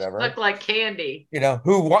 gingerbread or whatever. Look like candy.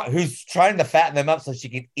 Who's trying to fatten them up so she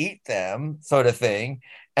can eat them, sort of thing.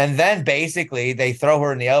 And then basically they throw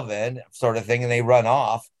her in the oven, sort of thing, and they run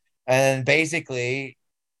off. And basically,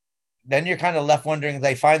 then you're kind of left wondering if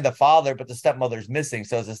they find the father, but the stepmother's missing.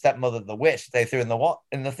 So is the stepmother the witch they threw in the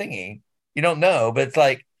thingy? You don't know, but it's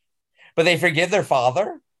like, but they forgive their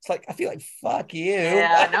father. It's like, I feel like, fuck you.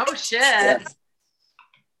 Yeah, no shit.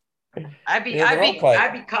 I'd be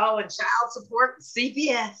calling child support and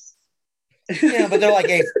CPS. Yeah, but they're like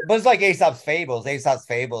but it's like Aesop's Fables,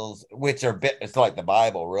 which are it's like the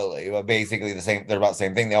Bible, really. But basically the same. They're about the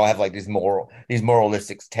same thing. They all have like these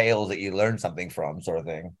moralistic tales that you learn something from, sort of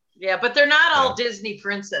thing. Yeah, but they're not all Disney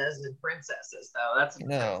princesses, though. That's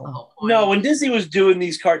the whole point. No, when Disney was doing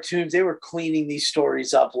these cartoons, they were cleaning these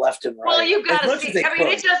stories up left and right. Well, you got to see. I mean,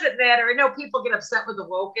 it doesn't matter. I know people get upset with the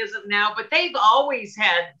wokeism now, but they've always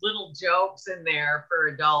had little jokes in there for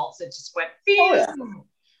adults. It just went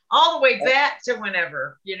all the way back to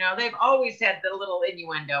whenever. They've always had the little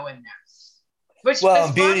innuendo in there.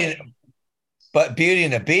 Beauty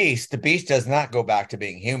and the Beast does not go back to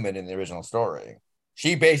being human in the original story.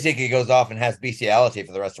 She basically goes off and has bestiality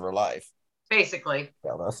for the rest of her life. Basically.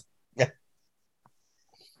 Yeah.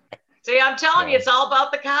 See, I'm telling you, it's all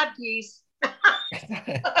about the codpiece.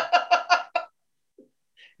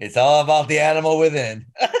 It's all about the animal within.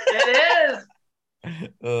 It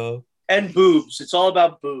is. And boobs. It's all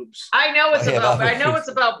about boobs. I know it's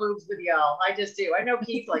about boobs with y'all. I just do. I know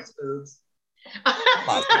Keith likes boobs.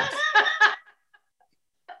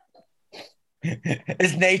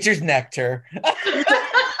 It's nature's nectar.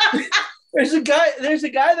 There's a guy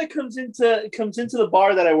that comes into the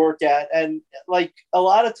bar that I work at, and like a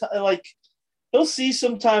lot of time, like he'll see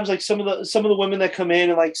sometimes like some of the women that come in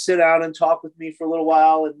and like sit down and talk with me for a little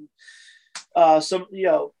while, and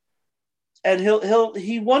and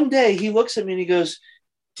he one day he looks at me and he goes,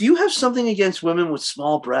 "Do you have something against women with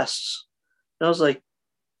small breasts?" And I was like,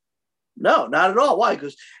 "No, not at all." Why?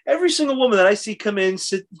 Because every single woman that I see come in,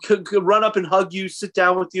 run up and hug you, sit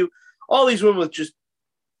down with you, all these women with just,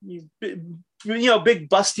 big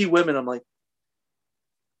busty women. I'm like,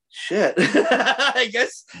 shit. I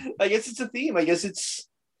guess it's a theme. I guess it's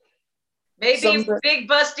maybe big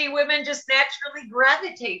busty women just naturally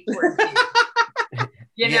gravitate towards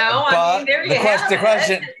you. I mean, there you have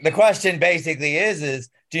it. The question basically is,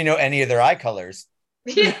 do you know any of their eye colors?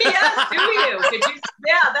 Yes, do you?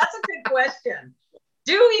 Yeah, that's a good question.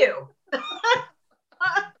 Do you?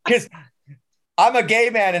 Because I'm a gay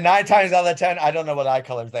man, and 9 times out of 10, I don't know what eye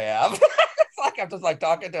colors they have. It's like I'm just like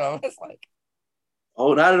talking to them. It's like,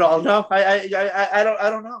 oh, not at all. No, I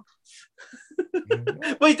don't know.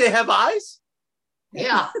 Wait, they have eyes?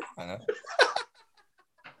 Yeah. I know.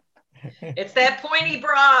 It's that pointy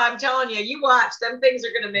bra. I'm telling you. You watch. Them things are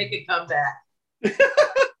gonna make it come back.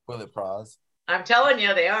 Bullet bras. I'm telling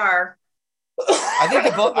you, they are.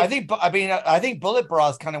 I think bullet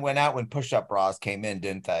bras kind of went out when push-up bras came in,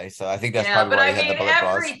 didn't they? So I think that's probably why they had the bullet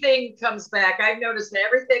bras. Everything comes back. I've noticed that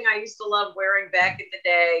everything I used to love wearing back in the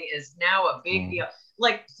day is now a big deal.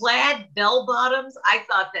 Like plaid bell bottoms, I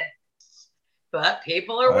thought that, but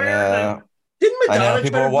people are wearing them. Didn't Madonna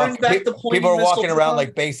try to bring back the pointy people are walking around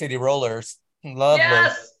like Bay City rollers. Lovely.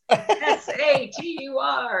 Yes.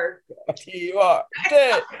 SATUR. TUR.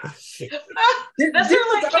 That's sort of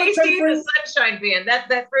like Casey and the Sunshine Band.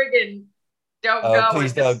 That friggin' don't go.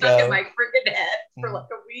 It's been stuck in my friggin' head for like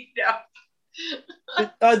a week now.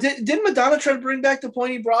 Didn't Madonna try to bring back the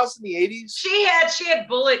pointy bras in the 80s? She had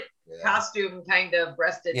bullet costume kind of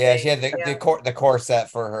breasted. Yeah, she had the corset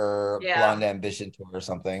for her Blonde Ambition tour or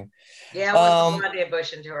something. Yeah, it was the Blonde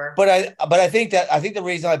Ambition tour. But I think the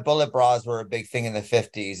reason why bullet bras were a big thing in the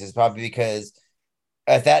 50s is probably because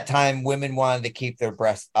at that time women wanted to keep their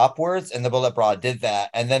breasts upwards, and the bullet bra did that.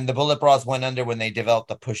 And then the bullet bras went under when they developed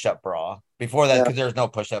the push-up bra. Before that, because there's no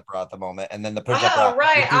push-up bra at the moment, and then the push-up bra. Oh,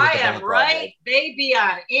 right, I am right. They be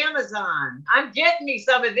on Amazon. I'm getting me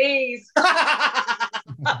some of these.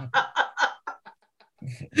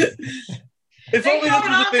 If only they come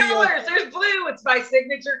in all colors. There's blue. It's my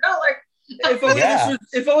signature color.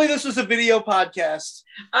 If only this was a video podcast.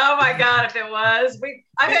 Oh my God, if it was.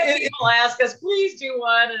 I've had people ask us, please do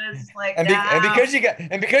one, and it's like, and because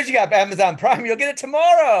you got Amazon Prime, you'll get it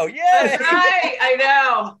tomorrow. Yeah. That's right. I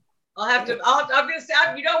know. I'm gonna say,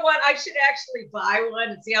 you know what? I should actually buy one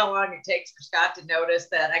and see how long it takes for Scott to notice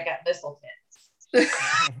that I got missile pins.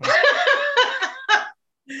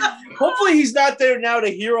 Hopefully he's not there now to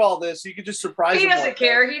hear all this. You could just surprise him. He doesn't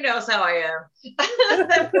care. He knows how I am.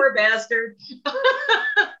 That poor bastard.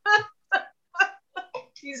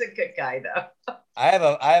 He's a good guy though. I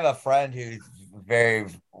have a friend who's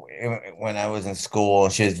when I was in school,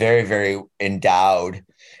 she was very, very endowed.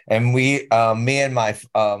 And me and my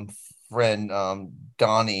friend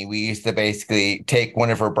Donnie, we used to basically take one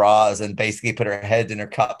of her bras and basically put her head in her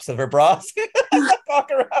cups of her bras. Walk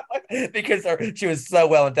around because she was so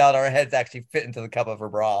well endowed, our heads actually fit into the cup of her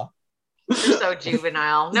bra. You're so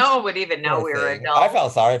juvenile. No one would even know we were adults. I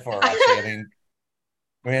felt sorry for her, actually.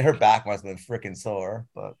 I mean, her back must have been freaking sore.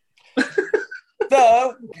 But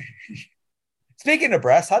so, speaking of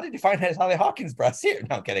breasts, how did you find Sally Hawkins' breasts here?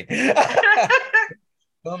 No, I'm kidding. She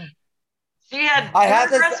had. I have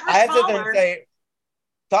to say,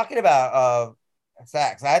 talking about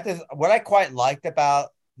sex, what I quite liked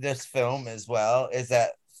about this film as well is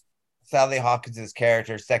that Sally Hawkins'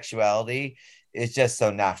 character's sexuality is just so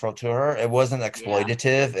natural to her. It wasn't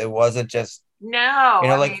exploitative. It wasn't just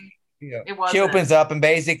she opens up and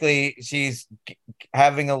basically she's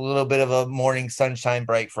having a little bit of a morning sunshine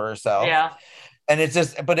break for herself. Yeah. And it's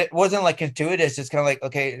just, but it wasn't like gratuitous. It's just kind of like,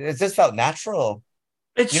 okay, it just felt natural.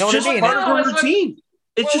 It's just part of her routine.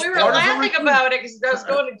 It's just we were laughing about it because I was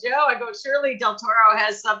going to Joe. I go, surely Del Toro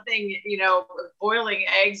has something, boiling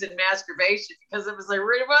eggs and masturbation, because it was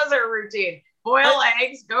her routine. Boil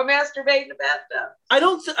eggs, go masturbate in the bathtub. I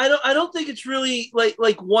don't think it's really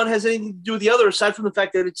like one has anything to do with the other, aside from the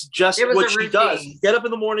fact that it's just what she does. Get up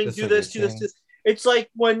in the morning, do this. It's like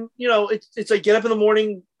when it's like get up in the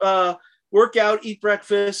morning, work out, eat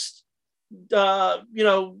breakfast,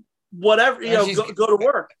 whatever, go to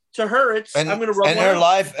work. To her, it's I'm going to rub her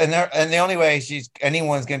life, and the only way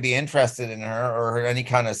anyone's going to be interested in her or any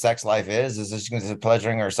kind of sex life is she's going to be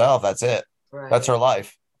pleasuring herself. That's it. Right. That's her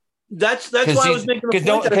life. That's why I was making the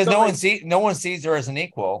point because no one sees her as an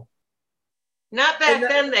equal. Not back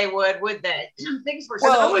then they would they? Things were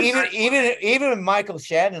even Michael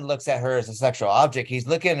Shannon looks at her as a sexual object. He's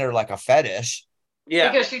looking at her like a fetish.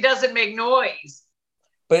 Yeah, because she doesn't make noise.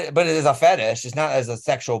 But it is a fetish. It's not as a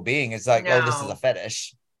sexual being. It's like, oh, this is a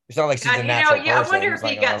fetish. It's not like she's a natural person. I wonder if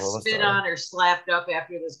he got spit on or slapped up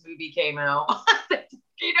after this movie came out.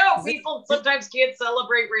 People sometimes can't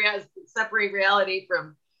separate reality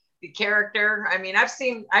from the character. I mean,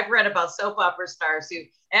 I've read about soap opera stars who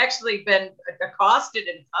actually been accosted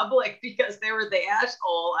in public because they were the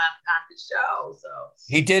asshole on the show. So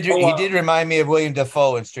he did remind me of William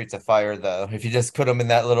Dafoe in Streets of Fire, though. If you just put him in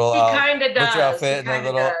that little butcher outfit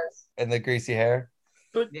and the greasy hair.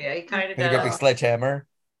 But yeah, he kind of does. A big sledgehammer.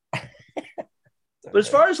 But as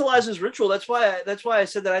far as Eliza's ritual, that's why I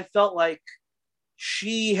said that I felt like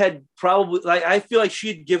she had probably I feel like she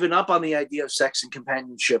had given up on the idea of sex and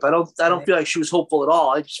companionship. I don't feel like she was hopeful at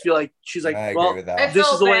all. I just feel like she's like, well, this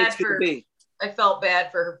is the way it's going to be. I felt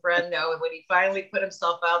bad for her friend though, and when he finally put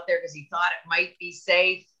himself out there because he thought it might be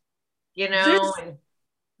safe,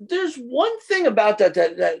 There's one thing about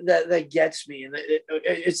that gets me, and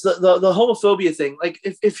it's the homophobia thing. Like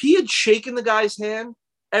if he had shaken the guy's hand,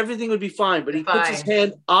 everything would be fine. But he puts his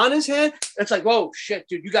hand on his hand. It's like, whoa, shit,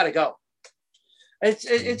 dude, you got to go.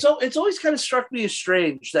 It's always kind of struck me as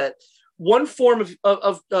strange that one form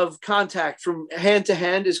of contact from hand to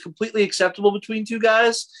hand is completely acceptable between two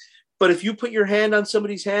guys, but if you put your hand on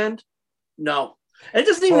somebody's hand, no. And it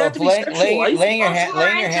doesn't even have to be sexual. Laying your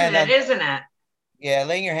hand on, isn't it? Yeah,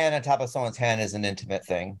 laying your hand on top of someone's hand is an intimate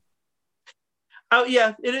thing. Oh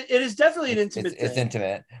yeah, it is definitely an intimate thing. It's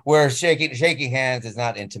intimate. Where shaking hands is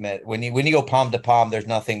not intimate. When you go palm to palm, there's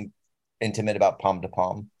nothing intimate about palm to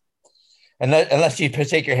palm. Unless you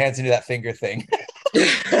shake your hands and do that finger thing. Oh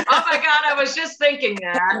my God, I was just thinking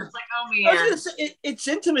that. It's like, oh man. I was gonna say, it's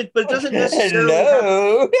intimate, but it doesn't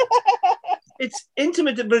necessarily it's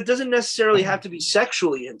intimate, but it doesn't necessarily have to be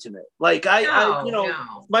sexually intimate. Like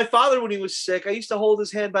my father, when he was sick, I used to hold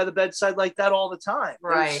his hand by the bedside like that all the time.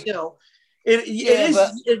 Right.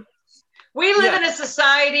 We live in a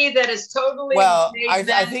society that is totally. Well, I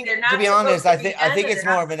think, to be honest, I think it's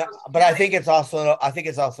more of but I think it's also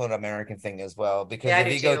an American thing as well, because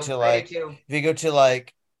if you go to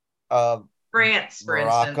France, for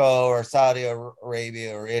instance. Morocco or Saudi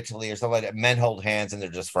Arabia or Italy or something like that, men hold hands and they're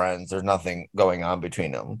just friends. There's nothing going on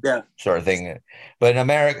between them. Yeah. Sort of thing. But in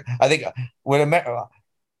America, I think when America,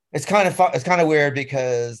 it's kind of weird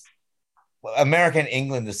because America and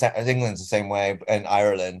England's the same way, and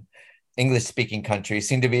Ireland, English speaking countries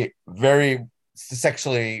seem to be very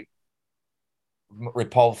sexually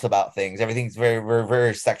repulsed about things. Everything's very, very,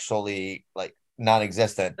 very sexually like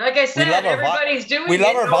non-existent. Like I said, everybody's doing we it.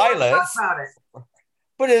 love our violence. About it.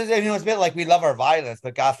 But it's a bit like we love our violence,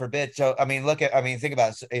 but God forbid. So think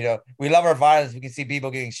about it. We love our violence. We can see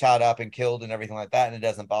people getting shot up and killed and everything like that, and it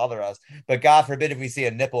doesn't bother us. But God forbid if we see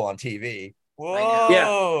a nipple on TV. Whoa.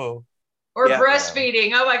 Yeah. Or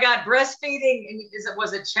breastfeeding. Oh my God, breastfeeding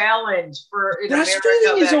was a challenge for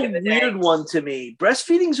breastfeeding is a weird one to me.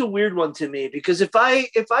 Breastfeeding's a weird one to me because if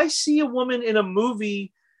I see a woman in a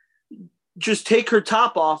movie just take her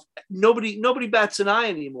top off, nobody bats an eye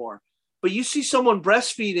anymore. But you see someone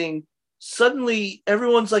breastfeeding, suddenly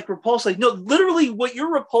everyone's like repulsed. Like, no, literally what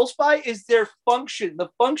you're repulsed by is their function. The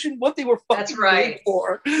function, what they were fucking made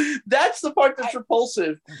for. That's the part that's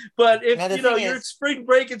repulsive. But if you're at spring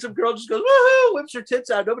break and some girl just goes, woohoo, whips her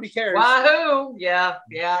tits out, nobody cares. Wahoo. Yeah,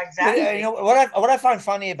 exactly. What I find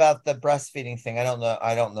funny about the breastfeeding thing, I don't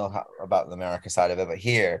know how about the America side of it, but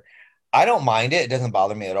here, I don't mind it. It doesn't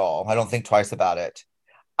bother me at all. I don't think twice about it.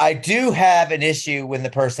 I do have an issue when the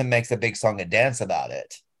person makes a big song and dance about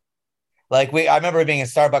it. Like I remember being in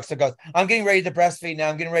Starbucks that goes, I'm getting ready to breastfeed now.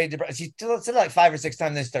 I'm getting ready to breastfeed. She said like 5 or 6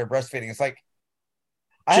 times they started breastfeeding. It's like,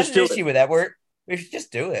 I have an issue with that. We should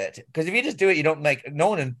just do it. Because if you just do it, you don't make no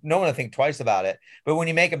one will think twice about it. But when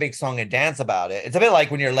you make a big song and dance about it, it's a bit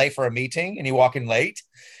like when you're late for a meeting and you walk in late.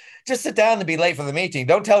 Just sit down and be late for the meeting.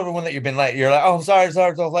 Don't tell everyone that you've been late. You're like, oh, I'm sorry, I'm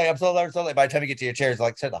so late. I'm so late. By the time you get to your chair, it's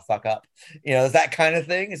like, shut the fuck up. It's that kind of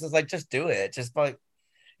thing. It's just like, just do it. Just like,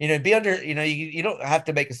 be under, you don't have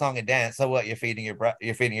to make a song and dance. So what? You're feeding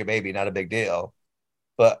your baby, not a big deal.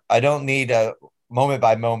 But I don't need a moment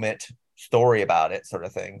by moment story about it, sort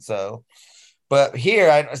of thing. So, but here,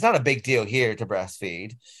 it's not a big deal here to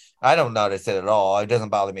breastfeed. I don't notice it at all. It doesn't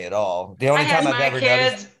bother me at all. The only time I've ever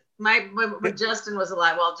noticed. When Justin was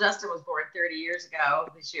alive, well, Justin was born 30 years ago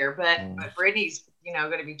this year, but Brittany's,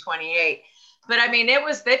 going to be 28. But I mean,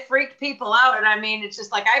 it freaked people out. And I mean, it's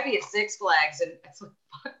just like, I'd be at Six Flags and it's like,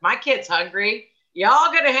 fuck, my kid's hungry.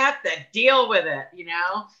 Y'all going to have to deal with it.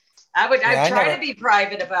 I'd try to be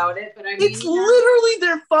private about it, but I mean, it's literally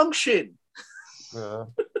their function. Yeah.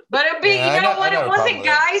 But it'd be, it wasn't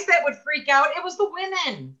guys that would freak out. It was the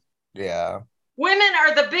women. Yeah. Women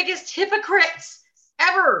are the biggest hypocrites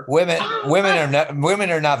ever. Women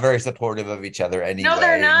are not very supportive of each other anyway. No,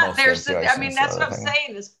 they're not. That's what I'm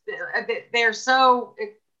saying. They're so.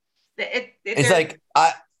 It's like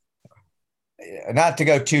not to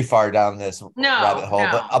go too far down this rabbit hole,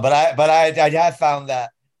 but I have found that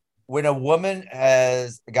when a woman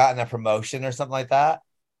has gotten a promotion or something like that,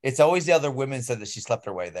 it's always the other women said that she slept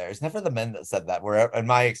her way there. It's never the men that said that. Where in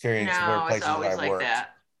my experience, where places where I've worked.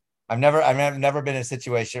 That. I've never been in a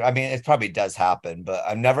situation. I mean, it probably does happen, but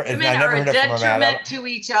I've never. Women I never are heard a it from a man. detriment to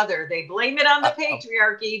each other. They blame it on the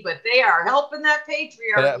patriarchy, but they are helping that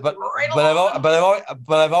patriarchy. But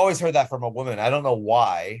I've always heard that from a woman. I don't know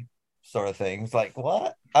why, sort of things. Like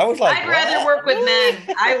what? I was like, I'd rather work with men.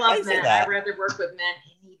 I love men. I'd rather work with men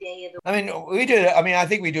any day of the week. I mean, we do it. I mean, I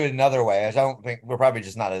think we do it another way. I don't think we're probably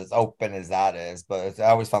just not as open as that is, but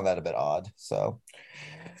I always found that a bit odd. So.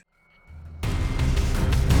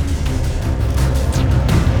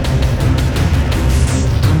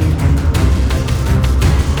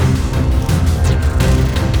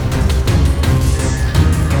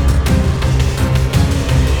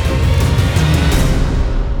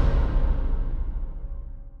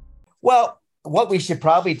 Well, what we should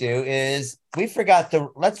probably do is we forgot to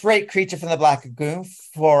let's rate Creature from the Black Lagoon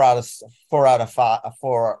 5 out of 5.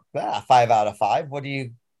 What do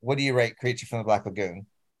you rate Creature from the Black Lagoon?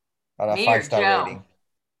 Out of 5-star rating.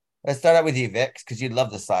 Let's start out with you, Vix, because you love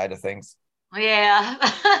the side of things. Yeah.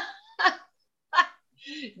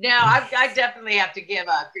 No, I definitely have to give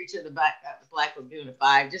Creature of the Black Lagoon a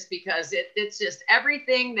 5, just because it's just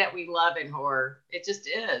everything that we love in horror. It just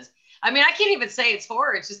is. I mean, I can't even say it's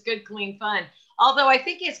horror. It's just good, clean fun. Although I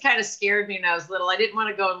think it's kind of scared me when I was little. I didn't want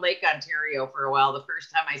to go in Lake Ontario for a while the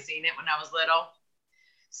first time I seen it when I was little.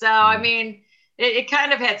 So, I mean, it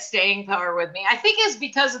kind of had staying power with me. I think it's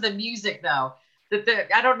because of the music, though.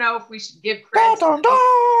 I don't know if we should give credit. I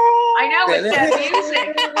know it's that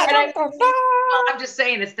music. I'm just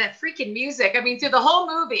saying it's that freaking music. I mean, through the whole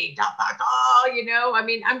movie, I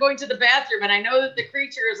mean, I'm going to the bathroom and I know that the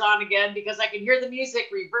creature is on again because I can hear the music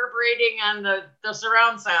reverberating on the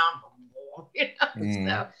surround sound. cool.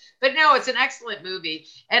 So, but no, it's an excellent movie,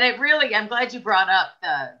 and I'm glad you brought up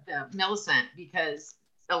the Millicent, because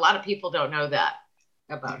a lot of people don't know that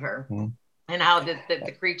about her, and how the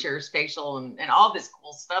creature's facial and all this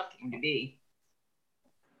cool stuff came to be.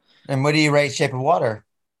 And what do you rate Shape of Water?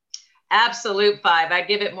 Absolute 5. I'd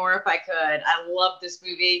give it more if I could. I love this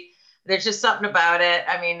movie. There's just something about it.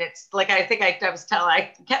 I mean, it's like, I think I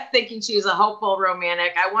kept thinking she was a hopeful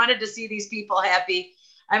romantic. I wanted to see these people happy.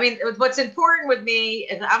 I mean, what's important with me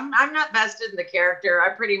is I'm not vested in the character.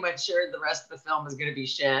 I'm pretty much sure the rest of the film is going to be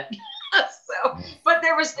shit. But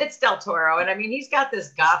it's Del Toro. And I mean, he's got this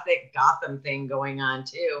gothic Gotham thing going on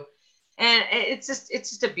too. And it's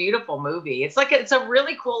just a beautiful movie. It's a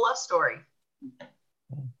really cool love story.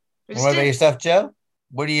 What about yourself, Joe?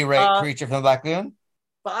 What do you rate Creature from the Black Lagoon?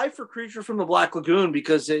 5 for Creature from the Black Lagoon,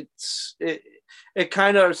 because it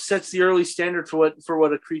kind of sets the early standard for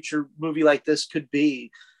what a creature movie like this could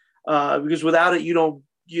be. Because without it, you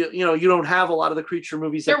don't have a lot of the creature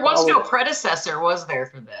movies. There was no predecessor, was there,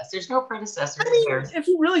 for this? There's no predecessor. I mean, if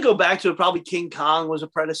you really go back to it, probably King Kong was a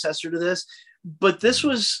predecessor to this, but this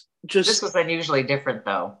was unusually different,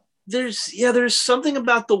 though. There's something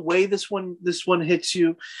about the way this one hits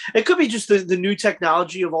you. It could be just the new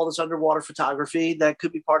technology of all this underwater photography. That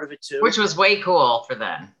could be part of it too, which was way cool for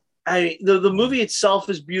them. The movie itself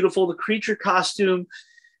is beautiful. The creature costume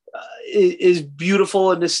is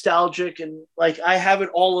beautiful and nostalgic, and like I have it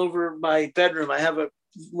all over my bedroom. I have a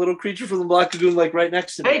little Creature from the Black Lagoon like right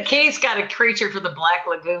next to me. Hey, Keith's got a Creature from the Black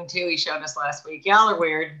Lagoon too. He showed us last week. Y'all are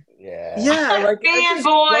weird. Yeah, like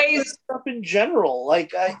fanboys stuff in general.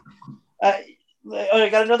 Like I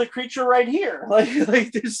got another creature right here. Like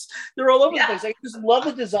they're all over the place. I just love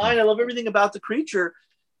the design. I love everything about the creature.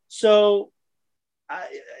 So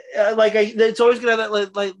it's always gonna have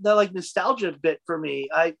that nostalgia bit for me.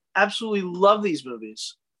 I absolutely love these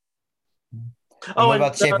movies. What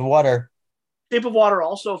about Shape of Water? Shape of Water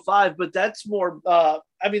also 5, but that's more. I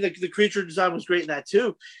mean, the creature design was great in that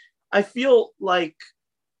too. I feel like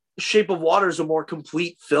Shape of Water is a more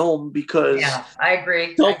complete film because I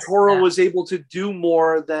agree. Del Toro was able to do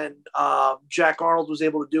more than Jack Arnold was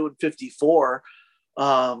able to do in 54.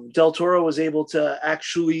 Del Toro was able to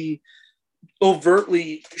actually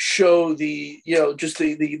overtly show the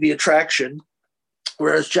attraction,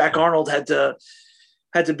 whereas Jack Arnold had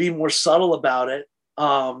to be more subtle about it.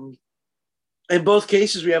 In both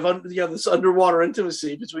cases, we have this underwater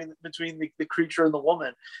intimacy between the creature and the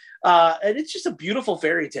woman, and it's just a beautiful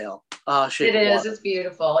fairy tale. It is. It's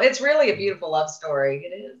beautiful. It's really a beautiful love story.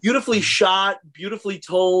 It is beautifully shot, beautifully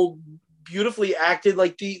told, beautifully acted.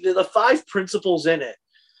 Like the 5 principals in it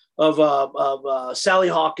of Sally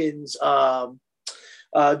Hawkins,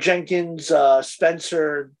 Jenkins,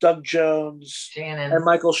 Spencer, Doug Jones, Shannon, and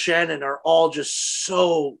Michael Shannon are all just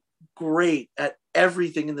so great at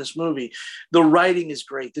everything in this movie. The writing is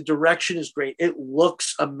great. The direction is great. It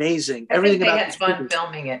looks amazing. Everything about they had fun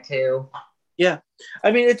filming it too. Yeah,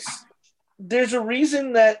 I mean, there's a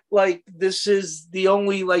reason that like this is the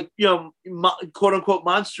only quote unquote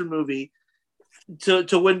monster movie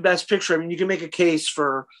to win Best Picture. I mean, you can make a case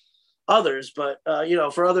for others, but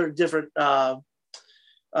for other different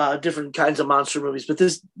kinds of monster movies. But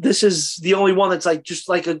this is the only one that's just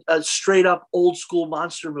like a straight up old school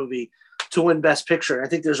monster movie to win Best Picture. And I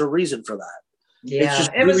think there's a reason for that. Yeah,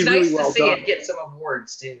 it was nice to see it get some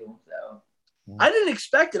awards too. So I didn't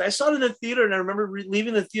expect it. I saw it in the theater, and I remember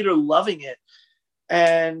leaving the theater loving it.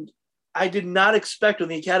 And I did not expect when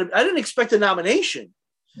the Academy. I didn't expect a nomination.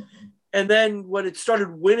 And then when it started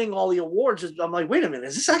winning all the awards, I'm like, wait a minute,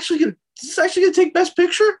 is this actually gonna take Best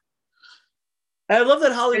Picture? And I love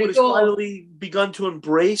that Hollywood has finally begun to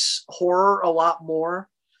embrace horror a lot more,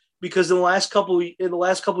 because in the last couple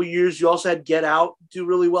of years, you also had Get Out do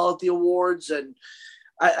really well at the awards, and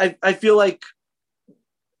I feel like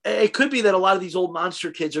it could be that a lot of these old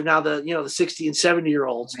monster kids are now the 60 and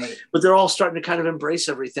 70-year-olds, right, but they're all starting to kind of embrace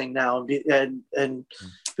everything now and be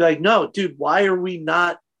like, no, dude, why are we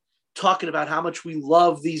not talking about how much we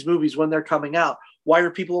love these movies when they're coming out? Why are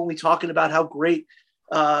people only talking about how great,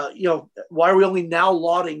 why are we only now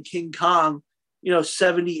lauding King Kong,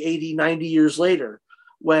 70, 80, 90 years later,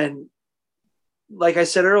 when, like I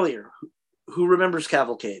said earlier, who remembers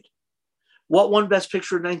Cavalcade? What won Best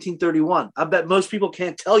Picture in 1931? I bet most people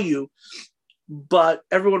can't tell you, but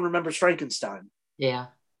everyone remembers Frankenstein. Yeah.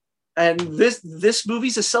 And this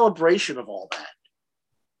movie's a celebration of all that.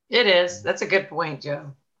 It is. That's a good point,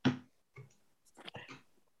 Joe.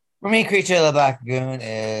 For me, Creature of the Black Lagoon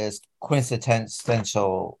is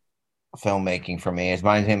quintessential filmmaking for me. It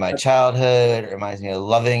reminds me of my childhood. It reminds me of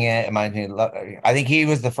loving it. It reminds me I think he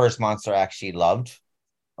was the first monster I actually loved.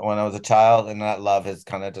 when I was a child, and that love has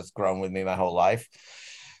kind of just grown with me my whole life.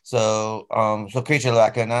 So, so Creature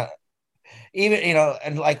Lagoon, even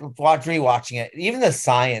and like rewatching it, even the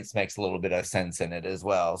science makes a little bit of sense in it as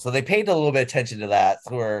well. So they paid a little bit of attention to that.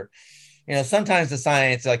 Where sometimes the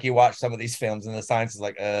science, like you watch some of these films, and the science is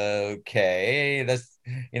like, okay, that's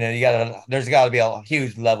there's got to be a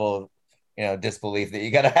huge level of disbelief that you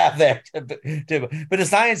got to have there but the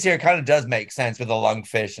science here kind of does make sense with the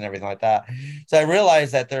lungfish and everything like that. So I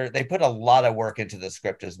realized that they put a lot of work into the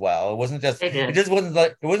script as well. It wasn't just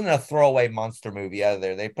it wasn't a throwaway monster movie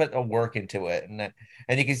either. They put a work into it, and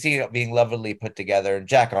you can see it being lovely put together. And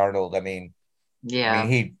Jack Arnold,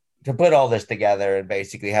 he to put all this together and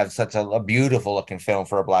basically have such a beautiful looking film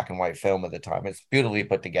for a black and white film at the time. It's beautifully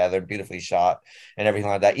put together, beautifully shot, and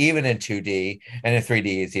everything like that. Even in 2D, and in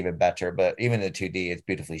 3D, it's even better. But even in 2D, it's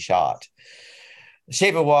beautifully shot.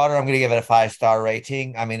 Shape of Water, I'm going to give it a 5-star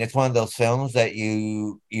rating. I mean, it's one of those films that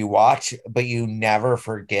you watch, but you never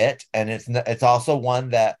forget, and it's also one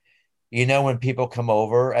that when people come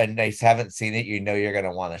over and they haven't seen it, you're going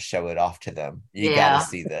to want to show it off to them. You got to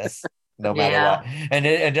see this. No matter what. And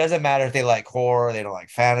it doesn't matter if they like horror, they don't like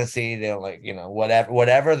fantasy, they don't like,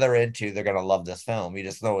 whatever they're into, they're going to love this film. You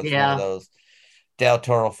just know it's one of those Del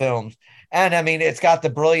Toro films. And I mean, it's got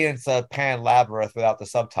the brilliance of Pan Labyrinth without the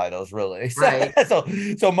subtitles, really. Right.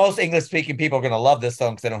 So most English speaking people are going to love this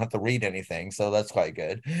film because they don't have to read anything. So that's quite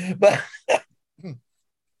good. But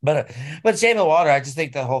Shape of Water, I just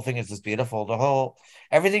think the whole thing is just beautiful.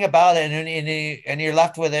 Everything about it, and you're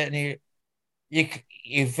left with it, and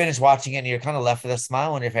you finish watching it and you're kind of left with a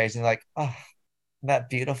smile on your face and you're like, oh, that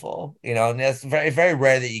beautiful, and it's very, very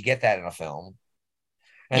rare that you get that in a film.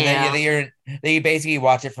 And then you basically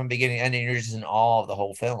watch it from beginning to end and you're just in awe of the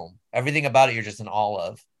whole film. Everything about it you're just in awe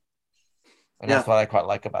of. And that's what I quite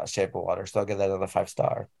like about Shape of Water. So I'll give that another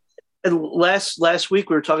 5-star. And last week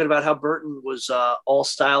we were talking about how Burton was all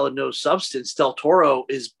style and no substance. Del Toro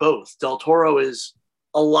is both. Del Toro is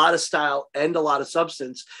a lot of style and a lot of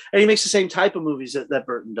substance, and he makes the same type of movies that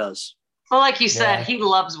Burton does. Well, like you said, he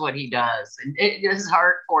loves what he does, and his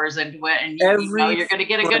heart pours into it, and you're going to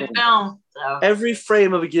get a good film. So. Every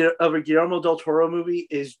frame of a Guillermo del Toro movie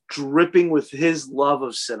is dripping with his love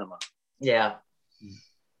of cinema. Yeah,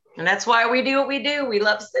 and that's why we do what we do. We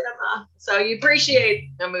love cinema, so you appreciate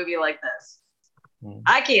a movie like this.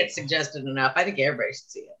 I can't suggest it enough. I think everybody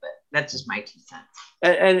should see it, but that's just my 2 cents.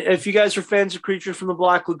 And if you guys are fans of Creature from the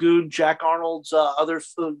Black Lagoon, Jack Arnold's other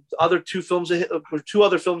 2 films, or 2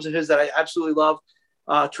 other films of his that I absolutely love,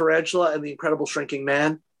 Tarantula and The Incredible Shrinking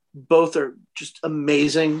Man, both are just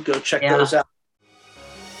amazing. Go check those out.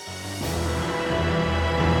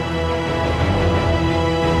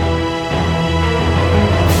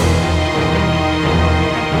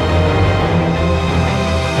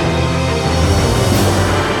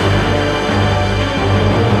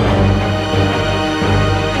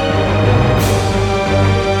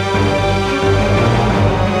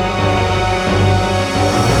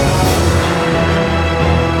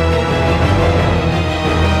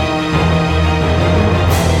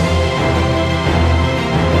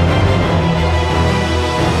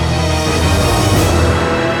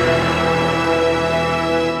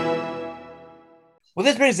 Well,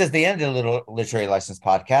 this brings us to the end of the Little Literary License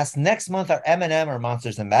podcast. Next month, our M&M or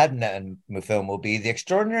Monsters and Madmen film will be The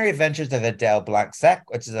Extraordinary Adventures of Adele Blanc-Sec,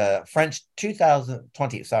 which is a French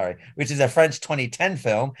 2010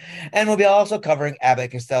 film. And we'll be also covering Abbott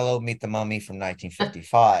Costello, Meet the Mummy from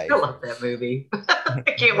 1955. I love that movie. I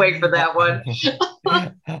can't wait for that one.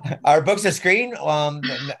 Our books to screen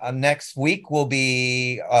next week will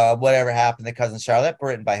be Whatever Happened to Cousin Charlotte,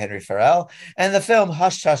 written by Henry Farrell, and the film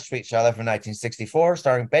Hush Hush Sweet Charlotte from 1964,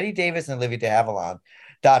 starring Betty Davis and Olivia de Havilland.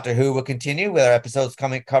 Doctor Who will continue with our episodes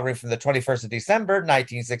covering from the 21st of December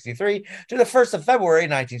 1963 to the 1st of February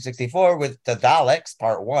 1964 with The Daleks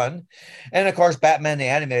Part 1. And of course, Batman the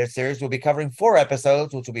Animated Series will be covering 4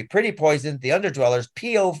 episodes, which will be Pretty Poison, The Underdwellers,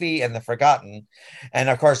 POV, and The Forgotten. And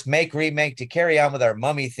of course, remake to carry on with our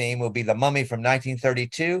Mummy theme will be The Mummy from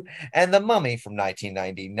 1932 and The Mummy from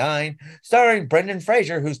 1999, starring Brendan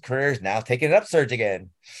Fraser, whose career is now taking an upsurge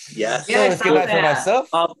again. Yes. So it's good night for myself.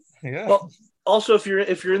 Well, also, if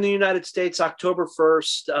you're in the United States, October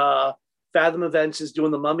 1st, Fathom Events is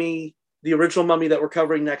doing The Mummy, the original Mummy that we're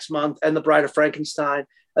covering next month, and The Bride of Frankenstein.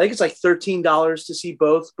 I think it's like $13 to see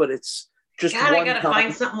both, but it's just God, I gotta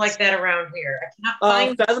find something like that around here. I cannot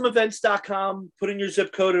find fathomevents.com. Put in your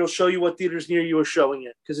zip code; it'll show you what theaters near you are showing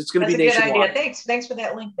it because it's going to be nationwide. nationwide. Good idea. Thanks for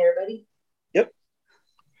that link there, buddy. Yep.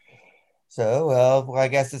 So, well, I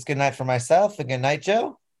guess it's good night for myself and good night,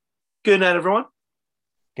 Joe. Good night, everyone.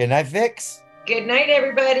 Good night, Vix. Good night,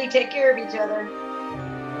 everybody. Take care of each other.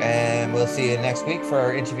 And we'll see you next week for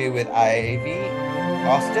our interview with Ivy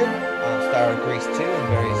Austin, star of Grease 2 and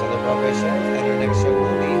various other Broadway shows. And our next show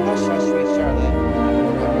will be Hush Hush Sweet Charlotte.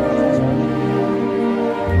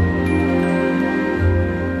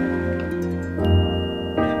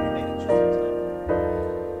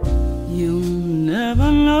 You'll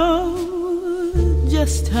never know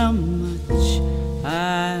just how much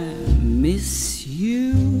I miss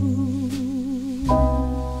you.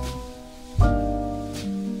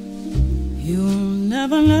 You'll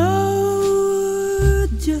never know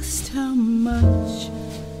just how much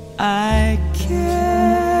I care.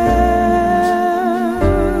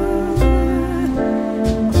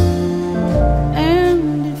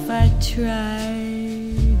 And if I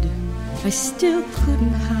tried, I still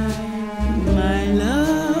couldn't hide my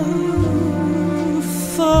love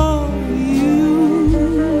for you.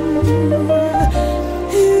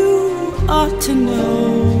 You ought to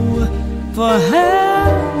know, for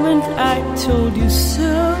haven't I told you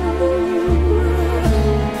so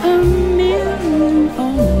a million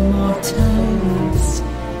or more times?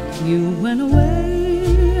 You went away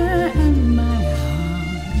and my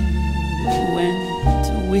heart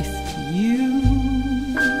went with you.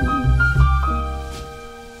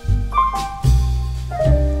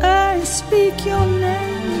 I speak your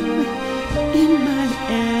name in my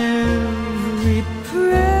every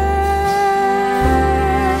prayer.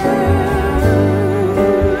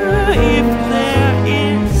 If there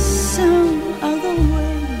is some other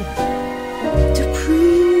way to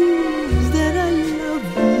prove that I love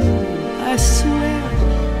you, I swear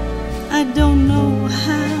I don't know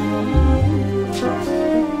how.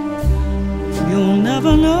 You'll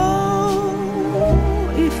never know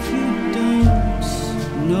if you don't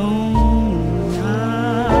know now.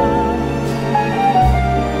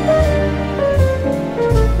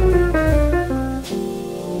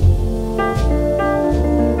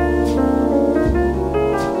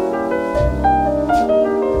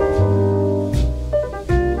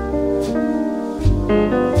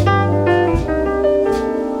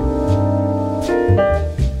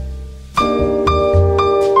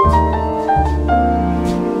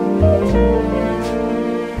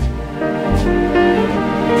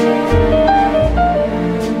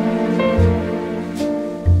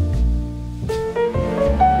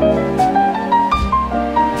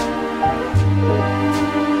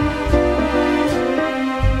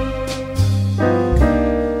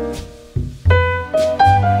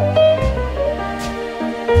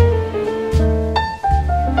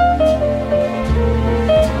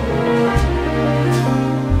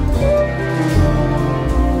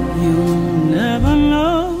 You'll never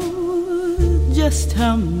know just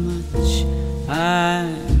how much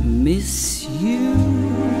I miss you.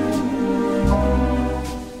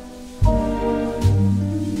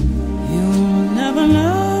 You'll never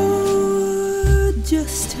know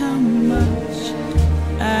just how much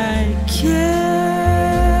I care.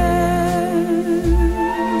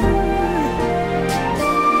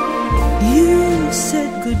 You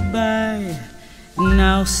said goodbye,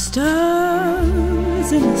 now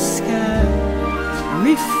stars in the sky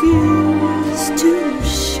refuse to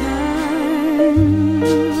shine.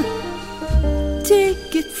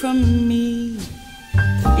 Take it from me,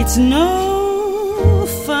 it's no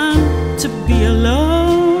fun to be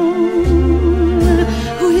alone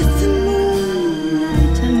with the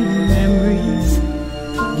moonlight and memories.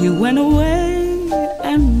 You went away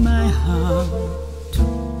and my heart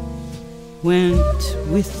went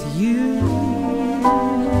with you.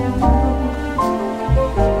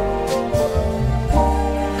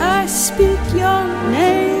 I speak your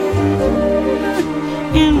name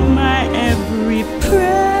in my every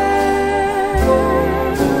prayer.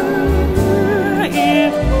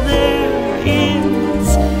 If there is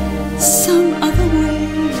some other way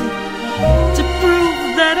to prove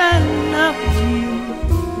that I love you,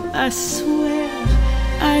 I swear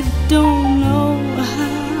I don't know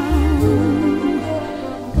how.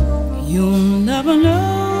 You'll never know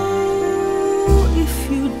if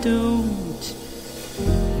you don't